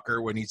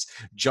Skywalker when he's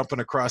jumping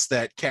across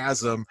that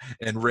chasm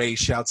and Rey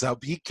shouts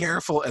out, be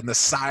careful, and the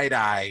side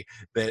eye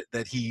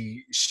that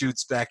he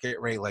shoots back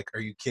at Rey, like,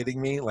 are you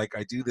kidding me? Like,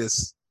 I do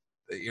this,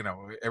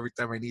 every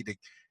time I need to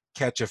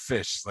catch a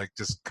fish, like,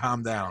 just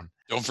calm down.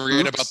 Don't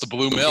forget about the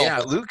blue milk.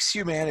 Yeah, Luke's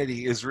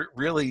humanity is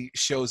really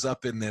shows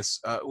up in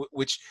this,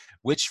 which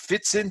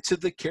fits into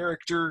the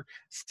character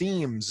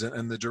themes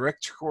and the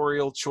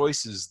directorial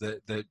choices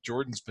that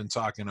Jordan's been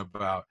talking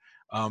about.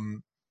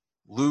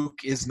 Luke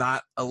is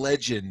not a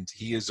legend.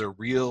 He is a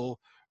real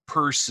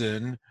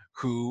person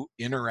who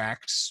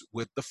interacts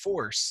with the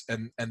Force,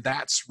 and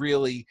that's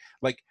really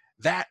like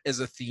that as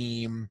a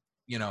theme.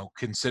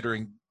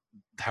 Considering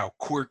how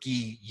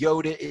quirky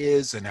Yoda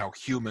is and how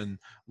human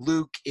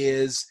Luke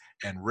is,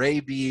 and Rey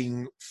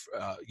being,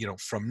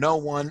 from no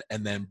one,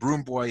 and then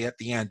Broom Boy at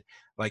the end,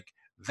 like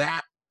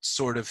that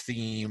sort of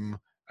theme,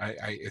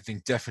 I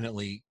think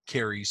definitely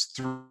carries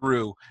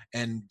through,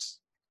 and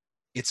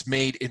it's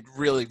made it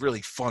really,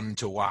 really fun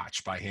to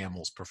watch by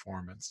Hamill's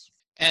performance.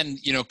 And,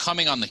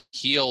 coming on the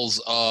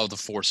heels of The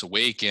Force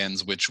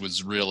Awakens, which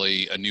was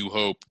really A New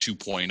Hope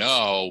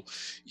 2.0,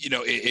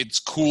 it's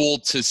cool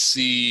to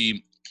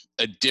see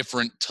a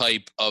different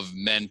type of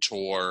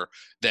mentor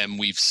than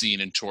we've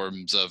seen in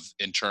terms of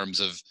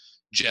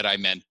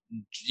Jedi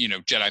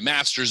Jedi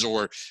Masters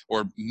or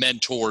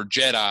mentor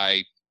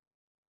Jedi.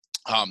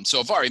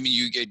 So far, I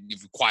mean,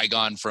 you've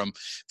Qui-Gon from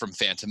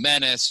Phantom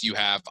Menace. You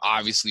have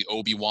obviously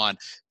Obi-Wan,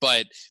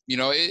 but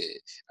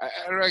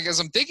I guess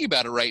I'm thinking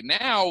about it right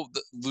now.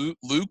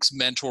 Luke's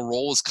mentor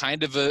role is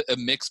kind of a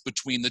mix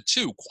between the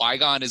two.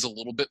 Qui-Gon is a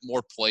little bit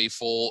more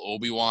playful.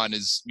 Obi-Wan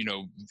is,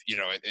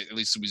 at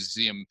least we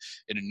see him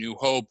in A New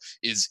Hope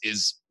is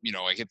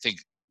I could think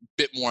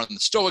bit more on the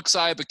stoic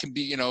side, but can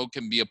be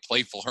a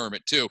playful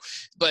hermit too.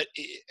 But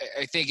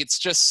I think it's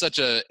just such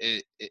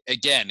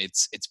again,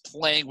 it's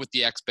playing with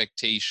the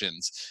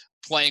expectations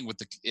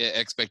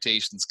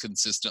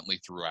consistently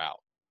throughout.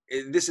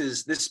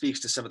 This speaks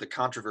to some of the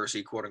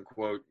controversy, quote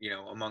unquote,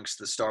 amongst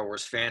the Star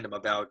Wars fandom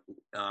about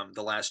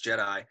The Last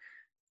Jedi.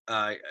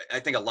 I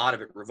think a lot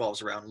of it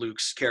revolves around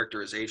Luke's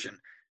characterization.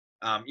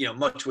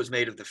 Much was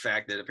made of the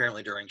fact that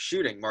apparently during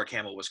shooting, Mark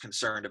Hamill was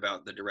concerned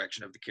about the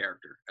direction of the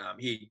character.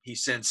 He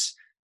since,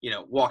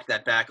 walked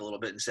that back a little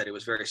bit and said it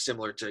was very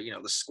similar to,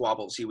 the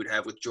squabbles he would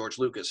have with George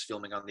Lucas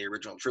filming on the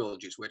original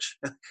trilogies, which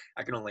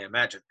I can only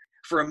imagine.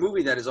 For a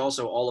movie that is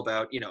also all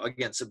about,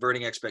 again,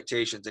 subverting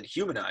expectations and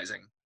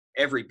humanizing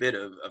every bit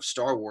of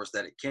Star Wars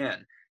that it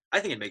can,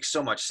 I think it makes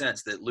so much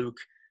sense that Luke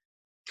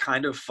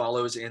kind of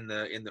follows in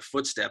the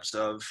footsteps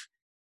of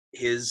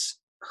his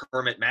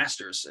hermit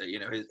masters,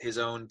 his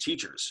own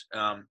teachers.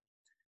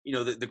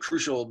 The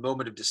crucial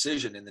moment of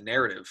decision in the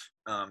narrative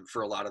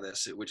for a lot of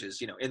this, which is,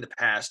 in the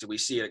past, we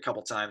see it a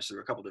couple times through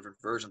a couple different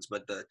versions,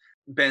 but the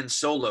Ben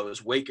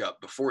Solo's wake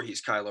up before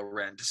he's Kylo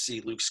Ren to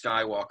see Luke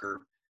Skywalker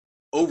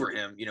over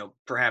him,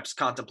 perhaps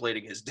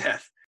contemplating his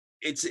death.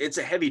 It's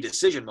a heavy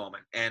decision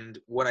moment. And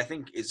what I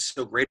think is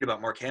so great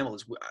about Mark Hamill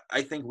is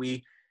I think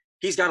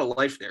he's got a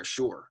life there,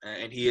 sure,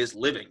 and he is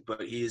living,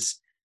 but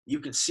you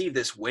can see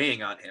this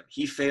weighing on him.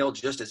 He failed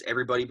just as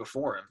everybody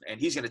before him, and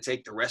he's going to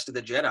take the rest of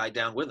the Jedi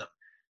down with him.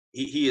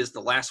 He is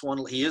the last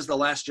one. He is the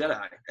last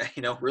Jedi,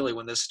 really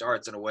when this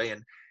starts in a way.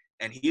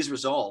 And he's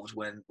resolved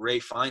when Rey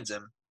finds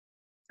him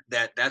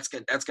that's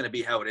going to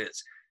be how it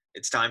is.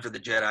 It's time for the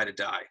Jedi to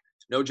die.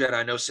 No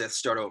Jedi, no Sith,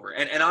 start over.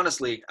 And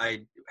honestly,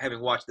 having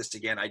watched this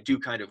again, I do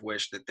kind of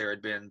wish that there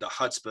had been the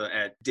chutzpah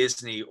at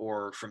Disney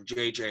or from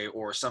JJ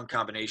or some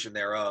combination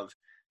thereof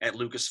at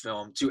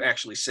Lucasfilm to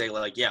actually say,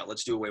 like, yeah,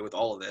 let's do away with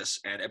all of this,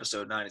 and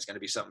episode 9 is going to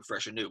be something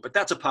fresh and new. But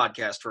that's a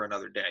podcast for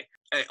another day.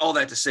 All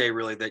that to say,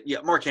 really, that, yeah,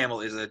 Mark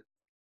Hamill is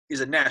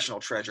a national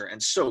treasure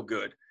and so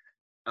good.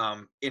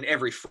 in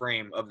every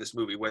frame of this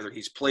movie, whether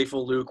he's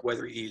playful Luke,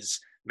 whether he's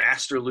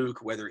Master Luke,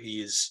 whether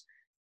he's,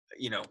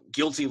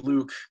 guilty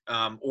Luke,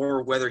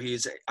 or whether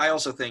he's, I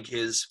also think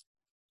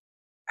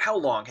how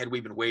long had we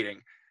been waiting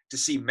to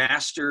see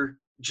Master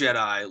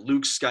Jedi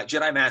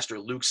Jedi Master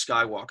Luke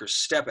Skywalker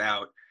step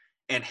out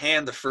and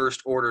hand the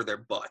First Order their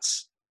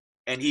butts?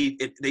 And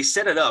they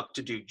set it up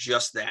to do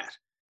just that.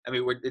 I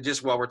mean,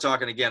 while we're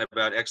talking again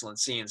about excellent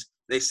scenes,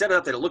 they set it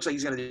up that it looks like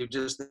he's going to do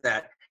just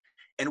that.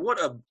 And what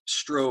a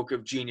stroke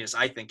of genius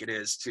I think it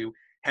is to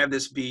have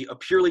this be a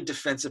purely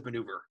defensive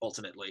maneuver,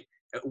 ultimately.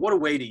 What a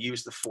way to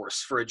use the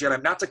Force for a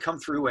Jedi, not to come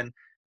through and,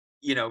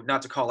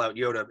 not to call out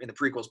Yoda in the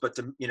prequels, but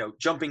to,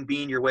 jumping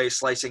bean your way,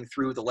 slicing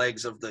through the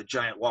legs of the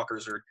giant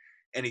walkers or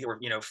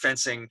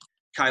fencing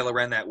Kylo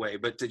Ren that way,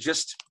 but to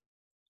just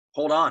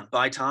hold on,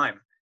 buy time,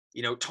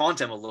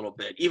 taunt him a little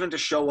bit, even to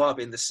show up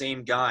in the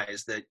same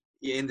guise that,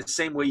 in the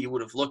same way you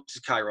would have looked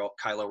to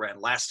Kylo Ren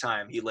last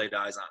time he laid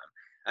eyes on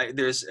him.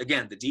 There's,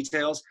 again, the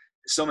details,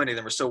 so many of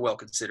them are so well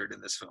considered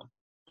in this film.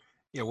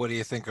 Yeah, what do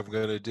you think I'm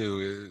going to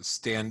do?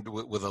 Stand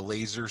with a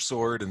laser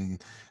sword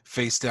and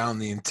face down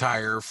the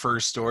entire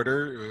First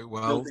Order?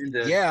 Well,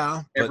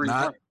 yeah,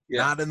 but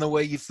not in the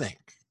way you think.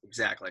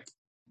 Exactly.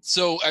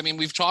 So, I mean,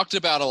 we've talked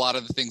about a lot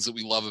of the things that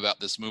we love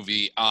about this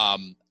movie.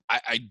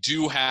 I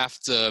do have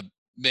to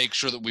make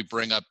sure that we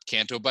bring up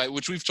Canto Bight,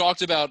 which we've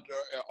talked about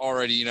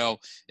already,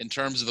 in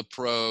terms of the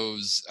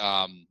pros.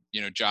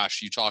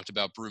 Josh, you talked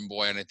about Broom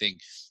Boy, and I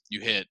think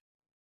you hit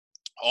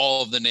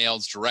all of the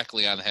nails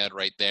directly on the head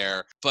right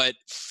there. But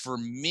for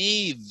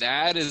me,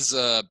 that's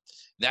a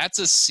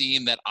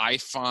scene that I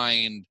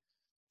find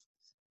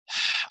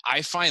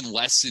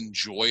less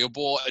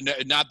enjoyable.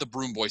 Not the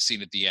Broom Boy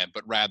scene at the end,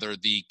 but rather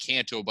the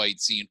Canto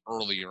Bight scene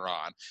earlier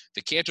on.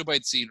 The Canto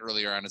Bight scene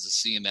earlier on is a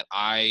scene that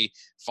I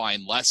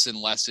find less and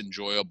less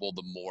enjoyable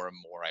the more and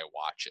more I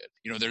watch it.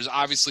 There's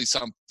obviously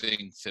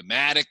something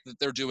thematic that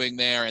they're doing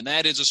there, and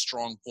that is a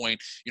strong point.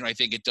 I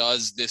think it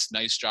does this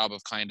nice job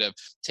of kind of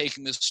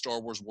taking this Star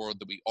Wars world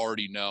that we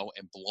already know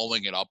and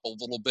blowing it up a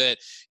little bit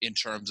in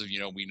terms of,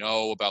 we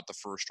know about the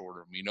First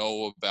Order, we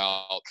know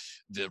about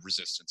the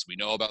Resistance, we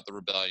know about the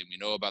Rebellion, we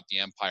know about the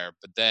Empire,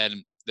 but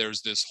then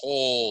there's this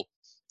whole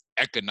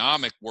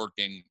economic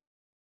working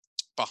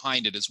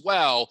behind it as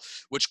well,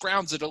 which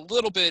grounds it a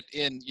little bit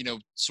in,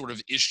 sort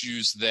of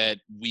issues that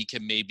we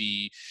can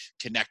maybe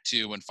connect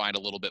to and find a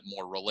little bit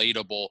more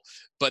relatable.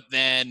 But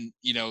then,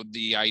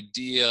 the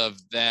idea of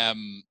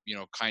them,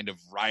 kind of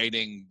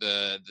riding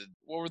the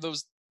what were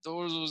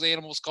those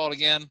animals called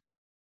again?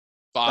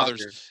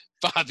 Fathers.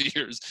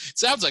 It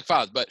sounds like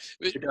fathers, but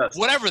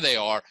whatever they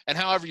are, and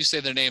however you say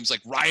their names,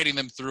 like riding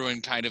them through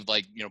and kind of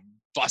like,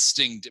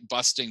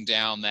 busting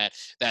down that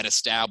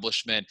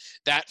establishment,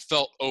 that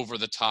felt over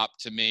the top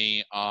to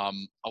me. A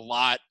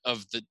lot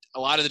of the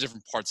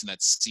different parts in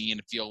that scene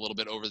feel a little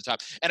bit over the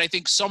top, and I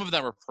think some of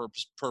them are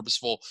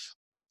purposeful.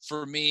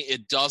 For me,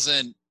 it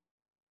doesn't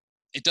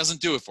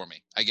do it for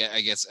me. I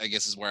guess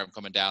is where I'm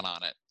coming down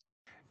on it.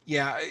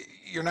 Yeah,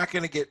 you're not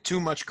going to get too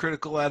much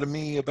critical out of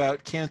me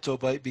about Canto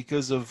Bight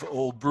because of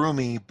old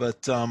Broomy,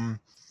 but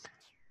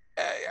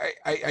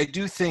I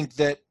do think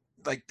that,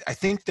 I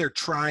think they're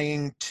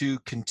trying to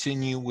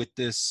continue with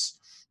this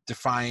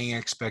defying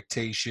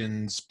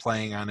expectations,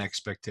 playing on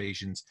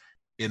expectations,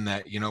 in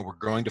that, we're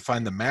going to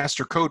find the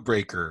master code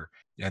breaker,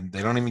 and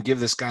they don't even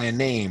give this guy a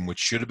name, which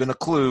should have been a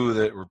clue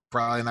that we're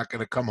probably not going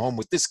to come home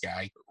with this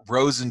guy.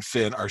 Rose and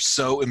Finn are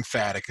so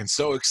emphatic and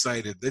so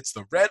excited. It's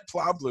the red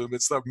plum bloom.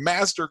 It's the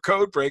master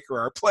code breaker.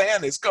 Our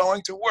plan is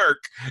going to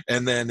work.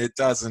 And then it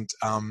doesn't.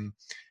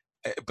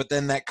 But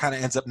then that kind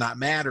of ends up not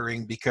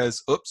mattering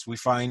because, we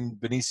find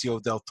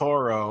Benicio del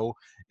Toro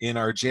in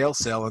our jail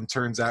cell, and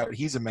turns out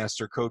he's a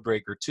master code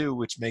breaker too,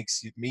 which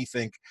makes me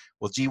think,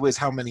 well, gee whiz,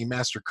 how many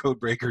master code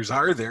breakers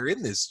are there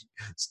in this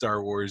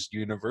Star Wars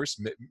universe?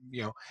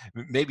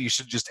 Maybe you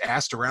should just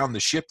asked around the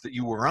ship that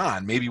you were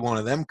on. Maybe one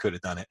of them could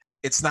have done it.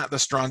 It's not the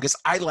strongest.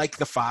 I like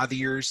the father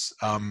years.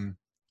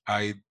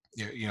 Maybe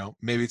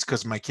it's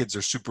because my kids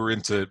are super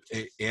into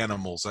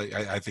animals.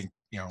 I think,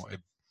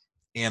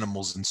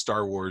 animals in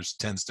Star Wars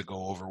tends to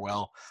go over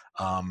well.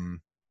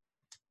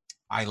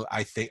 I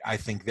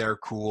think they're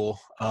cool.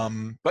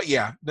 But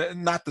yeah,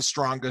 not the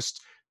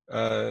strongest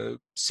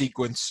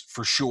sequence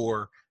for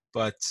sure,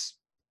 but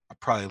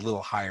probably a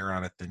little higher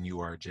on it than you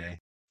are, Jay.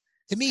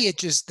 To me, it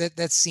just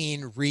that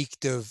scene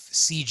reeked of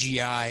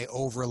CGI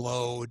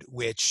overload,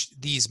 which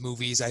these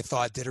movies I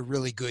thought did a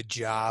really good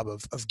job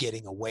of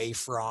getting away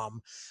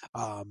from.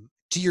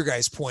 To your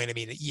guys' point, I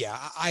mean, yeah,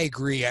 I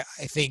agree. I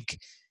think,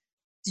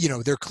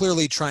 they're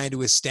clearly trying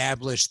to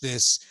establish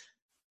this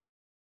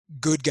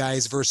good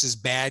guys versus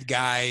bad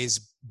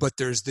guys, but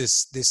there's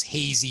this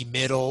hazy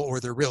middle,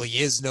 or there really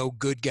is no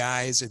good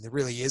guys and there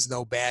really is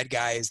no bad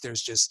guys.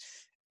 There's just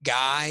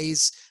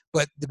guys.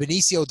 But the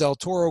Benicio del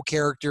Toro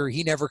character,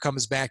 he never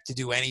comes back to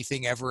do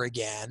anything ever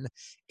again.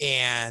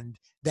 And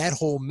that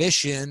whole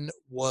mission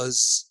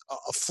was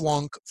a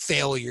flunk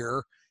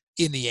failure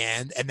in the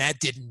end, and that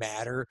didn't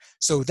matter.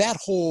 So that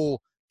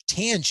whole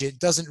tangent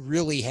doesn't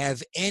really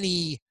have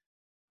any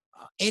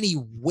any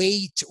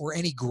weight or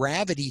any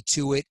gravity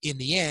to it in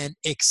the end,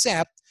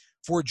 except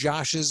for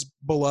Josh's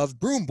beloved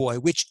Broom Boy,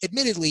 which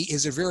admittedly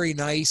is a very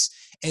nice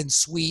and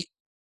sweet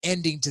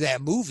ending to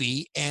that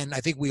movie. And I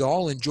think we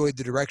all enjoyed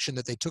the direction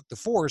that they took the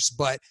Force,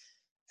 but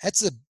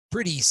that's a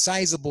pretty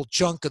sizable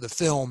chunk of the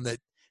film that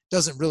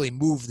doesn't really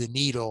move the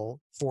needle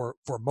for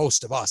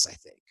most of us, I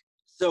think.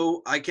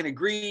 So I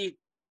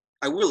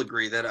will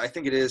agree that I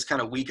think it is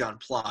kind of weak on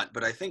plot,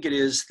 but I think it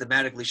is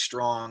thematically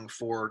strong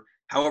for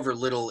however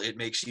little it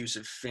makes use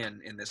of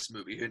Finn in this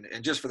movie.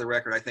 And just for the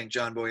record, I think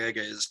John Boyega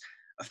is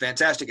a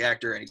fantastic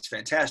actor, and he's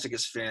fantastic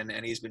as Finn,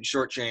 and he's been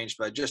shortchanged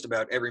by just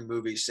about every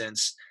movie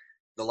since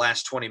the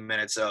last 20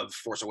 minutes of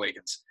Force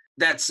Awakens.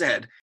 That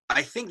said,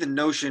 I think the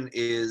notion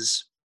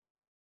is,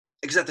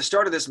 because at the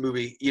start of this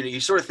movie, you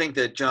sort of think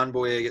that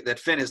that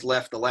Finn has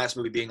left the last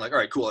movie being like, all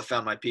right, cool, I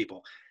found my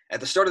people. At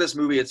the start of this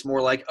movie, it's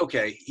more like,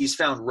 okay, he's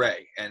found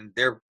Rey, and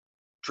they're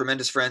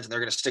tremendous friends, and they're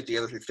going to stick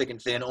together through thick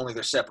and thin, only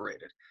they're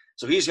separated.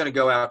 So he's going to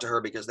go out to her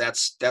because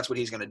that's what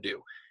he's going to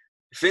do.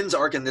 Finn's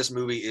arc in this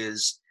movie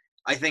is,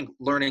 I think,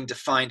 learning to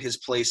find his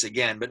place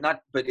again,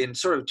 but in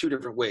sort of two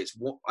different ways,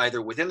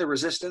 either within the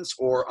Resistance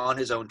or on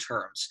his own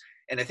terms.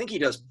 And I think he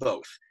does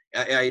both.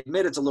 I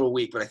admit it's a little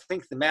weak, but I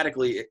think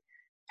thematically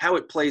how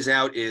it plays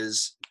out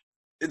is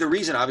the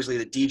reason, obviously,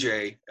 that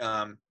DJ,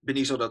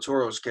 Benicio del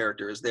Toro's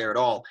character, is there at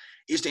all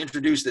is to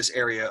introduce this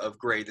area of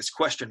gray, this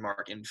question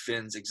mark in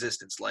Finn's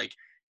existence. Like,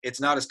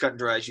 it's not as cut and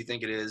dry as you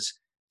think it is.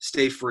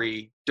 Stay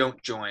free. Don't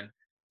join.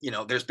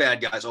 There's bad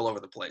guys all over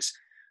the place.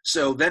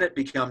 So then it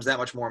becomes that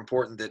much more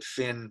important that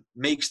Finn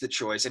makes the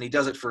choice, and he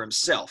does it for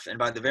himself. And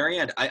by the very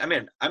end, I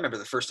remember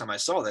the first time I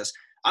saw this,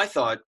 I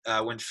thought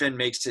when Finn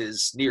makes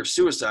his near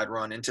suicide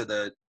run into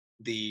the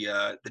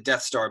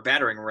Death Star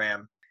battering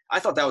ram, I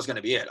thought that was going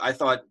to be it. I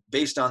thought,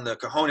 based on the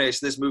cojones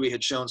this movie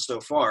had shown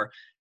so far,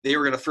 they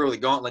were going to throw the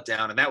gauntlet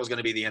down, and that was going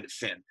to be the end of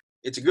Finn.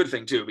 It's a good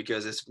thing, too,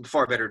 because it's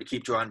far better to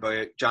keep John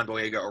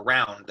Boyega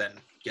around than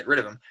get rid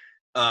of him.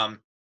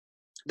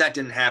 That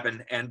didn't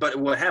happen. But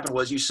what happened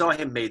was you saw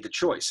him made the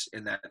choice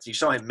in that. You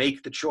saw him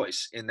make the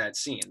choice in that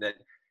scene, that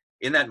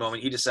in that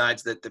moment he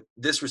decides that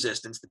this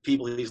Resistance, the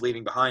people he's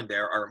leaving behind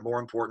there, are more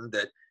important,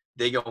 that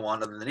they go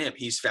on other than him.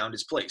 He's found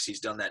his place. He's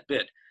done that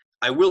bit.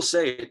 I will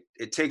say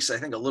it takes, I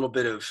think, a little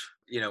bit of,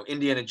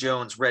 Indiana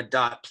Jones red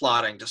dot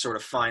plotting to sort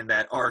of find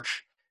that arc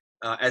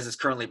as it's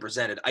currently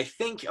presented. I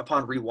think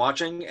upon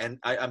rewatching, and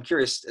I'm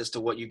curious as to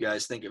what you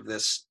guys think of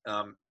this,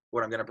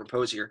 what I'm going to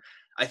propose here.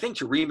 I think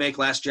to remake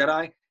Last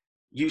Jedi,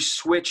 you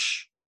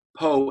switch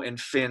Poe and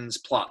Finn's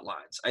plot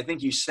lines. I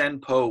think you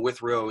send Poe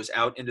with Rose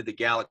out into the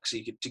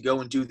galaxy to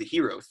go and do the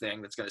hero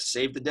thing that's going to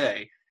save the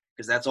day,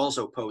 because that's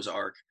also Poe's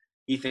arc.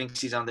 He thinks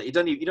he's on you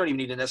don't even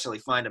need to necessarily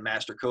find a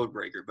master code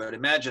breaker, but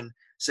imagine,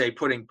 say,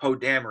 putting Poe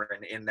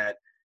Dameron in that,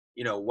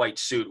 white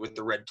suit with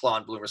the red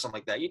Plon bloom or something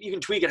like that. You can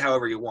tweak it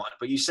however you want,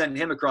 but you send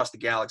him across the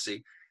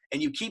galaxy,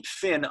 and you keep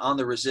Finn on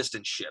the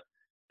Resistance ship,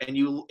 and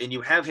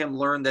you have him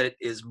learn that it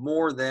is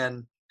more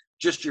than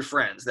just your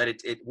friends,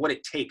 that what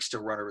it takes to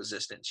run a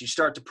Resistance. You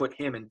start to put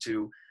him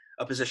into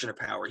a position of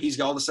power. He's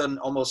all of a sudden,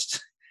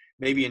 almost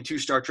maybe in too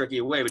Star Trek-y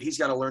a way, but he's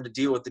got to learn to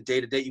deal with the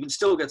day-to-day. You can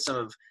still get some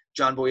of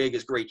John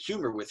Boyega's great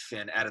humor with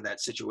Finn out of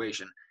that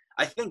situation.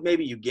 I think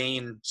maybe you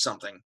gain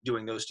something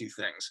doing those two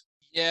things.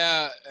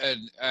 Yeah,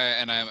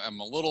 and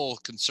I'm a little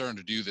concerned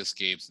to do this,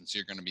 Gabe, since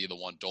you're going to be the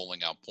one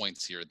doling out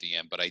points here at the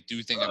end. But I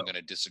do think I'm going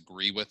to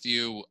disagree with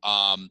you.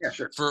 Yeah,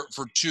 sure.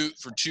 For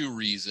two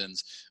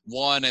reasons.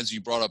 One, as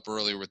you brought up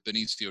earlier with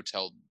Benicio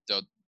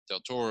del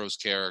Toro's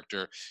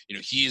character,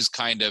 he's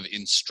kind of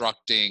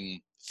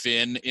instructing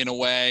Finn in a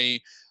way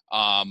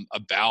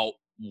about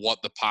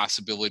what the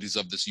possibilities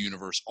of this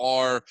universe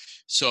are.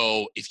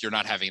 So if you're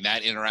not having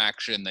that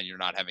interaction, then you're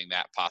not having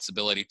that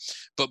possibility.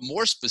 But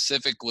more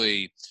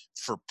specifically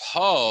for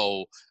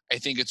Poe, I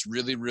think it's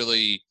really,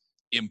 really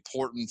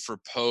important for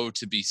Poe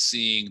to be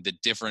seeing the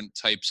different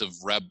types of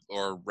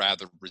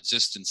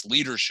resistance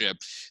leadership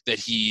that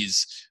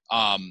he's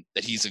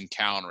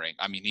encountering.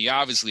 I mean, he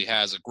obviously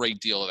has a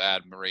great deal of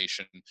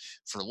admiration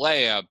for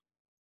Leia,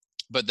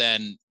 but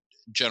then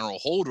General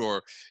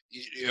Hodor,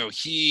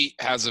 he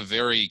has a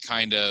very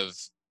kind of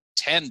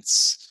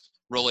tense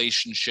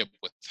relationship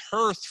with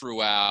her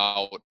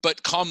throughout,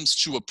 but comes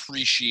to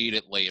appreciate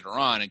it later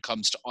on and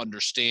comes to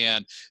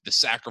understand the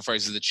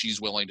sacrifices that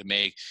she's willing to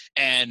make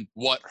and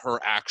what her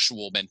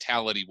actual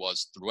mentality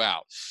was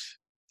throughout.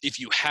 If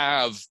you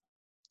have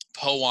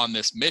Poe on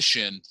this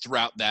mission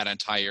throughout that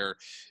entire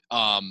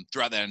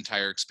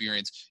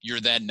experience, you're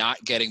then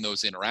not getting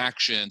those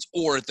interactions,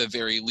 or at the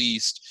very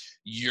least,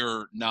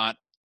 you're not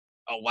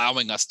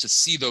allowing us to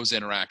see those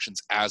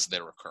interactions as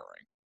they're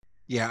occurring.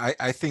 Yeah,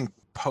 I think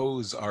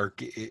Poe's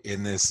arc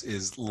in this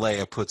is,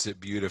 Leia puts it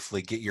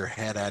beautifully, get your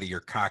head out of your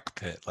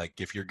cockpit. Like,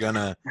 if you're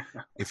gonna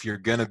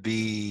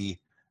be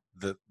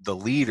the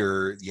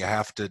leader, you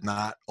have to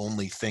not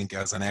only think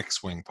as an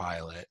X-Wing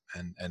pilot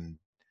and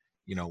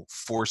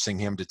forcing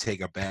him to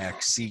take a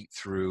back seat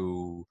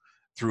through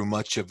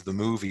much of the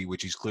movie,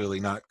 which he's clearly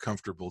not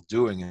comfortable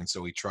doing, and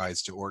so he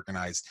tries to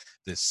organize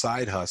this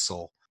side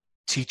hustle.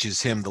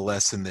 teaches him the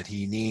lesson that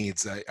he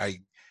needs.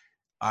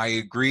 I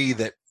agree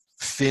that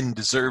Finn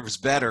deserves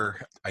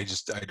better. I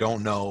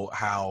don't know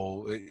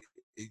how.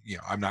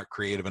 I'm not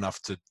creative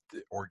enough to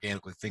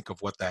organically think of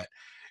what that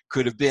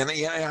could have been.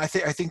 Yeah, I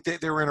think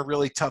that they were in a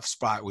really tough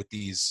spot with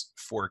these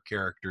 4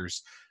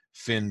 characters: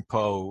 Finn,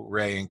 Poe,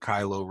 Rey, and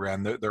Kylo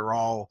Ren. They're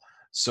all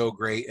so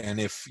great, and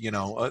if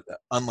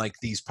unlike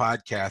these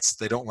podcasts,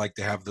 they don't like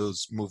to have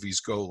those movies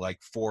go like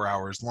 4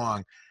 hours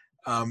long.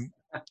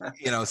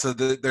 So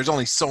there's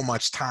only so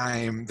much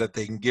time that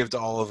they can give to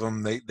all of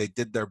them. They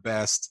did their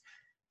best.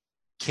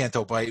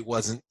 Canto Bight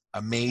wasn't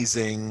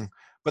amazing,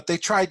 but they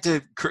tried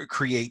to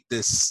create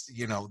this,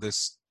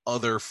 this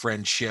other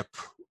friendship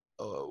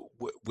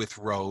with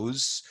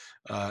Rose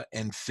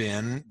and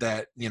Finn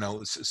that,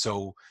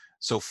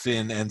 so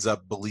Finn ends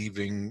up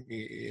believing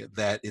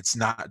that it's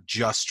not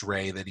just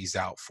Rey that he's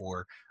out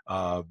for,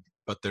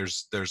 but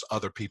there's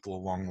other people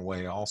along the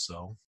way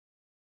also.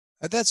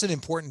 That's an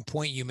important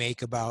point you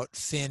make about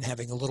Finn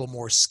having a little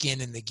more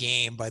skin in the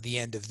game by the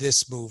end of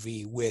this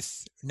movie,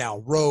 with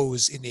now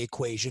Rose in the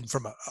equation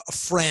from a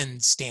friend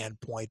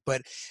standpoint.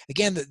 But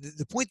again,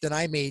 the point that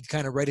I made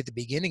kind of right at the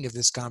beginning of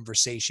this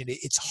conversation,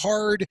 it's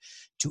hard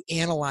to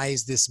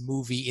analyze this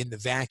movie in the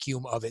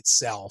vacuum of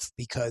itself,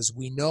 because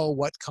we know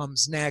what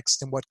comes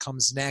next, and what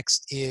comes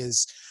next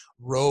is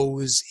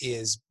Rose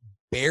is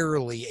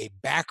barely a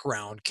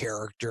background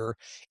character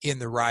in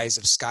The Rise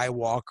of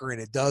Skywalker,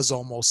 and it does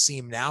almost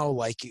seem now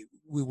like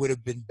we would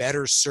have been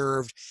better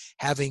served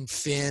having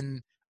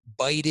Finn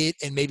bite it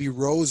and maybe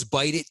Rose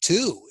bite it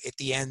too at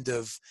the end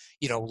of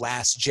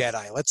Last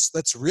Jedi.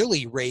 Let's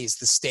really raise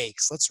the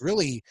stakes. Let's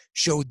really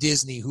show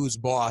Disney who's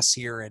boss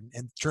here and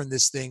turn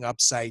this thing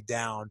upside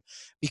down,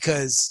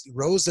 because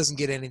Rose doesn't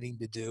get anything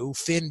to do.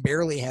 Finn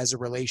barely has a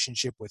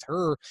relationship with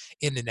her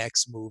in the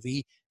next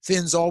movie.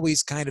 Finn's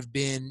always kind of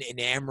been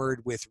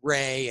enamored with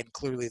Rey, and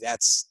clearly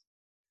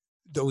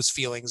those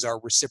feelings are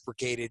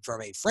reciprocated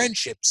from a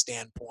friendship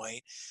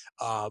standpoint,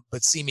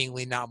 but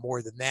seemingly not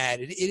more than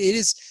that. It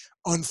is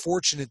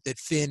unfortunate that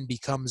Finn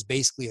becomes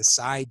basically a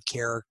side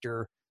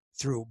character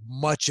through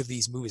much of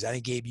these movies. I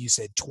think, Gabe, you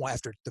said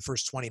after the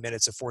first 20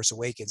 minutes of Force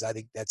Awakens. I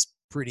think that's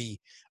pretty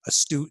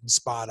astute and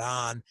spot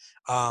on.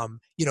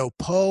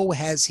 Poe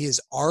has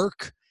his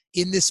arc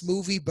in this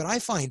movie, but I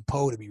find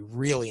Poe to be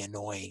really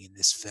annoying in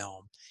this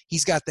film.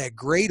 He's got that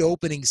great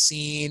opening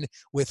scene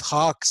with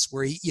Hux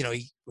where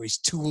where he's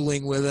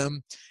tooling with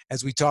him,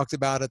 as we talked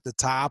about at the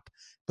top.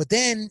 But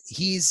then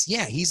he's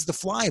the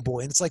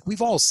flyboy, and it's like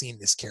we've all seen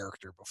this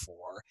character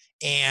before,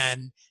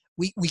 and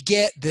we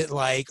get that,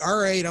 like, all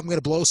right, I'm going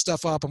to blow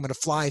stuff up, I'm going to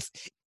fly.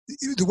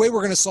 The way we're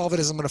going to solve it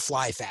is I'm going to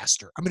fly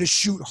faster, I'm going to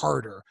shoot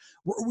harder,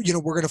 we're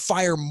going to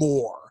fire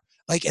more.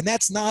 Like, and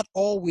that's not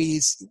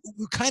always,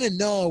 we kind of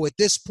know at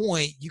this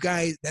point, you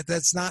guys,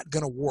 that's not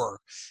going to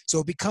work.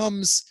 So it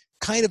becomes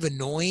kind of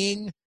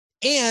annoying.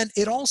 And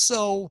it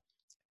also,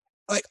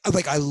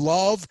 like I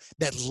love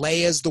that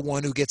Leia's the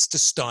one who gets to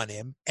stun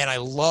him. And I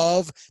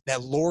love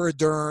that Laura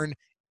Dern,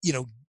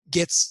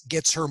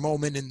 gets her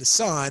moment in the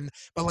sun.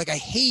 But like, I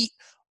hate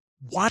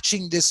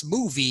watching this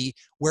movie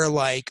where,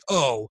 like,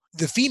 oh,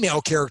 the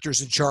female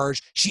character's in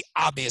charge, she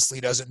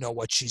obviously doesn't know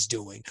what she's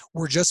doing,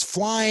 we're just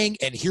flying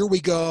and here we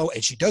go,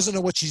 and she doesn't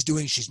know what she's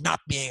doing, she's not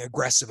being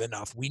aggressive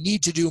enough, we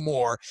need to do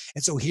more.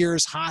 And so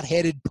here's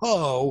hot-headed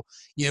Poe,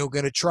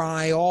 going to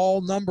try all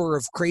number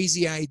of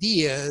crazy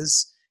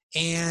ideas,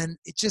 and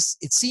it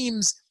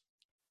seems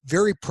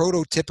very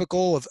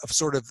prototypical of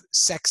sort of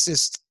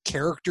sexist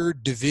character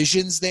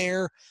divisions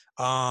there.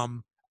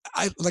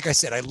 Like I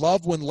said, I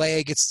love when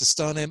Leia gets to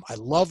stun him. I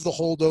love the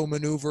Holdo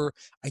maneuver.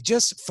 I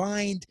just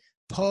find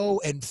Poe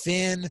and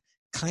Finn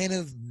kind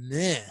of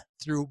meh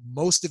through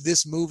most of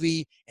this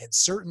movie, and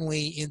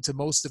certainly into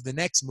most of the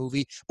next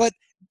movie. But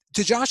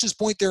to Josh's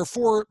point, there are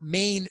 4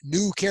 main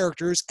new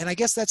characters, and I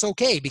guess that's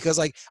okay, because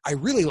like I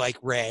really like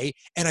Rey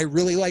and I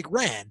really like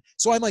Ren,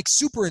 so I'm like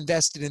super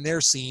invested in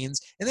their scenes.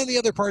 And then the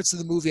other parts of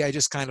the movie I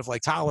just kind of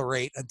like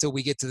tolerate until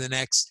we get to the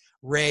next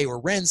Rey or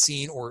Ren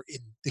scene, or in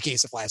the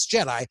case of Last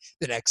Jedi,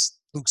 the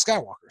next Luke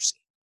Skywalker scene.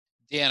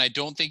 Dan, I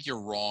don't think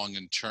you're wrong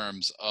in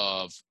terms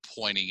of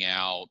pointing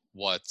out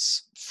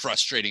what's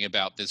frustrating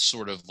about this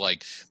sort of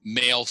like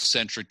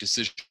male-centric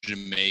decision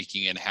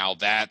making, and how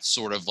that's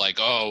sort of like,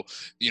 oh,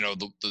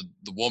 the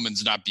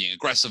woman's not being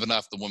aggressive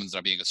enough, the woman's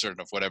not being assertive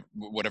enough,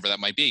 whatever that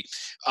might be.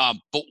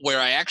 But where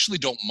I actually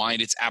don't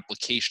mind its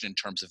application in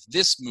terms of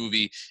this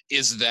movie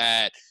is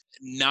that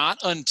not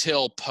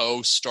until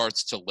Poe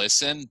starts to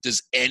listen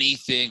does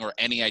anything or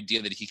any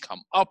idea that he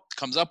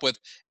comes up with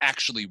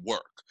actually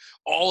work.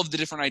 All of the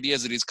different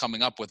ideas that he's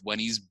coming up with when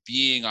he's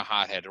being a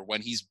hothead or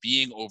when he's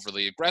being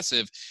overly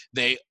aggressive,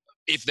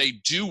 if they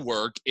do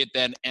work, it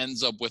then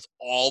ends up with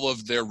all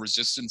of their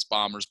resistance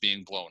bombers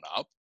being blown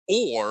up,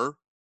 or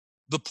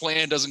the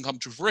plan doesn't come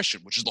to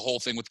fruition, which is the whole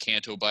thing with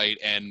Canto Bight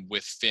and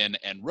with Finn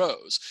and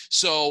Rose.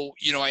 So,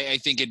 I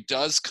think it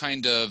does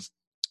kind of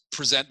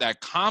present that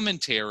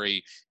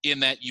commentary in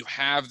that you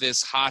have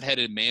this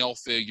hot-headed male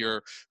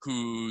figure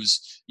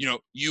who's,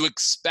 you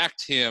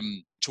expect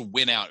him to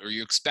win out, or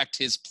you expect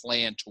his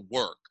plan to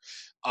work.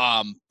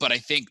 But I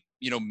think,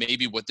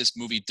 maybe what this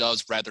movie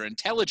does rather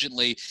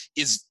intelligently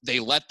is they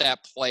let that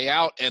play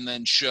out and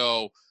then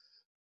show,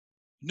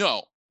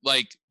 no,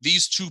 like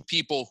these two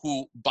people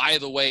who, by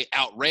the way,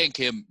 outrank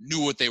him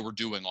knew what they were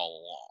doing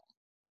all along.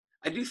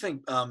 I do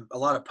think a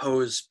lot of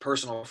Poe's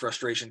personal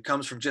frustration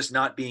comes from just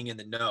not being in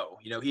the know.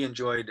 He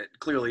enjoyed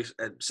clearly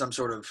some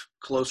sort of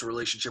close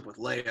relationship with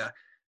Leia.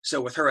 So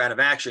with her out of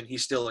action, he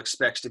still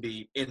expects to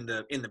be in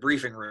the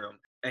briefing room.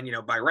 And,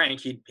 by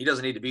rank, he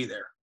doesn't need to be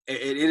there.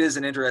 It is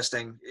an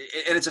interesting,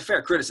 and it's a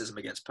fair criticism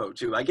against Poe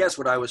too. I guess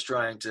what I was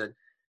trying to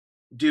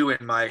do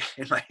in my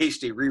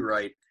hasty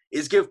rewrite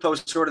is give Poe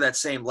sort of that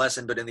same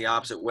lesson, but in the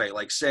opposite way.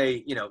 Like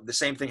say, the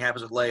same thing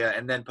happens with Leia,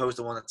 and then Poe's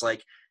the one that's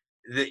like,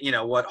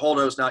 what,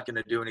 Holdo's not going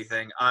to do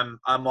anything. I'm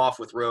off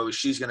with Rose.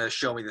 She's going to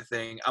show me the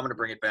thing. I'm going to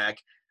bring it back.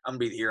 I'm going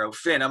to be the hero.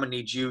 Finn, I'm going to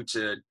need you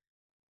to,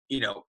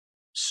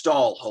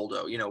 stall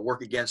Holdo,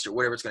 work against her,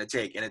 whatever it's going to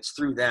take. And it's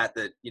through that,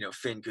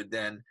 Finn could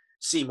then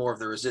see more of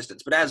the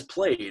resistance. But as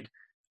played,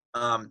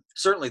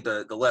 certainly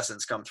the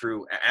lessons come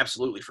through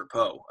absolutely for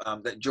Poe.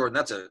 Jordan,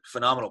 that's a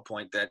phenomenal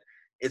point, that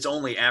it's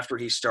only after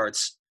he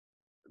starts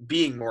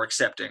being more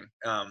accepting,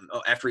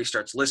 after he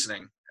starts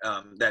listening,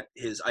 that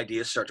his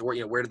ideas start to work.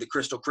 Where did the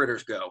crystal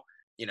critters go?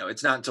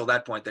 It's not until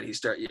that point that he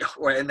start,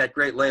 or in that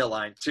great Leia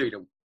line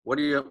too, what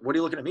are you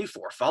looking at me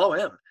for? Follow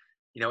him.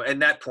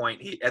 And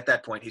at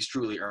that point, he's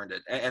truly earned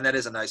it. And that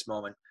is a nice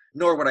moment.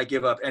 Nor would I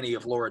give up any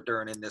of Laura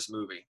Dern in this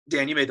movie.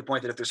 Dan, you made the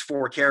point that if there's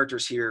 4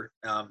 characters here,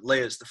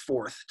 Leia's the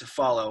 4th to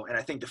follow. And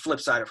I think the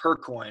flip side of her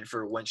coin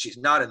for when she's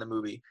not in the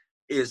movie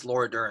is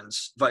Laura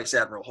Dern's Vice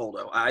Admiral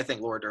Holdo. I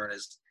think Laura Dern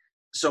is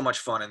so much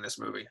fun in this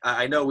movie.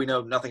 I know we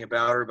know nothing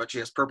about her, but she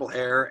has purple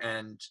hair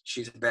and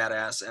she's a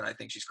badass, and I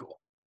think she's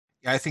cool.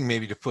 I think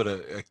maybe to put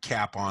a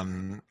cap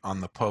on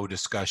the Poe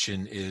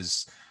discussion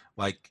is,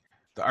 like,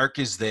 the arc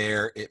is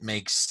there, it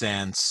makes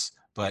sense,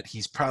 but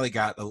he's probably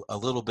got a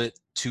little bit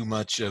too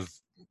much of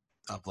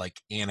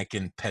like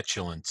Anakin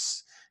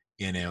petulance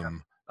in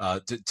him,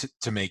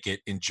 to make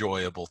it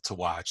enjoyable to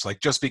watch.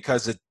 Like, just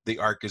because the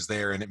arc is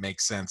there and it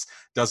makes sense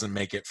doesn't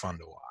make it fun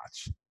to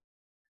watch.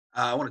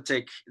 I want to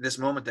take this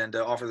moment then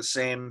to offer the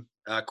same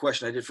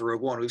question I did for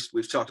Rogue One.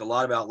 We've talked a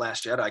lot about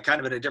Last Jedi, kind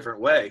of in a different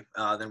way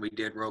than we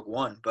did Rogue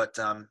One, but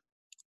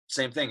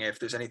same thing. If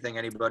there's anything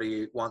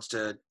anybody wants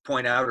to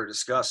point out or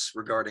discuss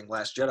regarding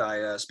Last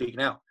Jedi, speak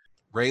now.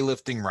 Rey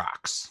lifting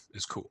rocks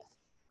is cool.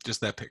 Just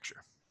that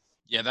picture.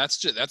 Yeah,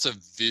 that's a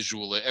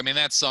visual. I mean,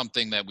 that's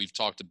something that we've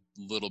talked a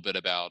little bit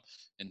about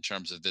in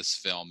terms of this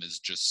film, is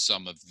just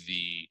some of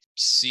the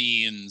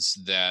scenes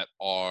that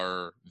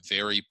are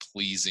very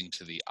pleasing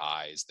to the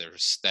eyes. They're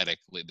just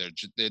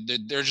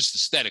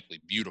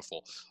aesthetically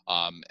beautiful.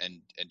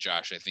 And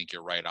Josh, I think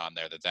you're right on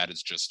there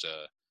that's just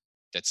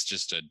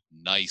a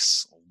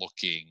nice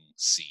looking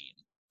scene.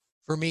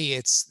 For me,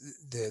 it's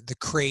the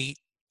crate,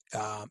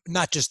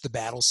 not just the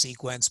battle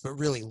sequence, but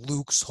really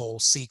Luke's whole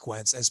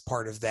sequence as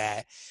part of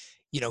that.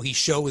 He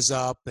shows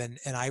up, and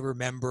I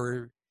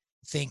remember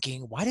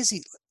thinking, why does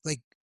he,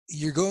 like,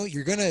 you're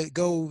gonna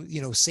go,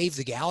 save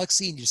the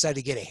galaxy, and you decide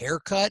to get a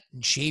haircut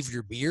and shave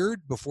your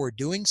beard before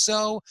doing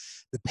so.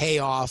 The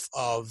payoff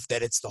of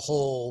that, it's the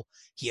whole,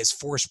 he has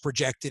force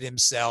projected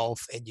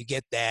himself, and you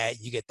get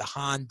the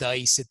Han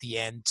dice at the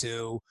end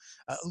too.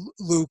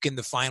 Luke in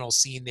the final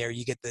scene there,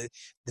 you get the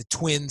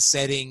twin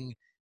setting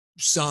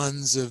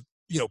sons of,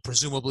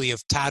 presumably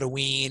of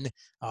Tatooine,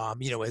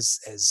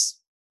 as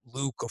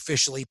Luke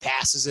officially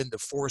passes into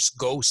Force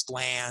Ghost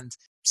Land.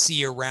 See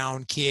you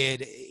around,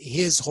 kid.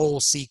 His whole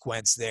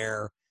sequence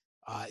there,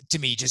 to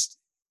me, just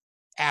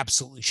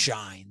absolutely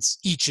shines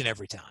each and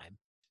every time.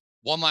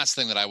 One last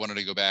thing that I wanted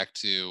to go back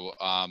to,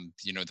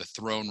 the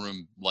throne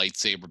room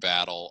lightsaber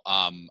battle.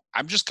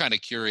 I'm just kind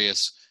of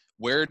curious,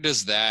 where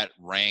does that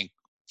rank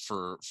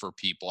for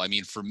people? I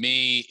mean, for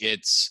me,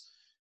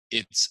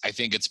 I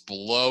think it's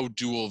below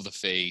Duel of the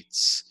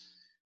Fates.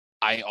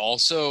 I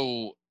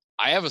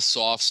have a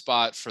soft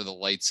spot for the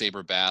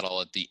lightsaber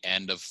battle at the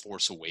end of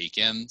Force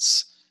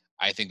Awakens.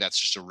 I think that's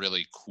just a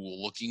really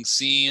cool looking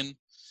scene.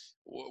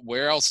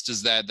 Where else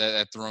does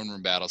that throne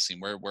room battle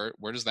scene,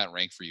 where does that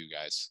rank for you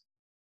guys?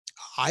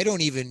 I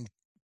don't even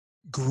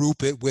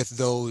group it with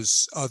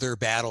those other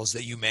battles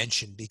that you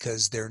mentioned,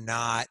 because they're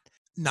not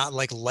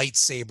like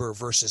lightsaber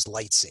versus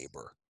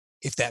lightsaber,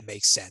 if that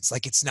makes sense.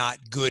 Like, it's not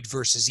good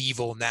versus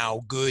evil.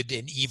 Now good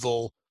and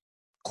evil,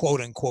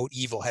 quote unquote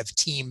evil, have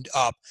teamed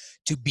up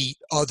to beat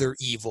other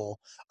evil.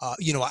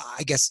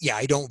 I guess,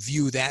 I don't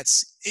view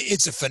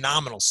it's a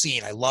phenomenal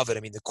scene. I love it. I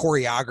mean, the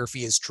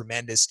choreography is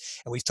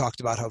tremendous, and we've talked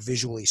about how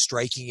visually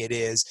striking it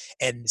is,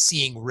 and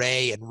seeing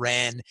Rey and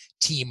Ren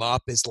team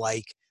up is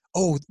like,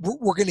 oh,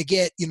 we're going to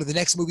get, the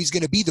next movie is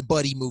going to be the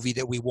buddy movie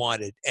that we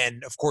wanted.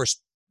 And of course,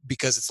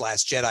 because it's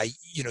Last Jedi,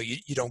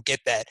 you don't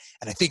get that.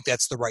 And I think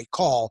that's the right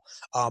call.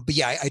 But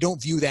yeah, I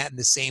don't view that in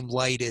the same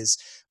light as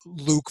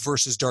Luke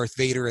versus Darth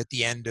Vader at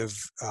the end of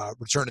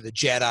Return of the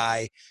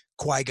Jedi,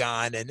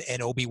 Qui-Gon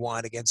and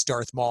Obi-Wan against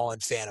Darth Maul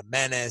and Phantom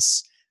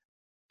Menace.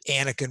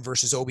 Anakin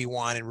versus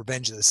Obi-Wan and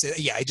Revenge of the Sith.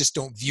 Yeah, I just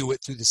don't view it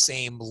through the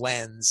same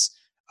lens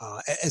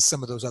as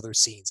some of those other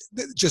scenes,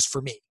 just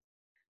for me.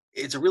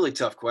 It's a really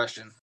tough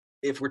question.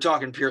 If we're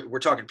talking purely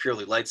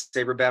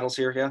lightsaber battles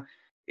here, yeah.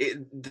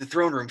 The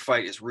throne room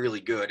fight is really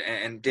good,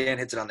 and Dan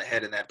hits it on the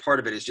head. And that part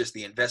of it is just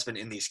the investment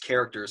in these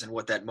characters and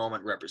what that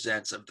moment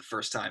represents of the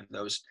first time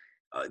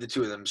the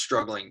two of them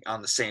struggling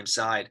on the same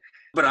side.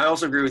 But I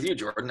also agree with you,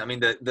 Jordan. I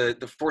mean,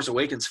 the Force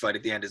Awakens fight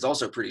at the end is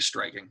also pretty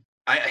striking.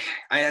 I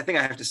think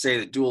I have to say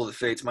that Duel of the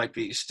Fates might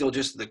be still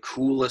just the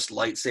coolest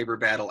lightsaber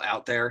battle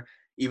out there,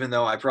 even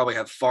though I probably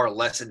have far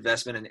less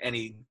investment in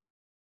any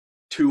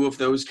two of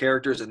those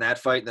characters in that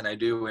fight than I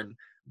do in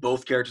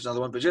both characters in the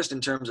other one. But just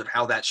in terms of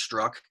how that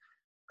struck,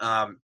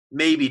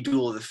 maybe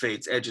Duel of the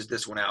Fates edges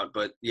this one out.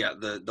 But yeah,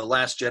 the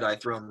Last Jedi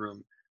throne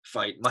room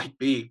fight might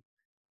be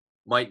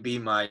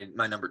my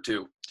number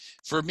two.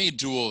 For me,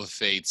 Duel of the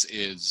Fates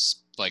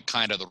is like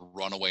kind of the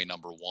runaway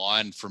number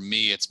one. For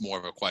me, it's more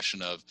of a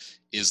question of,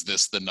 is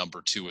this the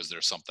number two? Is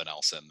there something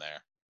else in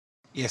there?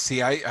 Yeah,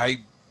 see,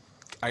 I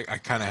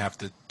kind of have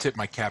to tip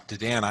my cap to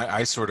Dan.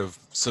 I sort of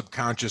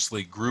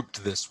subconsciously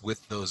grouped this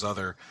with those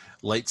other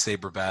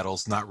lightsaber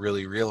battles, not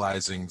really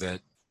realizing that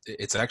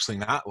it's actually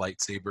not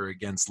lightsaber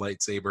against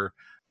lightsaber.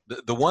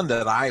 The one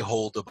that I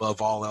hold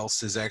above all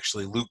else is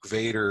actually Luke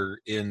Vader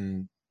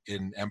in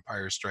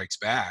Empire Strikes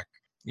Back.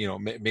 You know,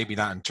 maybe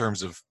not in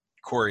terms of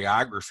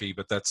choreography,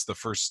 but that's the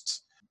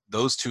first,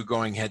 those two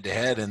going head to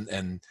head,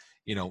 and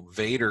you know,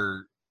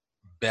 Vader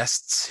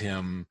bests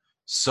him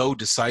so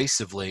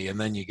decisively, and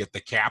then you get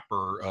the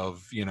capper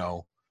of, you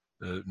know,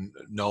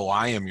 no,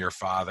 I am your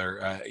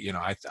father. You know,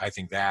 I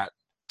think that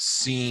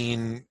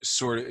scene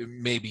sort of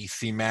maybe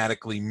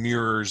thematically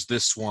mirrors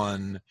this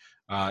one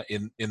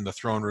in the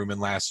throne room in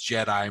Last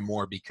Jedi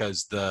more,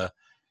 because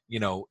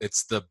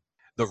it's the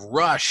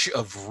rush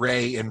of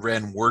Rey and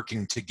Ren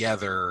working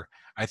together,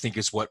 I think,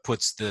 is what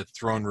puts the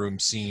throne room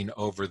scene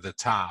over the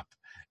top.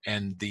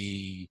 And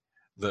the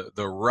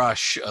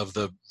rush of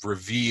the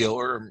reveal,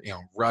 or, you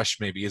know, rush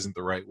maybe isn't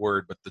the right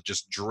word, but the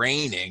just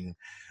draining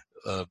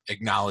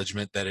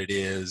acknowledgement that it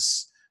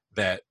is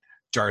that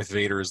Darth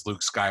Vader is Luke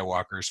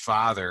Skywalker's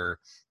father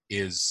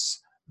is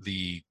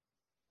the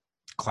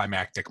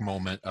climactic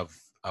moment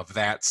of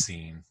that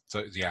scene.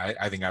 So yeah,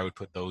 I think I would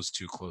put those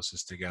two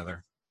closest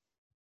together.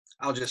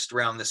 I'll just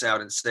round this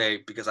out and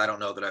say, because I don't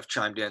know that I've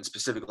chimed in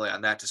specifically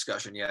on that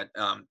discussion yet,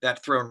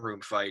 that throne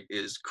room fight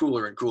is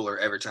cooler and cooler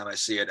every time I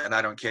see it. And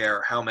I don't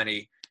care how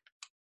many,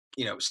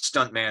 you know,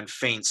 stuntman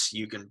feints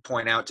you can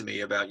point out to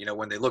me about, you know,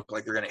 when they look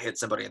like they're going to hit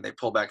somebody and they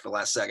pull back for the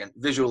last second,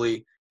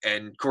 visually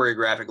and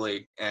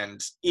choreographically,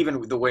 and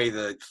even the way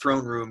the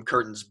throne room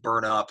curtains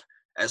burn up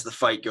as the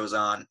fight goes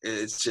on.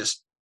 It's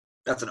just,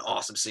 that's an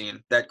awesome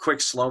scene. That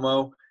quick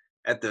slow-mo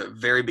at the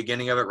very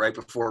beginning of it, right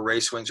before Rey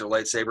swings her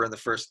lightsaber in the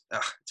first,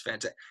 it's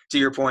fantastic. To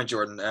your point,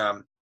 Jordan,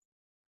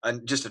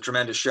 and just a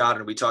tremendous shot.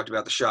 And we talked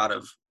about the shot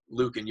of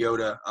Luke and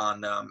Yoda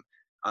on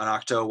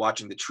Ahch-To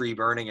watching the tree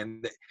burning.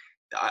 And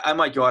I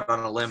might go out on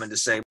a limb and to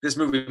say this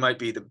movie might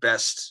be the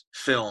best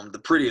film, the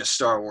prettiest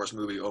Star Wars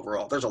movie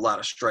overall. There's a lot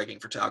of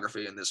striking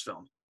photography in this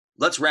film.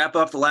 Let's wrap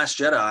up The Last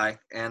Jedi.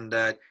 And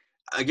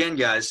again,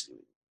 guys,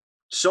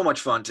 so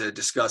much fun to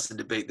discuss and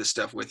debate this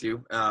stuff with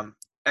you.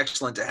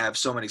 Excellent to have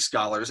so many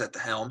scholars at the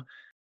helm.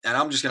 And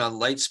I'm just going to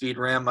light speed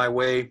ram my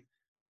way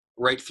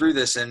right through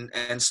this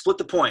and split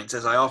the points,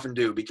 as I often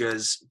do,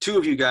 because two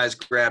of you guys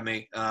grabbed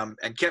me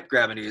and kept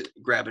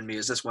grabbing me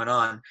as this went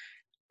on.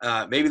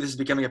 Maybe this is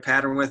becoming a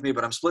pattern with me,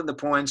 but I'm splitting the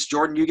points.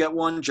 Jordan, you get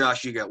one.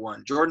 Josh, you get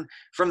one. Jordan,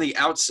 from the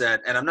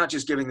outset, and I'm not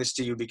just giving this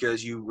to you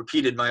because you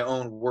repeated my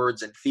own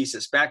words and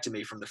thesis back to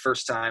me from the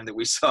first time that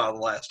we saw The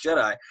Last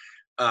Jedi.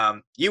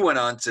 You went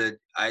on to,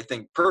 I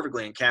think,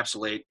 perfectly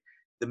encapsulate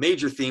the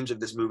major themes of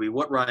this movie,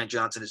 what Rian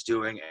Johnson is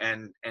doing,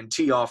 and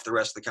tee off the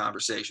rest of the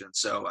conversation.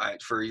 So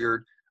for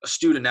your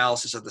astute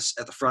analysis of this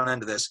at the front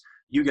end of this,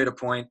 you get a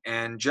point.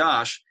 And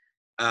Josh,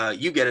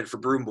 you get it for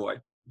Broom Boy,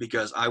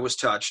 because I was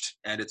touched,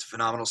 and it's a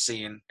phenomenal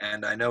scene,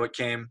 and I know it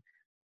came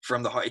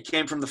from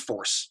the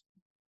Force,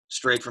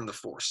 straight from the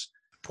Force.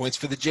 Points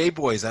for the J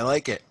Boys. I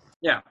like it.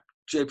 Yeah,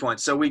 J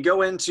points. So we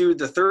go into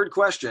the third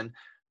question,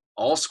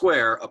 all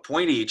square, a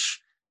point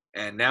each,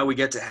 and now we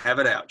get to have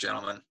it out,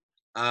 gentlemen.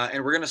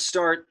 And we're going to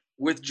start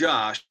with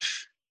Josh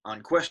on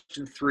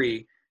question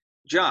 3.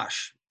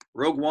 Josh,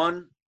 Rogue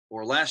One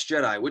or Last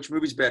Jedi, which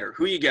movie's better?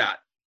 Who you got?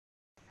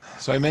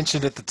 So I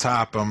mentioned at the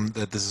top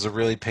that this is a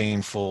really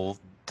painful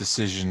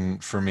decision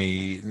for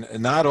me,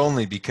 not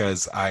only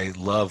because I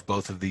love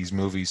both of these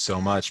movies so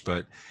much,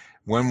 but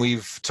when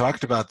we've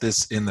talked about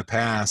this in the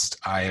past,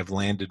 I have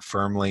landed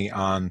firmly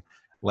on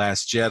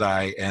Last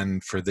Jedi,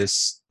 and for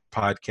this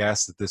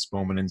podcast at this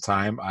moment in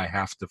time, I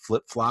have to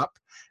flip-flop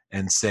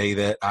and say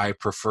that I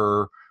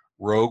prefer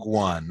Rogue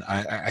One.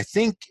 I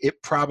think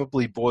it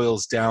probably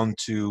boils down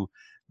to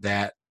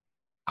that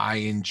I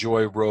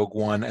enjoy Rogue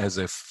One as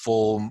a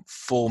full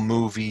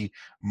movie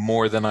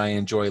more than I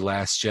enjoy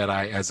Last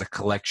Jedi as a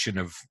collection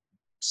of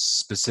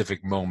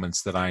specific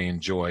moments that I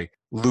enjoy.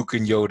 Luke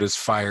and Yoda's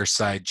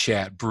fireside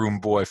chat, Broom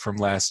Boy from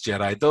Last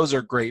Jedi, those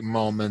are great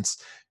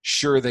moments.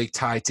 Sure, they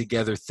tie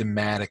together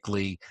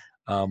thematically,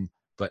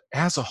 but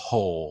as a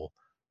whole,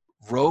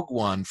 Rogue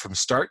One, from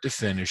start to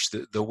finish,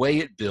 the way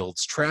it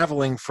builds,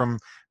 traveling from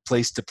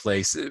place to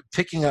place,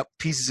 picking up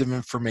pieces of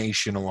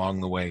information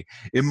along the way,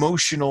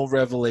 emotional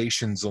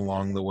revelations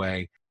along the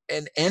way,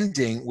 and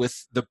ending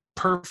with the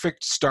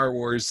perfect Star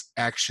Wars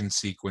action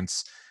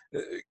sequence,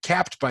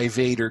 capped by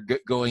Vader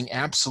going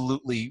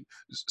absolutely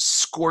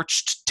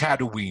scorched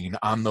Tatooine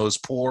on those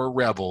poor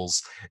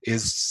rebels,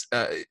 is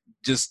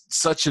just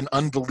such an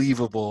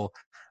unbelievable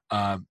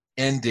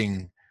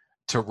ending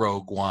to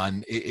Rogue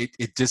One.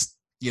 It just,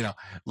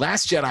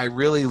 Last Jedi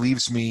really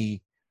leaves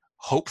me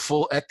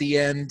hopeful at the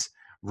end.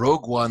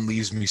 Rogue One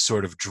leaves me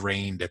sort of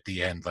drained at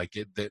the end, like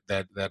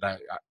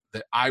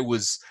that I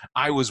was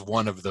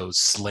one of those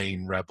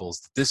slain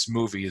rebels. This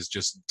movie has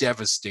just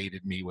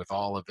devastated me with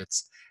all of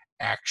its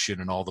action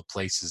and all the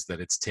places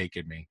that it's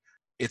taken me.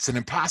 It's an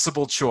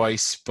impossible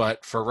choice,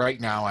 but for right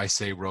now, I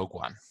say Rogue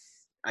One.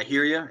 I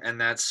hear you,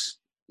 and that's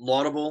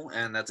laudable,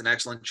 and that's an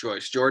excellent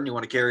choice. Jordan, you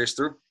want to carry us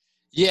through?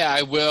 Yeah,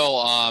 I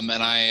will,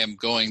 and I am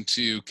going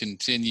to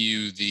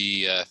continue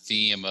the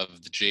theme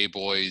of the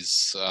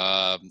J-Boys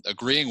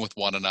agreeing with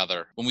one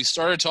another. When we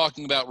started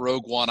talking about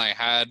Rogue One, I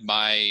had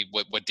my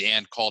what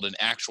Dan called an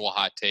actual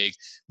hot take,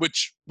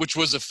 which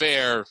was a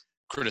fair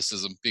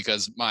criticism,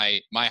 because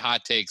my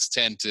hot takes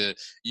tend to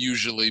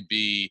usually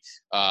be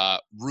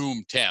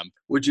room temp.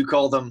 Would you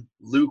call them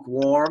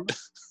lukewarm?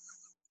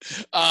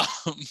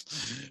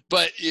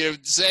 But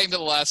saying that the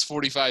last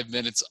 45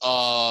 minutes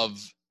of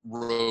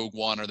Rogue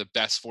One are the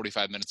best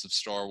 45 minutes of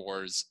Star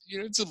Wars,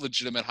 it's a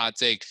legitimate hot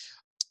take.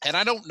 And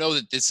I don't know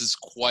that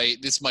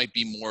this might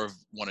be more of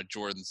one of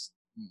Jordan's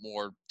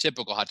more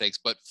typical hot takes,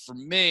 but for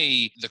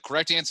me, the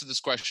correct answer to this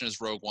question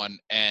is Rogue One,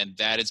 and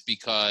that is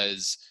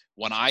because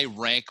when I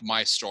rank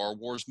my Star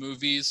Wars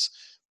movies,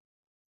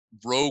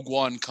 Rogue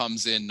One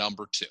comes in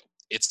number 2.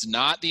 It's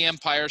not The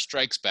Empire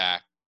Strikes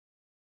Back.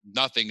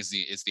 Nothing is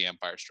the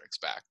Empire Strikes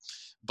Back,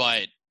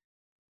 but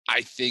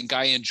I think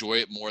I enjoy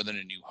it more than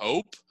A New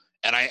Hope.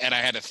 And I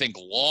had to think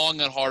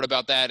long and hard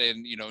about that.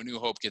 And, New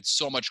Hope gets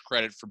so much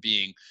credit for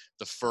being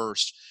the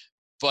first.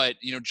 But,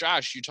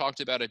 Josh, you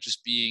talked about it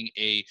just being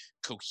a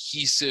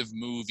cohesive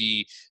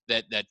movie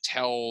that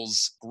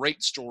tells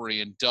great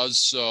story and does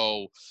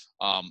so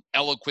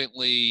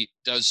eloquently,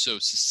 does so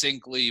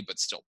succinctly, but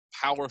still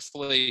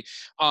powerfully.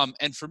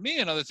 And for me,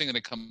 another thing that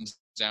it comes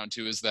down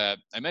to is that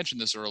I mentioned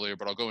this earlier,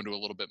 but I'll go into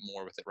a little bit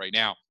more with it right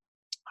now.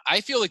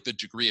 I feel like the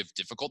degree of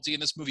difficulty in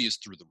this movie is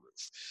through the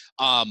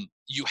roof.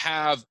 You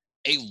have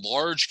a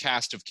large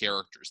cast of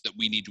characters that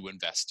we need to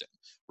invest in,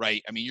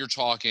 right? I mean, you're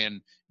talking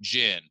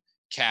Jyn,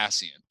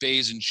 Cassian,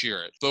 Baze and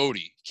Chirrut,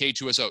 Bodhi,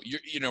 K2SO.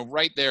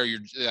 Right there,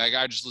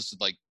 I just listed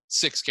like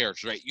 6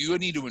 characters, right? You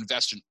need to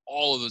invest in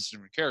all of those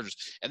different characters,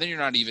 and then you're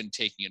not even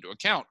taking into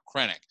account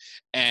Krennic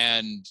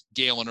and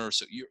Galen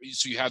Erso.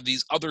 So you have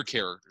these other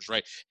characters,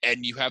 right?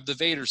 And you have the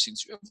Vader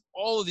scenes. You have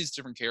all of these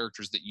different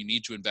characters that you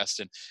need to invest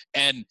in,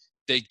 and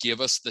they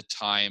give us the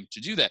time to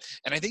do that.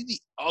 And I think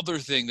the other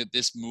thing that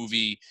this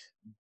movie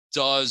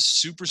does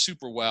super,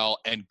 super well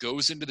and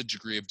goes into the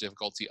degree of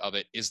difficulty of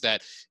it is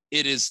that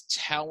it is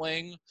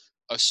telling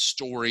a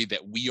story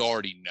that we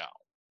already know,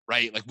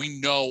 right? Like,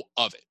 we know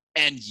of it,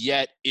 and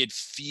yet it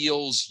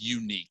feels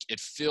unique. It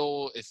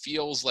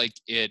feels like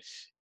it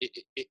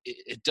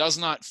does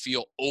not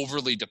feel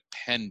overly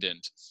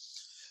dependent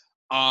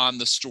on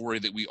the story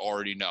that we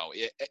already know,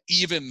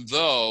 even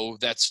though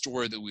that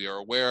story that we are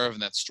aware of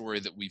and that story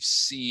that we've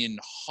seen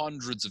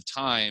hundreds of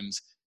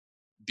times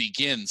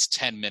begins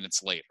 10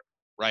 minutes later,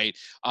 right?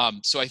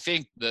 So I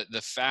think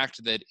the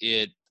fact that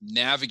it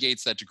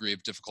navigates that degree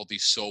of difficulty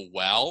so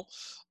well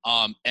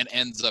and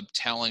ends up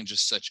telling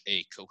just such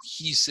a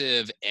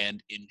cohesive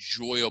and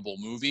enjoyable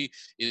movie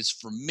is,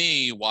 for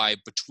me, why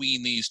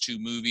between these two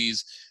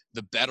movies,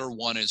 the better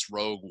one is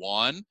Rogue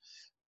One.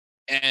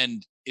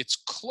 And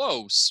it's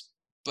close,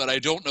 but I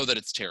don't know that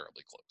it's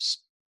terribly close.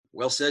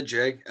 Well said,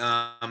 Jay.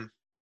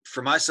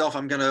 For myself,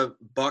 I'm going to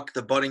buck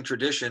the budding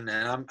tradition,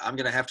 and I'm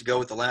going to have to go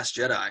with The Last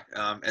Jedi.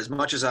 As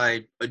much as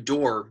I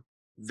adore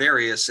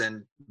various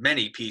and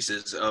many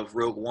pieces of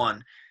Rogue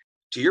One,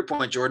 to your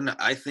point, Jordan,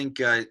 I think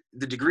the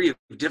degree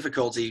of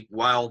difficulty,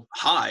 while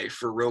high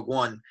for Rogue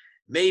One,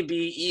 may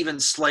be even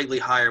slightly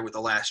higher with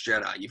The Last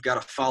Jedi. You've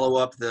got to follow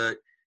up the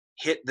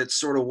hit that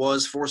sort of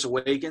was Force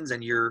Awakens,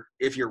 and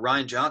if you're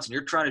Rian Johnson,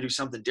 you're trying to do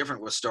something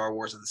different with Star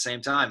Wars at the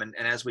same time. And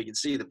as we can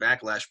see, the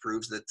backlash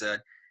proves that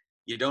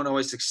you don't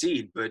always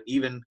succeed, but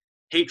even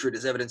hatred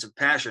is evidence of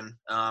passion.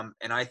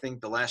 And I think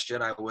The Last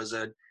Jedi was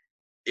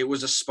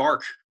a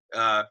spark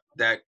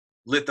that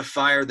lit the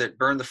fire that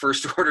burned the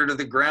First Order to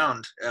the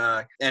ground,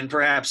 and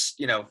perhaps,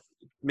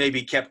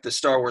 maybe kept the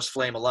Star Wars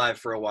flame alive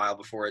for a while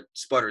before it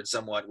sputtered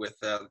somewhat with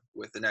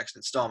the next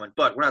installment.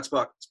 But we're not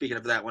speaking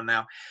of that one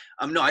now.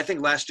 No, I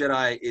think Last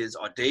Jedi is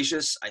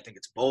audacious. I think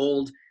it's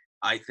bold.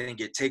 I think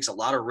it takes a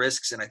lot of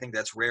risks, and I think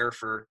that's rare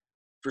for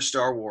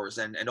Star Wars.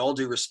 And all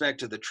due respect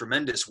to the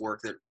tremendous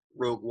work that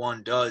Rogue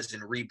One does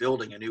in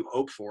rebuilding A New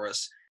Hope for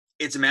us,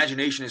 its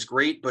imagination is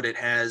great, but it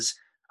has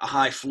a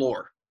high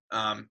floor.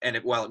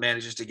 while it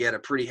manages to get a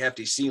pretty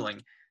hefty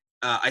ceiling,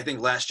 I think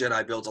Last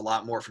Jedi builds a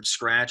lot more from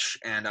scratch,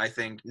 and I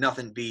think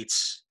nothing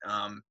beats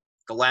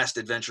the last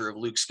adventure of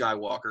Luke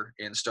Skywalker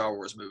in Star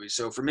Wars movies.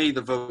 So for me,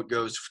 the vote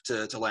goes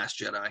to Last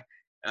Jedi.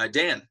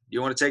 Dan, do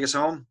you want to take us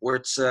home?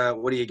 What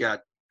do you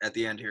got at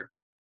the end here?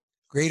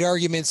 Great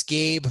arguments,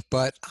 Gabe,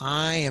 but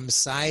I am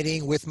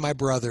siding with my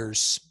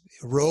brothers.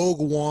 Rogue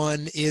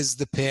One is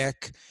the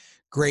pick.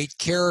 Great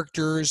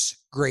characters,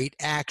 great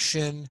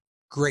action,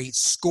 great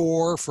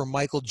score from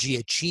Michael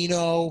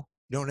Giacchino.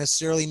 You don't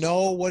necessarily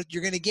know what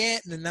you're going to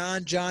get in a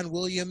non-John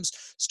Williams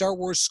Star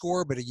Wars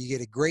score, but you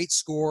get a great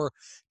score,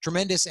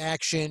 tremendous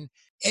action,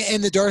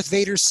 and the Darth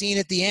Vader scene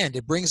at the end.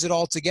 It brings it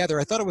all together.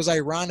 I thought it was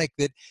ironic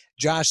that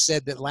Josh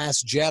said that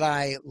Last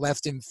Jedi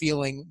left him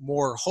feeling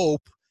more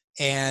hope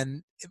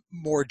and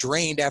more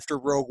drained after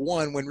Rogue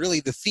One, when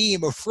really the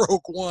theme of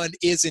Rogue One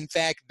is in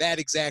fact that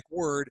exact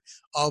word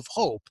of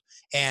hope.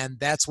 And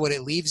that's what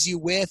it leaves you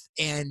with,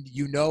 and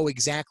you know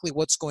exactly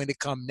what's going to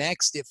come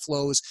next. It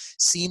flows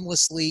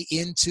seamlessly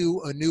into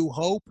A New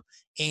Hope.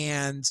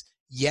 And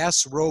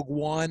yes, Rogue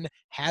One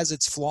has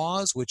its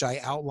flaws, which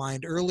I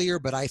outlined earlier,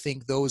 but I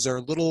think those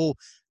are little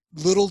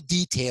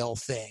detail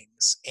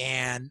things.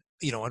 And,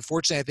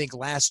 unfortunately, I think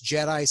Last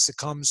Jedi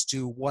succumbs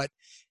to what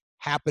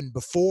happened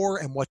before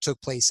and what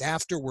took place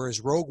after, whereas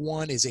Rogue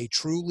One is a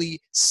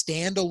truly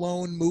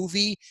standalone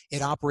movie.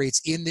 It operates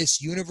in this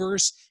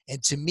universe,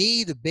 and to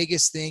me, the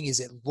biggest thing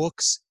is it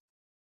looks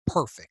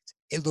perfect.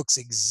 It looks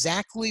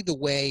exactly the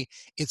way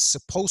it's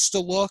supposed to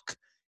look,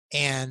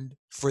 and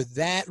for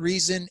that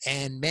reason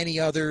and many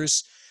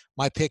others,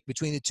 my pick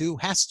between the two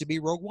has to be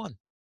Rogue One.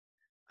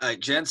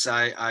 Gents,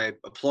 I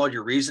applaud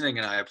your reasoning,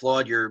 and I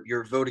applaud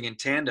your voting in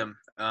tandem.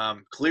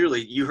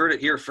 Clearly, you heard it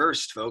here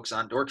first, folks,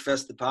 on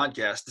Dorkfest the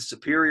podcast. The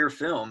superior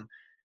film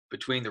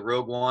between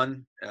Rogue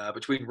One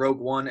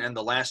and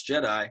The Last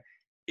Jedi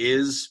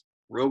is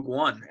Rogue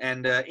One.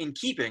 And in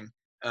keeping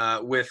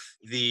with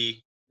the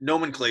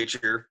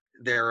nomenclature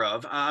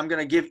thereof, I'm going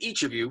to give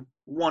each of you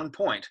 1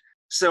 point.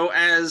 So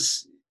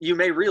as you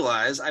may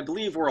realize, I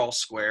believe we're all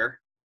square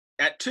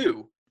at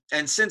 2.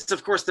 And since,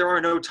 of course, there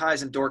are no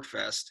ties in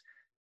Dorkfest,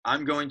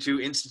 I'm going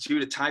to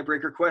institute a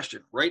tiebreaker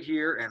question right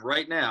here and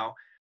right now.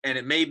 And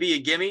it may be a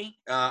gimme.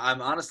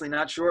 I'm honestly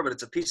not sure, but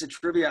it's a piece of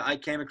trivia I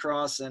came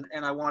across and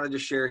I wanted to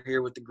share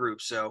here with the group.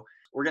 So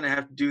we're going to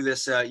have to do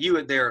this. You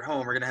there at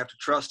home are going to have to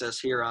trust us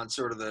here on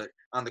sort of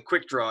on the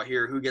quick draw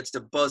here, who gets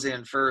to buzz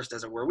in first,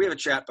 as it were. We have a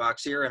chat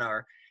box here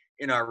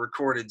in our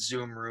recorded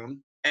Zoom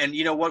room. And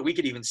you know what? We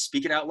could even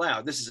speak it out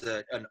loud. This is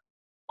an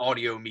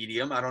audio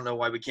medium. I don't know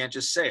why we can't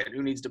just say it.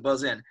 Who needs to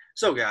buzz in?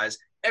 So guys,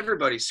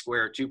 everybody's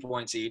square, 2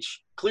 points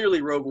each.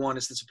 Clearly Rogue One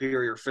is the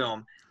superior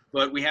film,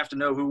 but we have to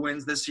know who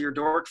wins this year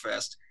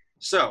Dorkfest.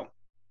 So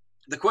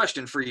the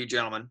question for you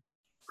gentlemen,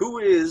 who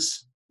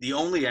is the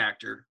only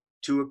actor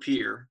to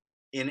appear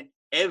in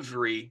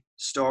every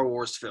Star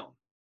Wars film?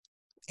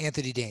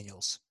 Anthony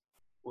Daniels.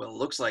 Well, it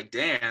looks like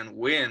Dan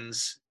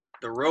wins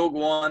the Rogue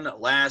One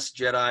Last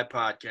Jedi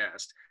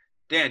podcast.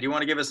 Dan, do you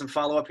want to give us some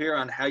follow-up here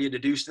on how you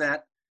deduced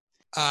that?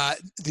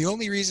 The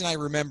only reason I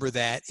remember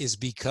that is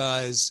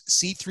because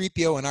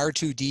C-3PO and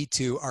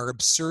R2-D2 are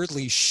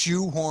absurdly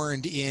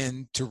shoehorned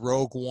into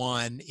Rogue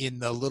One in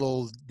the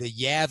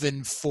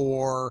Yavin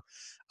 4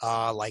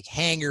 like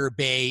hangar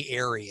bay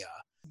area.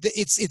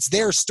 It's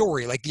their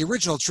story. Like the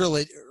original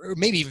trilogy, or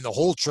maybe even the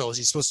whole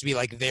trilogy, is supposed to be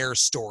like their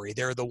story.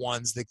 They're the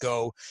ones that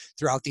go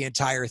throughout the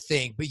entire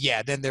thing. But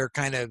yeah, then they're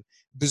kind of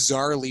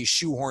bizarrely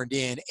shoehorned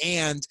in.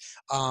 And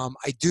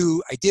I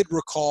did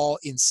recall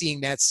in seeing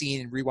that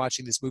scene and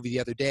rewatching this movie the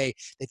other day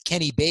that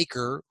Kenny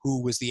Baker,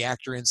 who was the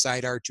actor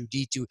inside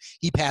R2-D2,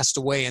 he passed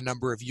away a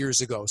number of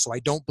years ago. So I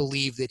don't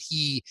believe that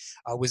he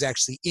was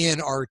actually in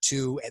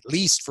R2, at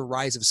least for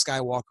Rise of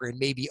Skywalker and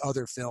maybe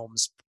other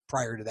films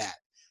prior to that.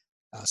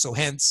 So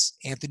hence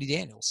Anthony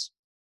Daniels.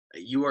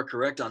 You are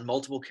correct on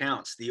multiple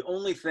counts. The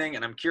only thing,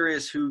 and I'm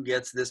curious who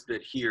gets this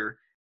bit here,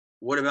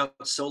 what about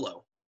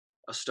Solo?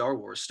 A Star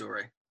Wars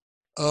story.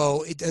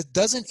 Oh,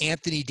 doesn't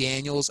Anthony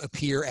Daniels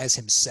appear as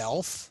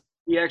himself?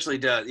 He actually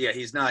does. Yeah,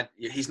 he's not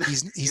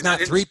 3PO.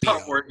 In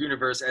Star Wars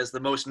universe as the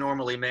most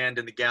normally manned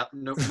in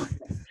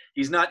the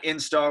he's not in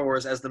Star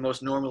Wars as the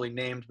most normally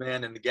named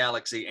man in the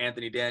galaxy,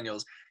 Anthony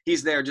Daniels.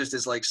 He's there just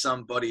as like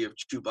some buddy of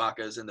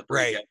Chewbacca's in the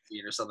right.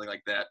 scene or something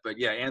like that. But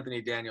yeah,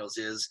 Anthony Daniels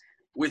is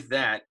with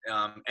that,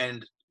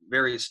 and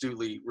very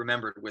astutely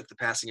remembered with the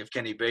passing of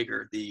Kenny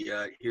Baker, the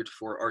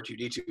heretofore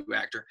R2-D2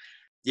 actor.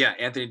 Yeah,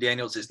 Anthony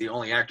Daniels is the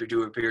only actor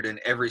to have appeared in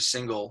every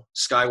single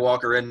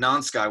Skywalker and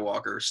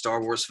non-Skywalker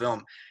Star Wars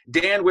film.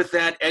 Dan, with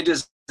that,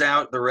 edges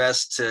out the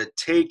rest to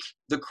take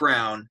the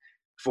crown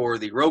for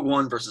the Rogue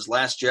One versus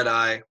Last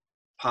Jedi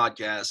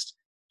podcast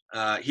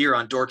here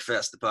on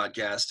Dorkfest, the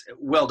podcast.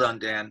 Well done,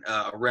 Dan.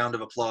 A round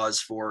of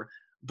applause for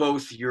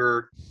both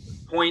your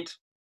point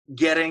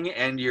getting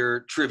and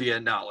your trivia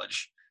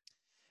knowledge.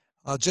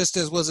 Just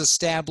as was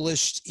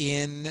established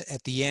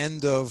at the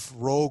end of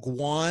Rogue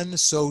One,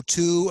 so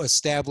too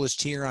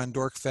established here on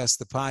Dorkfest,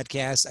 the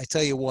podcast. I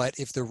tell you what,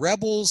 if the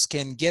Rebels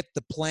can get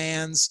the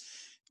plans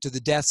to the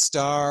Death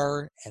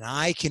Star and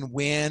I can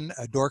win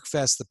a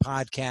Dorkfest the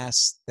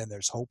podcast, then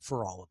there's hope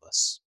for all of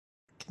us.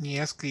 Can you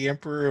ask the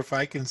Emperor if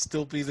I can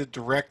still be the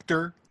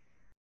director?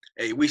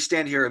 Hey, we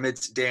stand here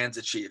amidst Dan's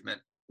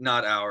achievement,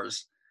 not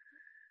ours.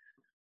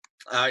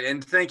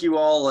 And thank you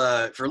all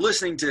for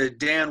listening to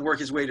Dan work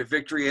his way to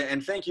victory,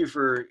 and thank you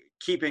for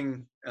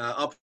keeping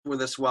up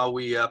with us while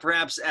we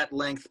perhaps at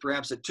length,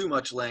 perhaps at too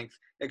much length,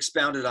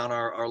 expounded on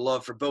our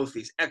love for both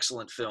these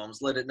excellent films.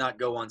 Let it not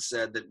go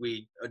unsaid that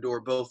we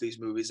adore both these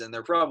movies, and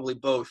they're probably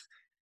both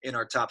in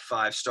our top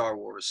 5 Star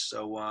Wars.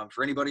 So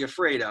for anybody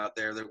afraid out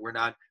there that we're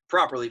not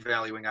properly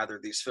valuing either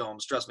of these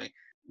films, trust me,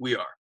 we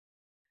are.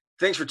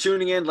 Thanks for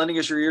tuning in, lending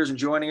us your ears, and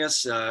joining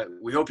us.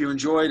 We hope you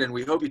enjoyed, and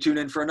we hope you tune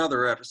in for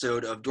another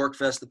episode of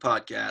Dorkfest the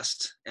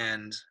podcast.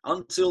 And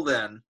until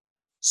then,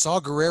 Saw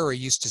Gerrera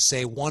used to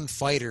say one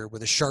fighter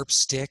with a sharp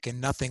stick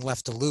and nothing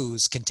left to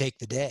lose can take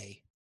the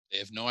day. They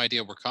have no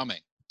idea we're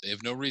coming. They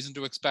have no reason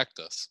to expect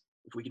us.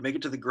 if we can make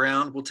it to the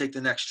ground, we'll take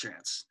the next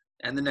chance,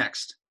 and the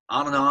next,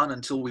 on and on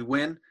until we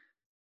win,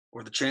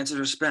 or the chances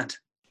are spent.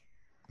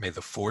 May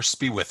the force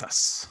be with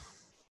us.